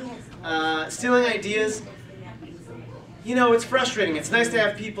implement them. Stealing ideas, you know, it's frustrating. It's nice to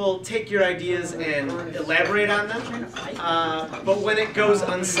have people take your ideas and elaborate on them, but when it goes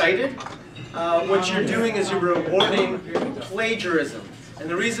uncited, what you're doing is you're rewarding plagiarism. And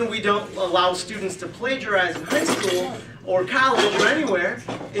the reason we don't allow students to plagiarize in high school or college or anywhere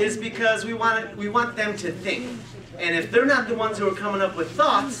is because we want them to think. And if they're not the ones who are coming up with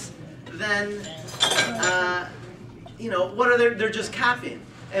thoughts, then you know, what are they're just copying.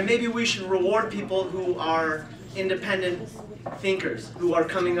 And maybe we should reward people who are independent thinkers, who are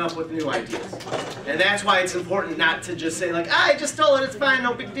coming up with new ideas. And that's why it's important not to just say like, I just stole it, it's fine,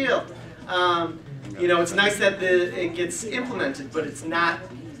 no big deal. You know, it's nice that it gets implemented, but it's not,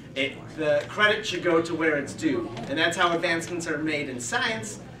 the credit should go to where it's due. And that's how advancements are made in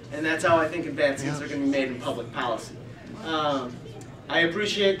science, and that's how I think advancements are going to be made in public policy. I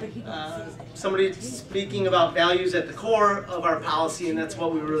appreciate somebody speaking about values at the core of our policy, and that's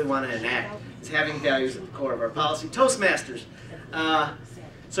what we really want to enact, is having values at the core of our policy. Toastmasters.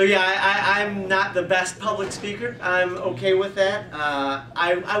 So yeah, I'm not the best public speaker. I'm okay with that.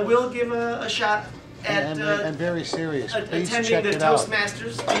 I will give a shot at and very serious. attending the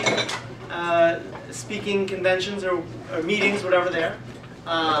Toastmasters speaking conventions or meetings, whatever they are.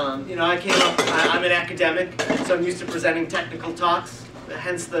 You know, I'm an academic, so I'm used to presenting technical talks,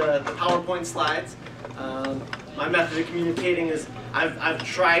 hence the PowerPoint slides. My method of communicating is I've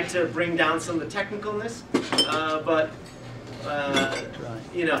tried to bring down some of the technicalness, but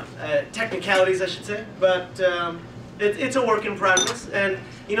you know, technicalities I should say, but it's a work in progress. And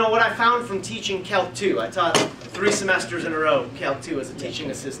you know what I found from teaching Calc 2, I taught 3 semesters in a row Calc 2 as a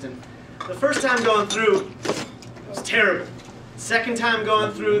teaching assistant. The first time going through, it was terrible. Second time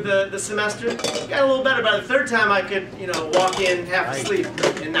going through the semester, got a little better. By the third time I could, you know, walk in half asleep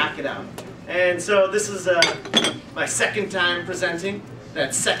and knock it out. And so this is my second time presenting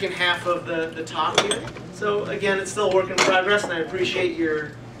that second half of the talk here. So again, it's still a work in progress, and I appreciate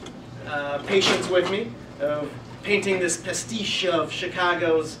your patience with me of painting this pastiche of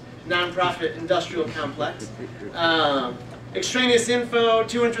Chicago's nonprofit industrial complex. Extraneous info,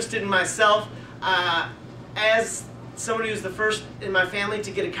 too interested in myself. As somebody who's the first in my family to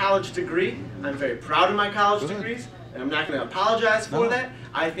get a college degree, I'm very proud of my college degrees, and I'm not going to apologize for that.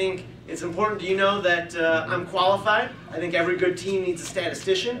 I think it's important you know that I'm qualified. I think every good team needs a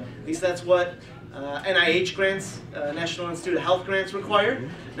statistician. At least that's what NIH grants, National Institute of Health grants require.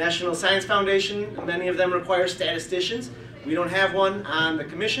 National Science Foundation, many of them require statisticians. We don't have one on the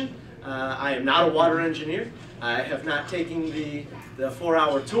commission. I am not a water engineer. I have not taken the the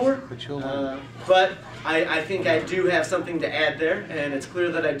 4-hour tour, but I think I do have something to add there, and it's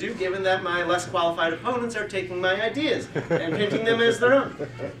clear that I do, given that my less qualified opponents are taking my ideas and painting them as their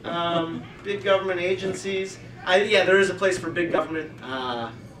own. Big government agencies, yeah, there is a place for big government.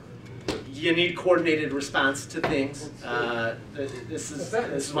 You need coordinated response to things. This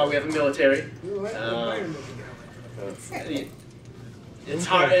is why we have a military. It's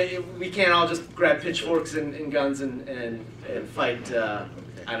hard. We can't all just grab pitchforks and guns and fight.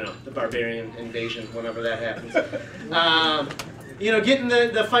 I don't know, the barbarian invasion whenever that happens. You know, getting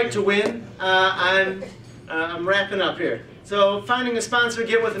the fight to win. I'm wrapping up here. So finding a sponsor,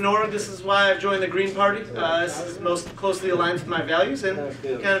 get with an org. This is why I've joined the Green Party. This is most closely aligned with my values, and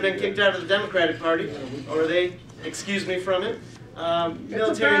kind of been kicked out of the Democratic Party, or they excused me from it.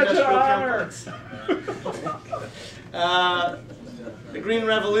 Military industrial complex. The Green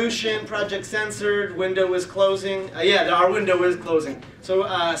Revolution, Project Censored, window is closing. Yeah, our window is closing. So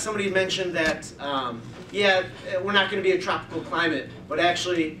somebody mentioned that, yeah, we're not going to be a tropical climate, but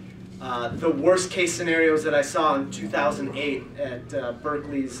actually the worst case scenarios that I saw in 2008 at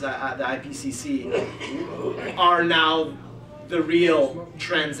Berkeley's, the IPCC, are now the real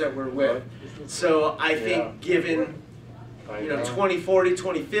trends that we're with. So I think given 2040,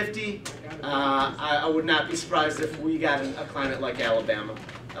 2050, I would not be surprised if we got a climate like Alabama.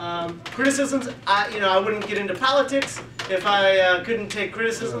 Criticisms, I wouldn't get into politics if I couldn't take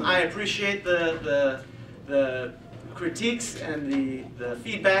criticism. I appreciate the critiques and the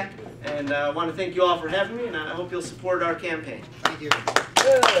feedback, and I want to thank you all for having me, and I hope you'll support our campaign. Thank you.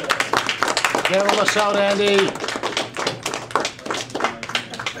 Give us out, Andy.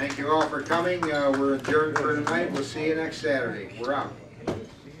 Thank you all for coming. We're adjourned for tonight. We'll see you next Saturday. We're out.